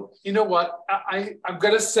beautiful. And you know what? I'm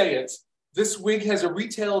gonna say it. This wig has a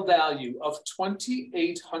retail value of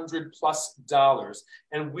 $2,800+,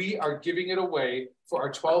 and we are giving it away for our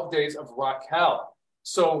 12 days of Raquel.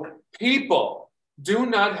 So people, do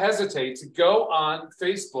not hesitate to go on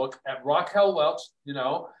Facebook at Raquel Welch, you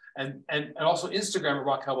know, and also Instagram at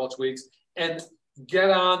Raquel Welch Wigs, and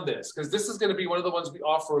get on this, because this is going to be one of the ones we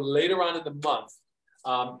offer later on in the month.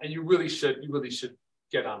 And you really should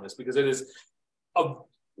get on this, because it is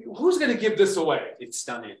who's going to give this away? It's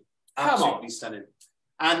stunning. Absolutely stunning.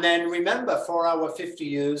 And then remember, for our 50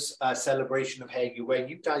 years celebration of HairUWear,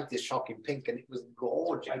 you dyed this shocking pink, and it was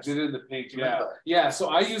gorgeous. I did it in the pink, yeah. So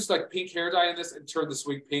I used like pink hair dye in this and turned this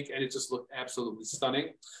wig pink, and it just looked absolutely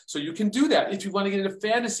stunning. So you can do that if you want to get into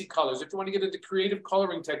fantasy colors, if you want to get into creative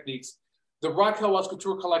coloring techniques. The Raquel Welch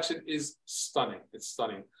Couture collection is stunning. It's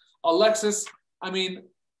stunning. Alexis, I mean,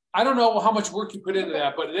 I don't know how much work you put into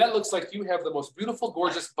that, but that looks like you have the most beautiful,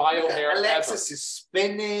 gorgeous bio hair. Alexis is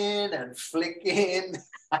spinning and flicking.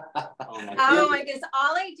 Oh my goodness.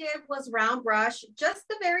 All I did was round brush, just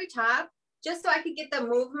the very top, just so I could get the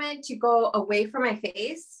movement to go away from my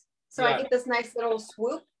face. So I get this nice little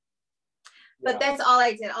swoop. But that's all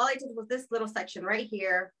I did. All I did was this little section right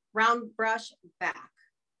here, round brush back.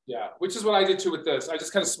 Yeah, which is what I did too with this. I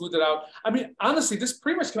just kind of smoothed it out. I mean, honestly, this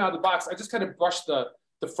pretty much came out of the box. I just kind of brushed the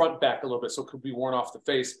front back a little bit so it could be worn off the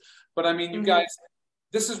face. But I mean, you guys,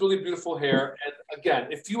 this is really beautiful hair. And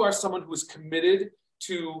again, if you are someone who is committed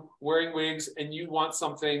to wearing wigs and you want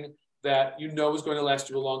something that you know is going to last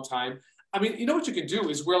you a long time, I mean, you know what you can do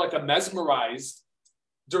is wear like a mesmerized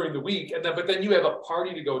during the week, and but then you have a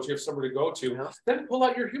party to go to, you have somewhere to go to, then pull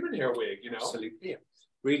out your human hair wig, you know? Absolutely.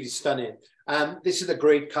 Really stunning. This is a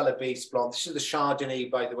great color-based blonde. This is the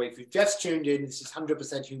Chardonnay, by the way. If you've just tuned in, this is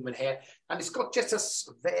 100% human hair, and it's got just a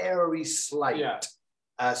very slight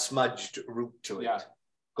smudged root to it. Yeah.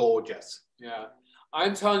 Gorgeous. Yeah.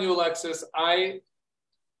 I'm telling you, Alexis, that's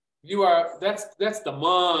the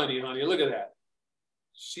money, honey. Look at that.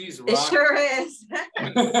 She's rocking. It sure is.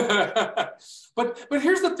 But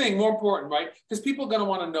here's the thing, more important, right? Because people are going to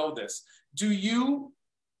want to know this. Do you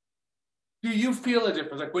feel a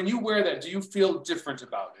difference? Like when you wear that, do you feel different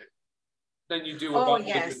about it than you do about Oh,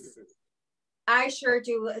 yes. I sure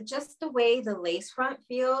do. Just the way the lace front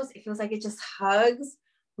feels, it feels like it just hugs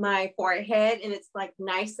my forehead, and it's like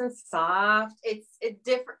nice and soft. It's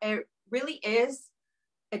different. It really is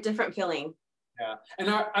a different feeling. Yeah. And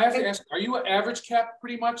I have to ask, are you an average cap,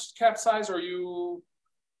 pretty much cap size, or you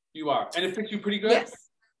are? And it fits you pretty good? Yes.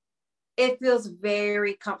 It feels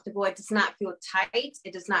very comfortable. It does not feel tight.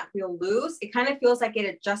 It does not feel loose. It kind of feels like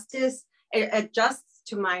it adjusts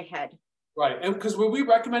to my head. Right. And because what we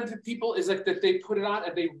recommend to people is like that they put it on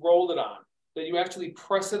and they roll it on. That you actually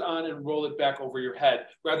press it on and roll it back over your head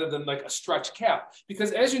rather than like a stretch cap.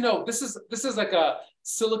 Because as you know, this is like a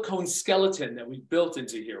silicone skeleton that we built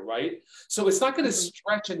into here, right? So it's not going to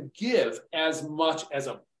stretch and give as much as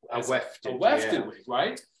a wefted wig,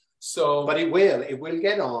 right? So, but it will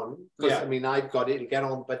get on. Because I mean, I've got it, it'll get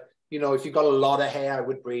on. But you know, if you've got a lot of hair, I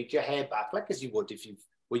would braid your hair back like as you would if you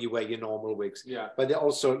wear your normal wigs. Yeah. But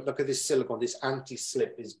also look at this silicone. This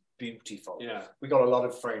anti-slip is beautiful. Yeah. We got a lot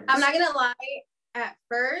of friends. I'm not gonna lie. At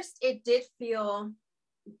first, it did feel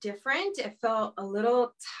different. It felt a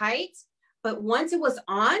little tight. But once it was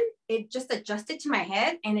on, it just adjusted to my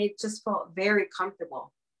head, and it just felt very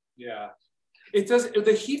comfortable. Yeah. It does.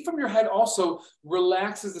 The heat from your head also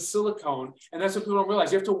relaxes the silicone, and that's what people don't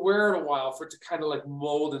realize. You have to wear it a while for it to kind of like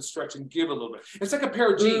mold and stretch and give a little bit. It's like a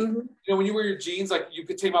pair of jeans. You know, when you wear your jeans, like you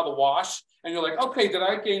could take them out of the wash, and you're like, okay, did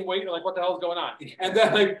I gain weight? You're like, what the hell is going on? And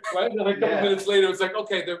then like, right, like a couple minutes later, it's like,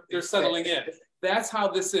 okay, they're settling in. That's how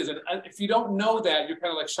this is. And if you don't know that, you're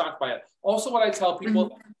kind of like shocked by it. Also, what I tell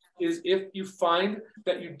people is if you find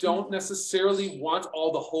that you don't necessarily want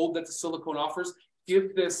all the hold that the silicone offers,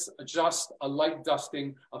 give this just a light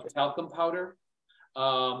dusting of talcum powder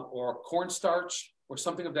or cornstarch or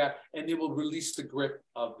something of that, and it will release the grip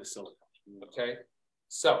of the silicone. Okay,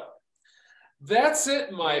 so that's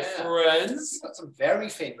it, my friends. We've got some very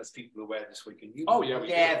famous people who wear this weekend. You we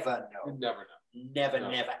never know. You never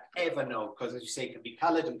know. Never, ever know. Because as you say, it can be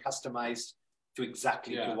colored and customized to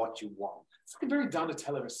exactly to what you want. It's very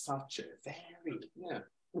Donatella Versace. Very,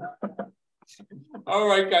 All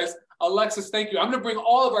right, guys. Alexis, thank you. I'm going to bring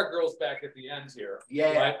all of our girls back at the end here.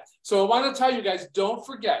 Right? So I want to tell you guys, don't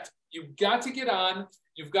forget, you've got to get on.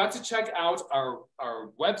 You've got to check out our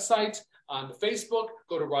website on the Facebook.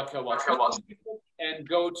 Go to Raquel Welch and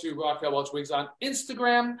go to Raquel Welch Wigs on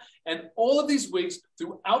Instagram. And all of these wigs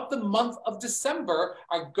throughout the month of December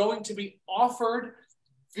are going to be offered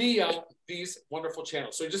via these wonderful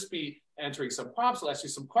channels. So just be entering some prompts, we'll ask you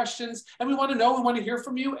some questions, and we want to know, we want to hear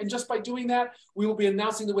from you. And just by doing that, we will be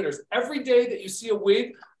announcing the winners. Every day that you see a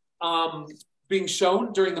wig being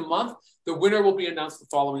shown during the month, the winner will be announced the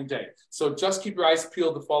following day. So just keep your eyes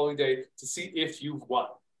peeled the following day to see if you've won,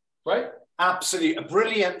 right? Absolutely, a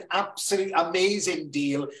brilliant, absolutely amazing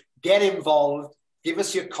deal. Get involved, give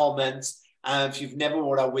us your comments. If you've never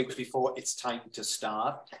worn our wigs before, it's time to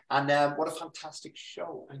start. And what a fantastic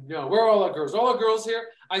show. I know. Where are all our girls? All our girls here.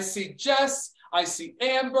 I see Jess. I see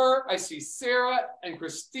Amber. I see Sarah and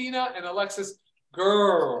Kristyna and Alexis.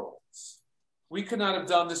 Girls, we could not have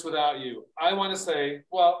done this without you. I want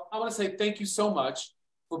to say thank you so much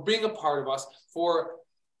for being a part of us, for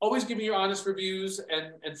always giving your honest reviews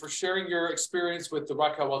and for sharing your experience with the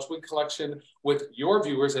Raquel Welch Wig Collection with your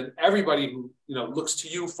viewers and everybody who looks to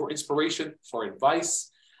you for inspiration, for advice,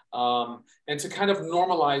 and to kind of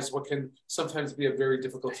normalize what can sometimes be a very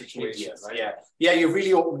difficult situation. Right? Yeah, you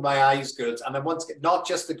really opened my eyes, girls. And I want to get not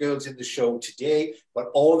just the girls in the show today, but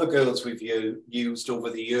all the girls we've used over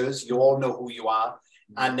the years. You all know who you are.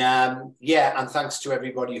 And and thanks to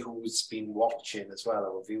everybody who's been watching as well,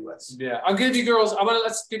 our viewers. Yeah, I'll give you girls,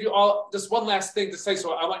 let's give you all just one last thing to say.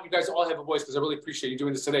 So I want you guys to all have a voice because I really appreciate you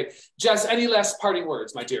doing this today. Jess, any last parting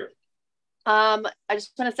words, my dear? I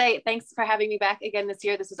just want to say thanks for having me back again this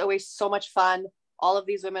year. This is always so much fun. All of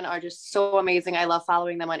these women are just so amazing. I love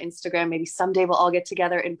following them on Instagram. Maybe someday we'll all get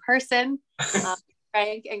together in person.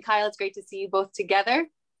 Frank and Kyle, it's great to see you both together.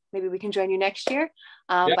 Maybe we can join you next year.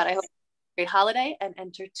 But I hope great holiday and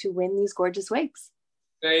enter to win these gorgeous wigs.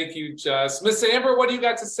 Thank you, Jess. Miss Amber, what do you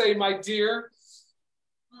got to say, my dear?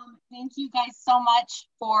 Thank you guys so much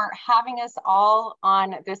for having us all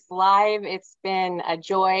on this live. It's been a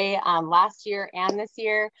joy last year and this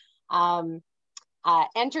year.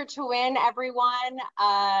 Enter to win, everyone.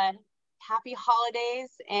 Happy holidays.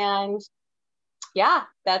 And yeah,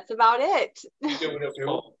 that's about it.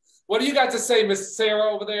 What do you got to say, Miss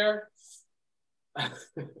Sarah over there?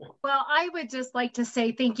 Well, I would just like to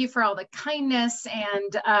say thank you for all the kindness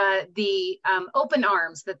and the open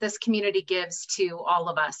arms that this community gives to all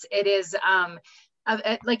of us. It is,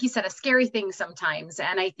 like you said, a scary thing sometimes.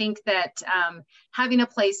 And I think that having a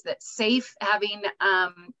place that's safe, having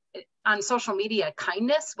on social media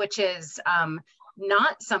kindness, which is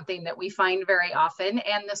not something that we find very often,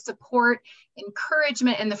 and the support,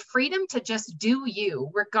 encouragement, and the freedom to just do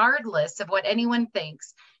you, regardless of what anyone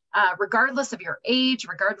thinks. Regardless of your age,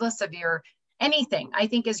 regardless of your anything, I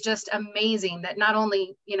think is just amazing that not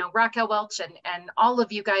only, Raquel Welch and all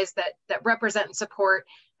of you guys that represent and support,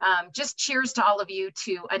 just cheers to all of you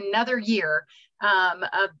to another year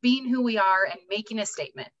of being who we are and making a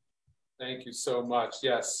statement. Thank you so much.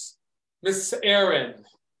 Yes. Miss Erynn.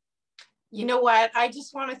 You know what? I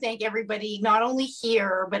just want to thank everybody, not only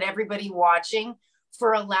here, but everybody watching,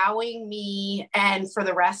 for allowing me and for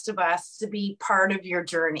the rest of us to be part of your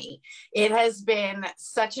journey. It has been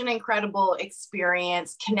such an incredible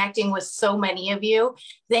experience connecting with so many of you.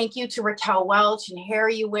 Thank you to Raquel Welch and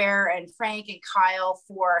HairUWear and Frank and Kyle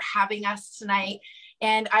for having us tonight.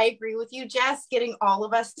 And I agree with you, Jess, getting all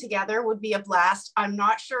of us together would be a blast. I'm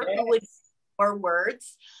not sure who would more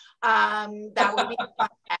words. That would be fun.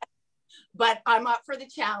 But I'm up for the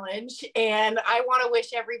challenge, and I want to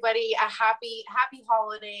wish everybody a happy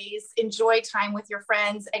holidays. Enjoy time with your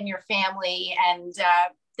friends and your family, and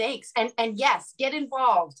thanks. And yes, get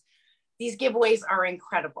involved. these giveaways are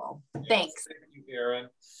incredible. Yes, Thanks. Thank you, Erynn.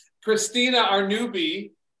 Kristyna, our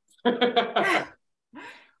newbie.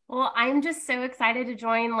 Well, I'm just so excited to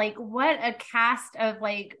join. Like, what a cast of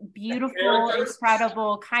like beautiful,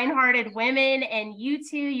 incredible, kind-hearted women. And you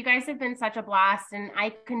two, you guys have been such a blast. And I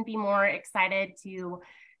couldn't be more excited to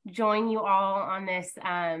join you all on this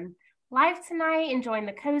live tonight and join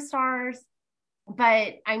the co-stars.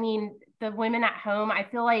 But I mean, the women at home, I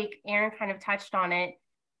feel like Erynn kind of touched on it,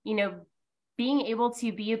 you know, being able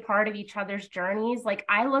to be a part of each other's journeys. Like,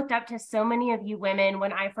 I looked up to so many of you women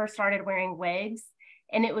when I first started wearing wigs,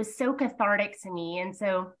 and it was so cathartic to me. And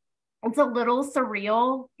so it's a little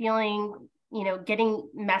surreal feeling, you know, getting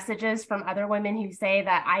messages from other women who say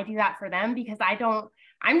that I do that for them, because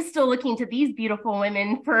I'm still looking to these beautiful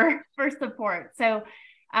women for support. So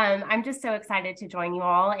I'm just so excited to join you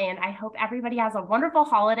all. And I hope everybody has a wonderful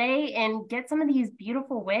holiday and get some of these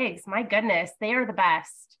beautiful wigs. My goodness, they are the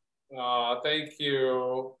best. Oh, thank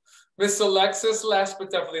you. Miss Alexis, last but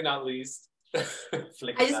definitely not least. I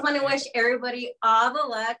just want to wish everybody all the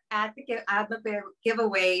luck at the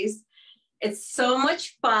giveaways. It's so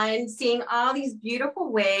much fun seeing all these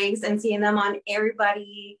beautiful wigs and seeing them on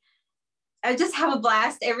everybody. I just have a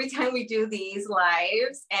blast every time we do these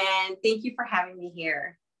lives, and thank you for having me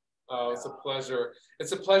here. Oh, it's a pleasure.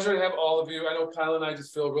 It's a pleasure to have all of you. I know Kyle and I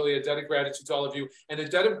just feel really a debt of gratitude to all of you, and a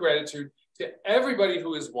debt of gratitude to everybody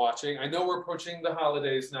who is watching. I know we're approaching the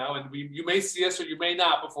holidays now, and you may see us or you may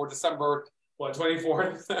not before December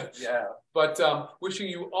 24th? Yeah. But wishing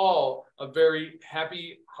you all a very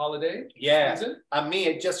happy holiday season. And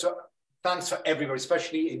me, just thanks for everybody,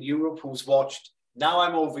 especially in Europe, who's watched. Now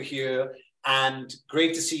I'm over here, and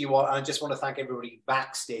great to see you all. I just want to thank everybody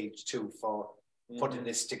backstage too for putting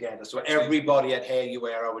this together. So everybody at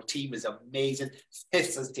HairUWear, our team is amazing.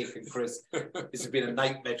 This has taken Chris. This has been a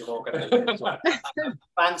nightmare to organize.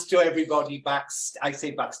 Thanks to everybody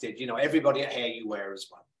backstage, you know, everybody at HairUWear as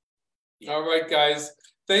well. Yeah. All right, guys.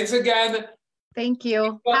 Thanks again. Thank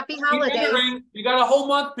you. Happy holidays. You got a whole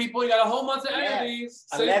month, people. You got a whole month to enter these.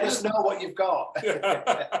 And let us know what you've got.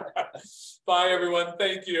 Bye, everyone.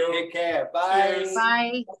 Thank you. Take care. Bye. Cheers.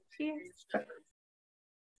 Bye. Cheers.